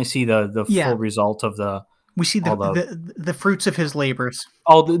finally see the full result of we see the fruits of his labors.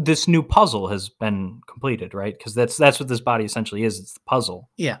 This new puzzle has been completed, right? Because that's what this body essentially is. It's the puzzle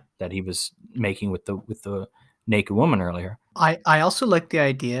that he was making with the naked woman earlier. I also like the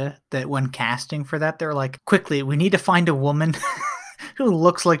idea that when casting for that, they're like, quickly, we need to find a woman who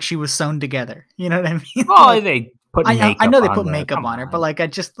looks like she was sewn together. You know what I mean? Well, like, they put makeup I know they on put there. makeup on her, but like I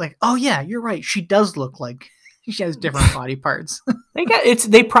just like, oh yeah, you're right. She does look like she has different body parts.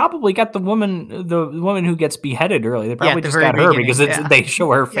 They probably got the woman who gets beheaded early. They probably just got her because they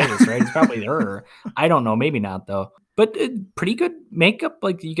show her face, right? It's probably her. I don't know, maybe not though. But pretty good makeup.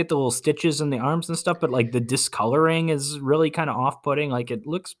 Like you get the little stitches in the arms and stuff, but like the discoloring is really kind of off-putting. Like it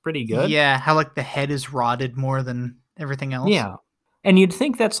looks pretty good. Yeah, how like the head is rotted more than everything else. Yeah. And you'd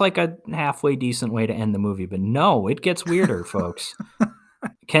think that's like a halfway decent way to end the movie, but no, it gets weirder, folks.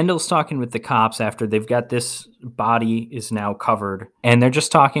 Kendall's talking with the cops after they've got this body is now covered, and they're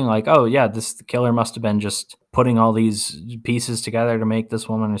just talking like, oh yeah, the killer must have been just putting all these pieces together to make this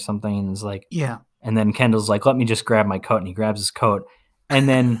woman or something. And it's like, yeah. And then Kendall's like, let me just grab my coat. And he grabs his coat. And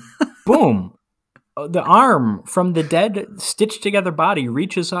then, boom, the arm from the dead stitched together body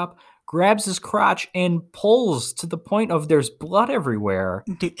reaches up, grabs his crotch and pulls to the point of there's blood everywhere.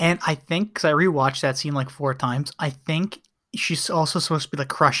 Dude, and I think, because I rewatched that scene like 4 times, I think she's also supposed to be like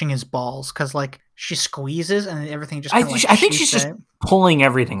crushing his balls because like she squeezes and everything just. I think she's just pulling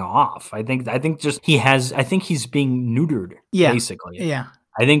everything off. I think he's being neutered. Yeah, basically. Yeah.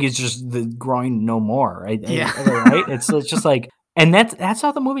 I think it's just the groin no more. Right? It's just like, and that's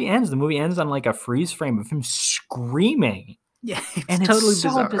how the movie ends. The movie ends on like a freeze frame of him screaming. Yeah, it's totally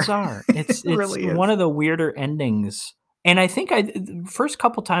so bizarre. It's really one of the weirder endings. And I think the first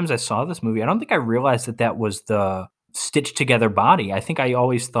couple times I saw this movie, I don't think I realized that was the stitched together body. I think I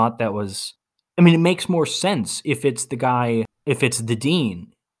always thought that was. I mean, it makes more sense if it's the guy, if it's the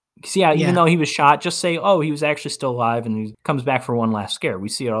dean. See, even though he was shot, just say, oh, he was actually still alive and he comes back for one last scare. We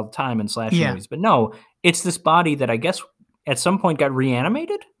see it all the time in slasher movies. But no, it's this body that I guess at some point got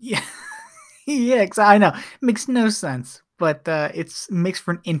reanimated. Yeah. Yeah, I know. It makes no sense, but it makes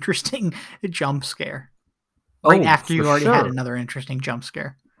for an interesting jump scare. Right after you already had another interesting jump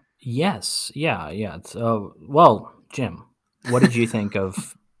scare. Yes. Yeah. Well, Jim, what did you think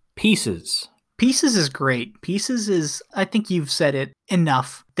of Pieces? Pieces is great. Pieces is, I think you've said it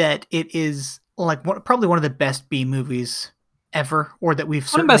enough that it is like probably one of the best B movies ever, or that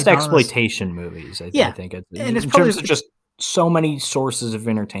we've one of the best exploitation movies. I think it's and it's in terms of just so many sources of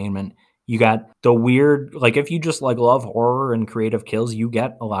entertainment. You got the weird, like if you just like love horror and creative kills, you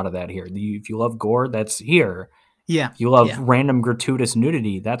get a lot of that here. If you love gore, that's here. Yeah. If you love random gratuitous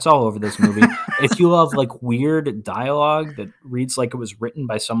nudity, that's all over this movie. If you love like weird dialogue that reads like it was written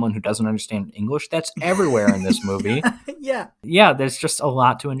by someone who doesn't understand English, that's everywhere in this movie. Yeah, there's just a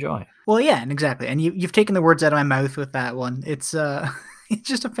lot to enjoy. Well, yeah, and exactly. And you've taken the words out of my mouth with that one. It's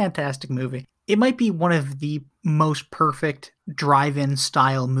just a fantastic movie. It might be one of the most perfect drive-in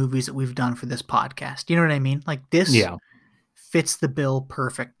style movies that we've done for this podcast. You know what I mean? Like this fits the bill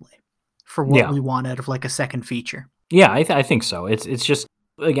perfectly for what we want out of like a second feature. Yeah, I think so. It's just,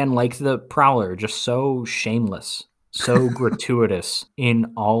 again, like The Prowler, just so shameless, so gratuitous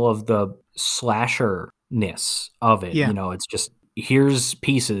in all of the slasher-ness of it. You know, it's just, here's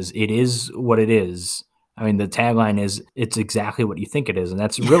Pieces. It is what it is. I mean, the tagline is, it's exactly what you think it is. And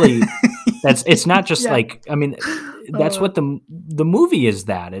that's really, it's not just like, I mean, that's what the movie is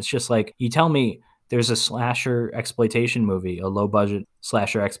that. It's just like, you tell me, there's a slasher exploitation movie, a low-budget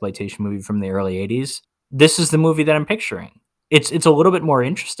slasher exploitation movie from the early 80s. This is the movie that I'm picturing. It's a little bit more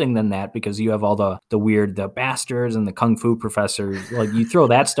interesting than that because you have all the weird, the bastards and the kung fu professors. Like, you throw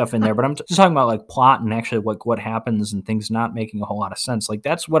that stuff in there, but I'm just talking about like plot and actually like what happens and things not making a whole lot of sense. Like,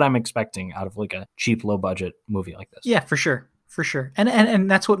 that's what I'm expecting out of like a cheap, low-budget movie like this. Yeah, for sure.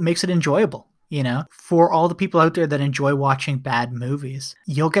 And that's what makes it enjoyable. You know, for all the people out there that enjoy watching bad movies,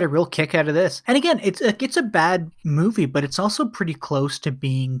 you'll get a real kick out of this. And again, it's a bad movie, but it's also pretty close to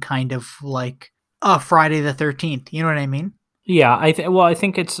being kind of like a Friday the 13th. You know what I mean? Yeah, I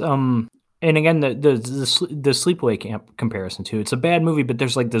think it's and again the Sleepaway Camp comparison too. It's a bad movie, but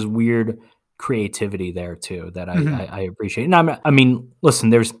there's like this weird creativity there too that I appreciate. And I mean, listen,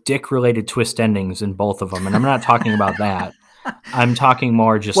 there's dick-related twist endings in both of them, and I'm not talking about that. I'm talking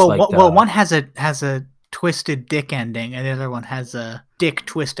more just one has a twisted dick ending, and the other one has a dick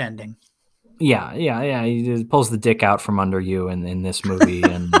twist ending. Yeah. He pulls the dick out from under you in this movie,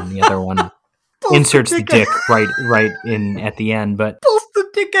 and the other one inserts the dick right in at the end. But pulls the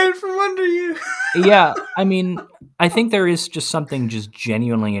dick out from under you. Yeah, I mean, I think there is just something just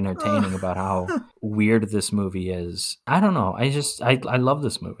genuinely entertaining about how weird this movie is. I don't know. I love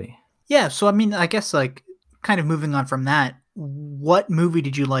this movie. Yeah. So I mean, I guess like kind of moving on from that. What movie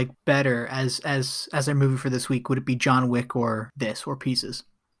did you like better as a movie for this week? Would it be John Wick or this or Pieces?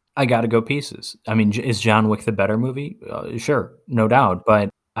 I gotta go Pieces. I mean, is John Wick the better movie? Sure, no doubt. But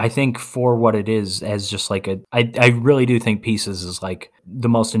I think for what it is, as just like I really do think Pieces is like the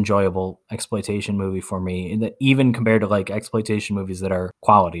most enjoyable exploitation movie for me. And even compared to like exploitation movies that are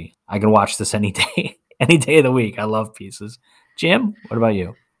quality, I can watch this any day of the week. I love Pieces. Jim, what about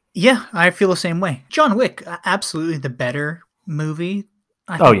you? Yeah, I feel the same way. John Wick, absolutely the better movie.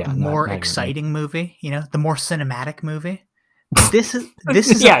 The more exciting movie. You know, the more cinematic movie. This is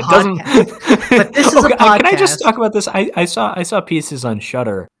a podcast. But this is a podcast. Can I just talk about this? I saw Pieces on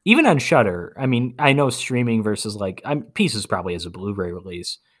Shudder. Even on Shudder, I mean, I know streaming versus like Pieces probably has a Blu-ray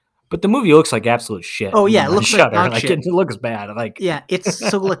release, but the movie looks like absolute shit. Oh yeah, it looks Shudder. Like it looks bad. Like it's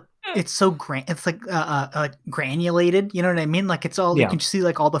so like. It's so it's like granulated, you know what I mean? Like it's all you can see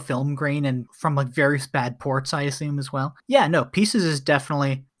like all the film grain and from like various bad ports, I assume as well. Yeah, no, Pieces is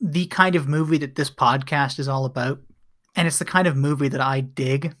definitely the kind of movie that this podcast is all about. And it's the kind of movie that I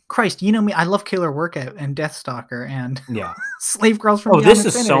dig. Christ, you know me, I love Killer Workout and Deathstalker and Yeah. Slave Girls from Oh, Beyond this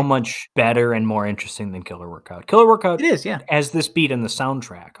is so Infinity. much better and more interesting than Killer Workout. Killer Workout It is, yeah. has this beat in the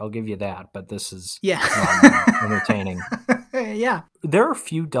soundtrack. I'll give you that, but this is Yeah. a lot more entertaining. Yeah. There are a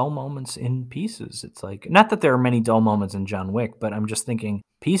few dull moments in Pieces. It's like, not that there are many dull moments in John Wick, but I'm just thinking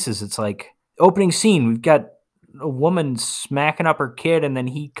Pieces, it's like opening scene, we've got a woman smacking up her kid and then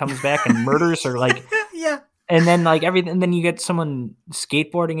he comes back and murders her, like, Yeah. and then like everything, and then you get someone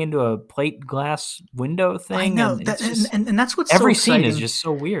skateboarding into a plate glass window thing. I know. and, it's just, And that's what's every so scene exciting. is just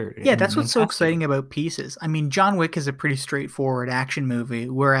so weird. Yeah, and that's what's so fantastic. exciting about Pieces. I mean, John Wick is a pretty straightforward action movie,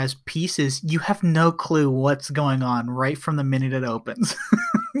 whereas Pieces, you have no clue what's going on right from the minute it opens.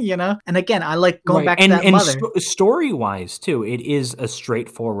 You know? And again, I like going back to that mother. Story-wise, too, it is a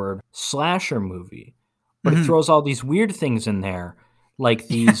straightforward slasher movie, but it Mhm. throws all these weird things in there, like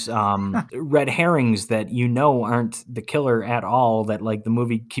these red herrings that you know aren't the killer at all, that like the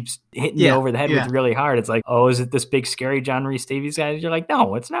movie keeps hitting you Yeah, over the head yeah. with really hard. It's like, oh, is it this big scary John Rhys Davies guy? You're like,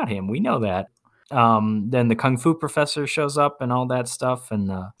 no, it's not him. We know that. Then the Kung Fu professor shows up and all that stuff, and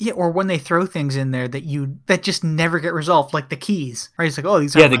Yeah, or when they throw things in there that just never get resolved, like the keys. Right? It's like, oh,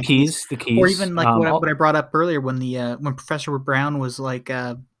 these are yeah, the keys. Or even like what I brought up earlier when when Professor Brown was like,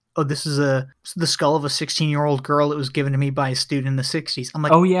 oh, this is the skull of a 16-year-old girl that was given to me by a student in the 60s. I'm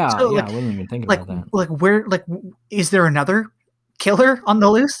like, oh yeah, so, yeah, like, I wasn't even thinking like about that. like where like is there another killer on the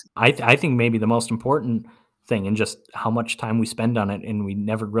loose? I think maybe the most important thing, and just how much time we spend on it and we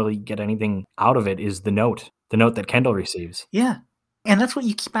never really get anything out of it, is the note that Kendall receives. Yeah, and that's what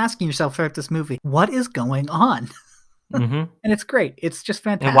you keep asking yourself throughout this movie. What is going on? Mm-hmm. And it's great. It's just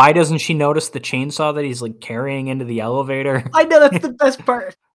fantastic. And why doesn't she notice the chainsaw that he's like carrying into the elevator? I know, that's the best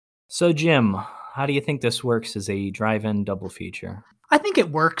part. So Jim, how do you think this works as a drive-in double feature? I think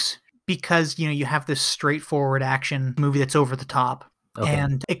it works because, you know, you have this straightforward action movie that's over the top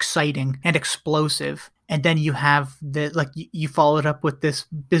and exciting and explosive. And then you have you follow it up with this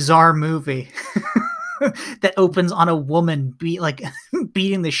bizarre movie that opens on a woman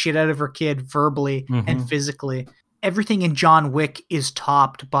beating the shit out of her kid verbally and physically. Everything in John Wick is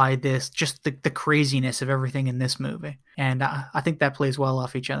topped by this, just the craziness of everything in this movie. And I think that plays well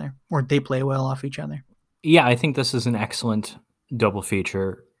off each other, or they play well off each other. Yeah, I think this is an excellent double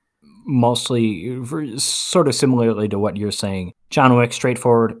feature, mostly sort of similarly to what you're saying. John Wick,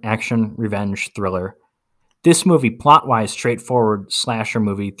 straightforward action, revenge, thriller. This movie, plot-wise, straightforward slasher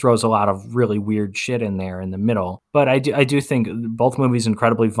movie, throws a lot of really weird shit in there in the middle. But I do think both movies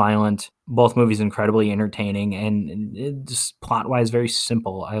incredibly violent, both movies incredibly entertaining, and just plot-wise very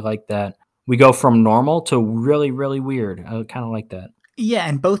simple. I like that. We go from normal to really, really weird. I kind of like that. Yeah,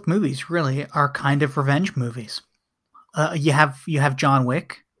 and both movies really are kind of revenge movies. You have John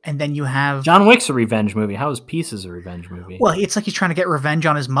Wick, and then you have John Wick's a revenge movie. How is Pieces a revenge movie? Well, it's like he's trying to get revenge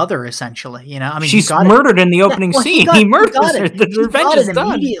on his mother, essentially. You know, I mean, she's murdered in the opening scene. He murders her. The revenge is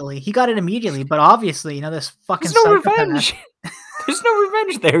done. He got it immediately, but obviously, you know, this fucking There's no psychopath. revenge. There's no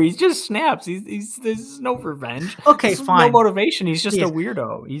revenge there. He just snaps. There's no revenge. Okay, there's fine. No motivation. He's just a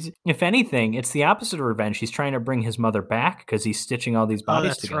weirdo. If anything, it's the opposite of revenge. He's trying to bring his mother back because he's stitching all these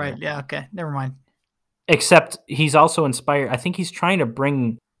bodies that's together. Right. Yeah. Okay. Never mind. Except he's also inspired. I think he's trying to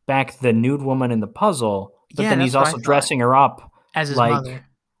bring back the nude woman in the puzzle, but then he's also dressing her up as his like mother.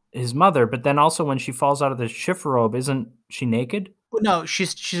 His mother. But then also when she falls out of the chifforobe, isn't she naked? No,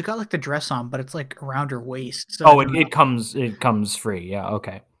 she's got like the dress on, but it's like around her waist. So it comes free. Yeah,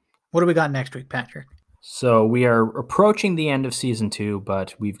 okay. What do we got next week, Patrick? So we are approaching the end of season 2,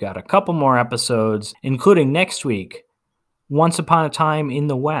 but we've got a couple more episodes, including next week, Once Upon a Time in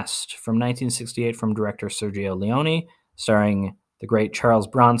the West from 1968 from director Sergio Leone, starring the great Charles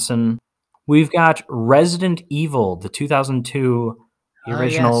Bronson. We've got Resident Evil, the 2002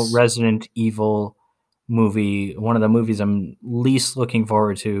 original Resident Evil movie, one of the movies I'm least looking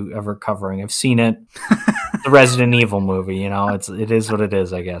forward to ever covering. I've seen it. The Resident Evil movie, you know, it is what it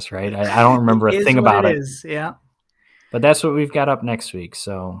is, I guess, right? I don't remember a thing about it. Yeah. But that's what we've got up next week.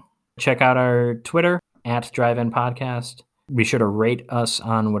 So check out our Twitter at Drive-In Podcast. Be sure to rate us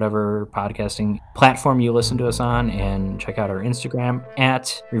on whatever podcasting platform you listen to us on, and check out our Instagram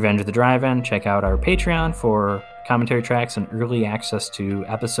at Revenge of the Drive-In. Check out our Patreon for commentary tracks and early access to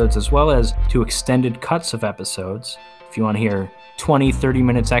episodes, as well as to extended cuts of episodes. If you want to hear 20, 30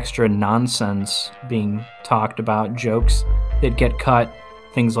 minutes extra nonsense being talked about, jokes that get cut,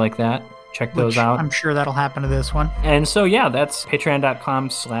 things like that, check those out. I'm sure that'll happen to this one. And so, yeah, that's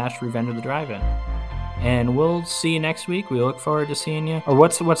patreon.com/Revenge of the Drive-In. And we'll see you next week. We look forward to seeing you. Or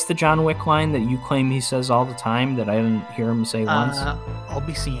what's the John Wick line that you claim he says all the time that I didn't hear him say once? I'll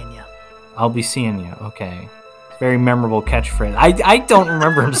be seeing you. I'll be seeing you. Okay. very memorable catchphrase. I don't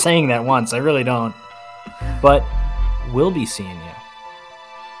remember him saying that once. I really don't. But we'll be seeing you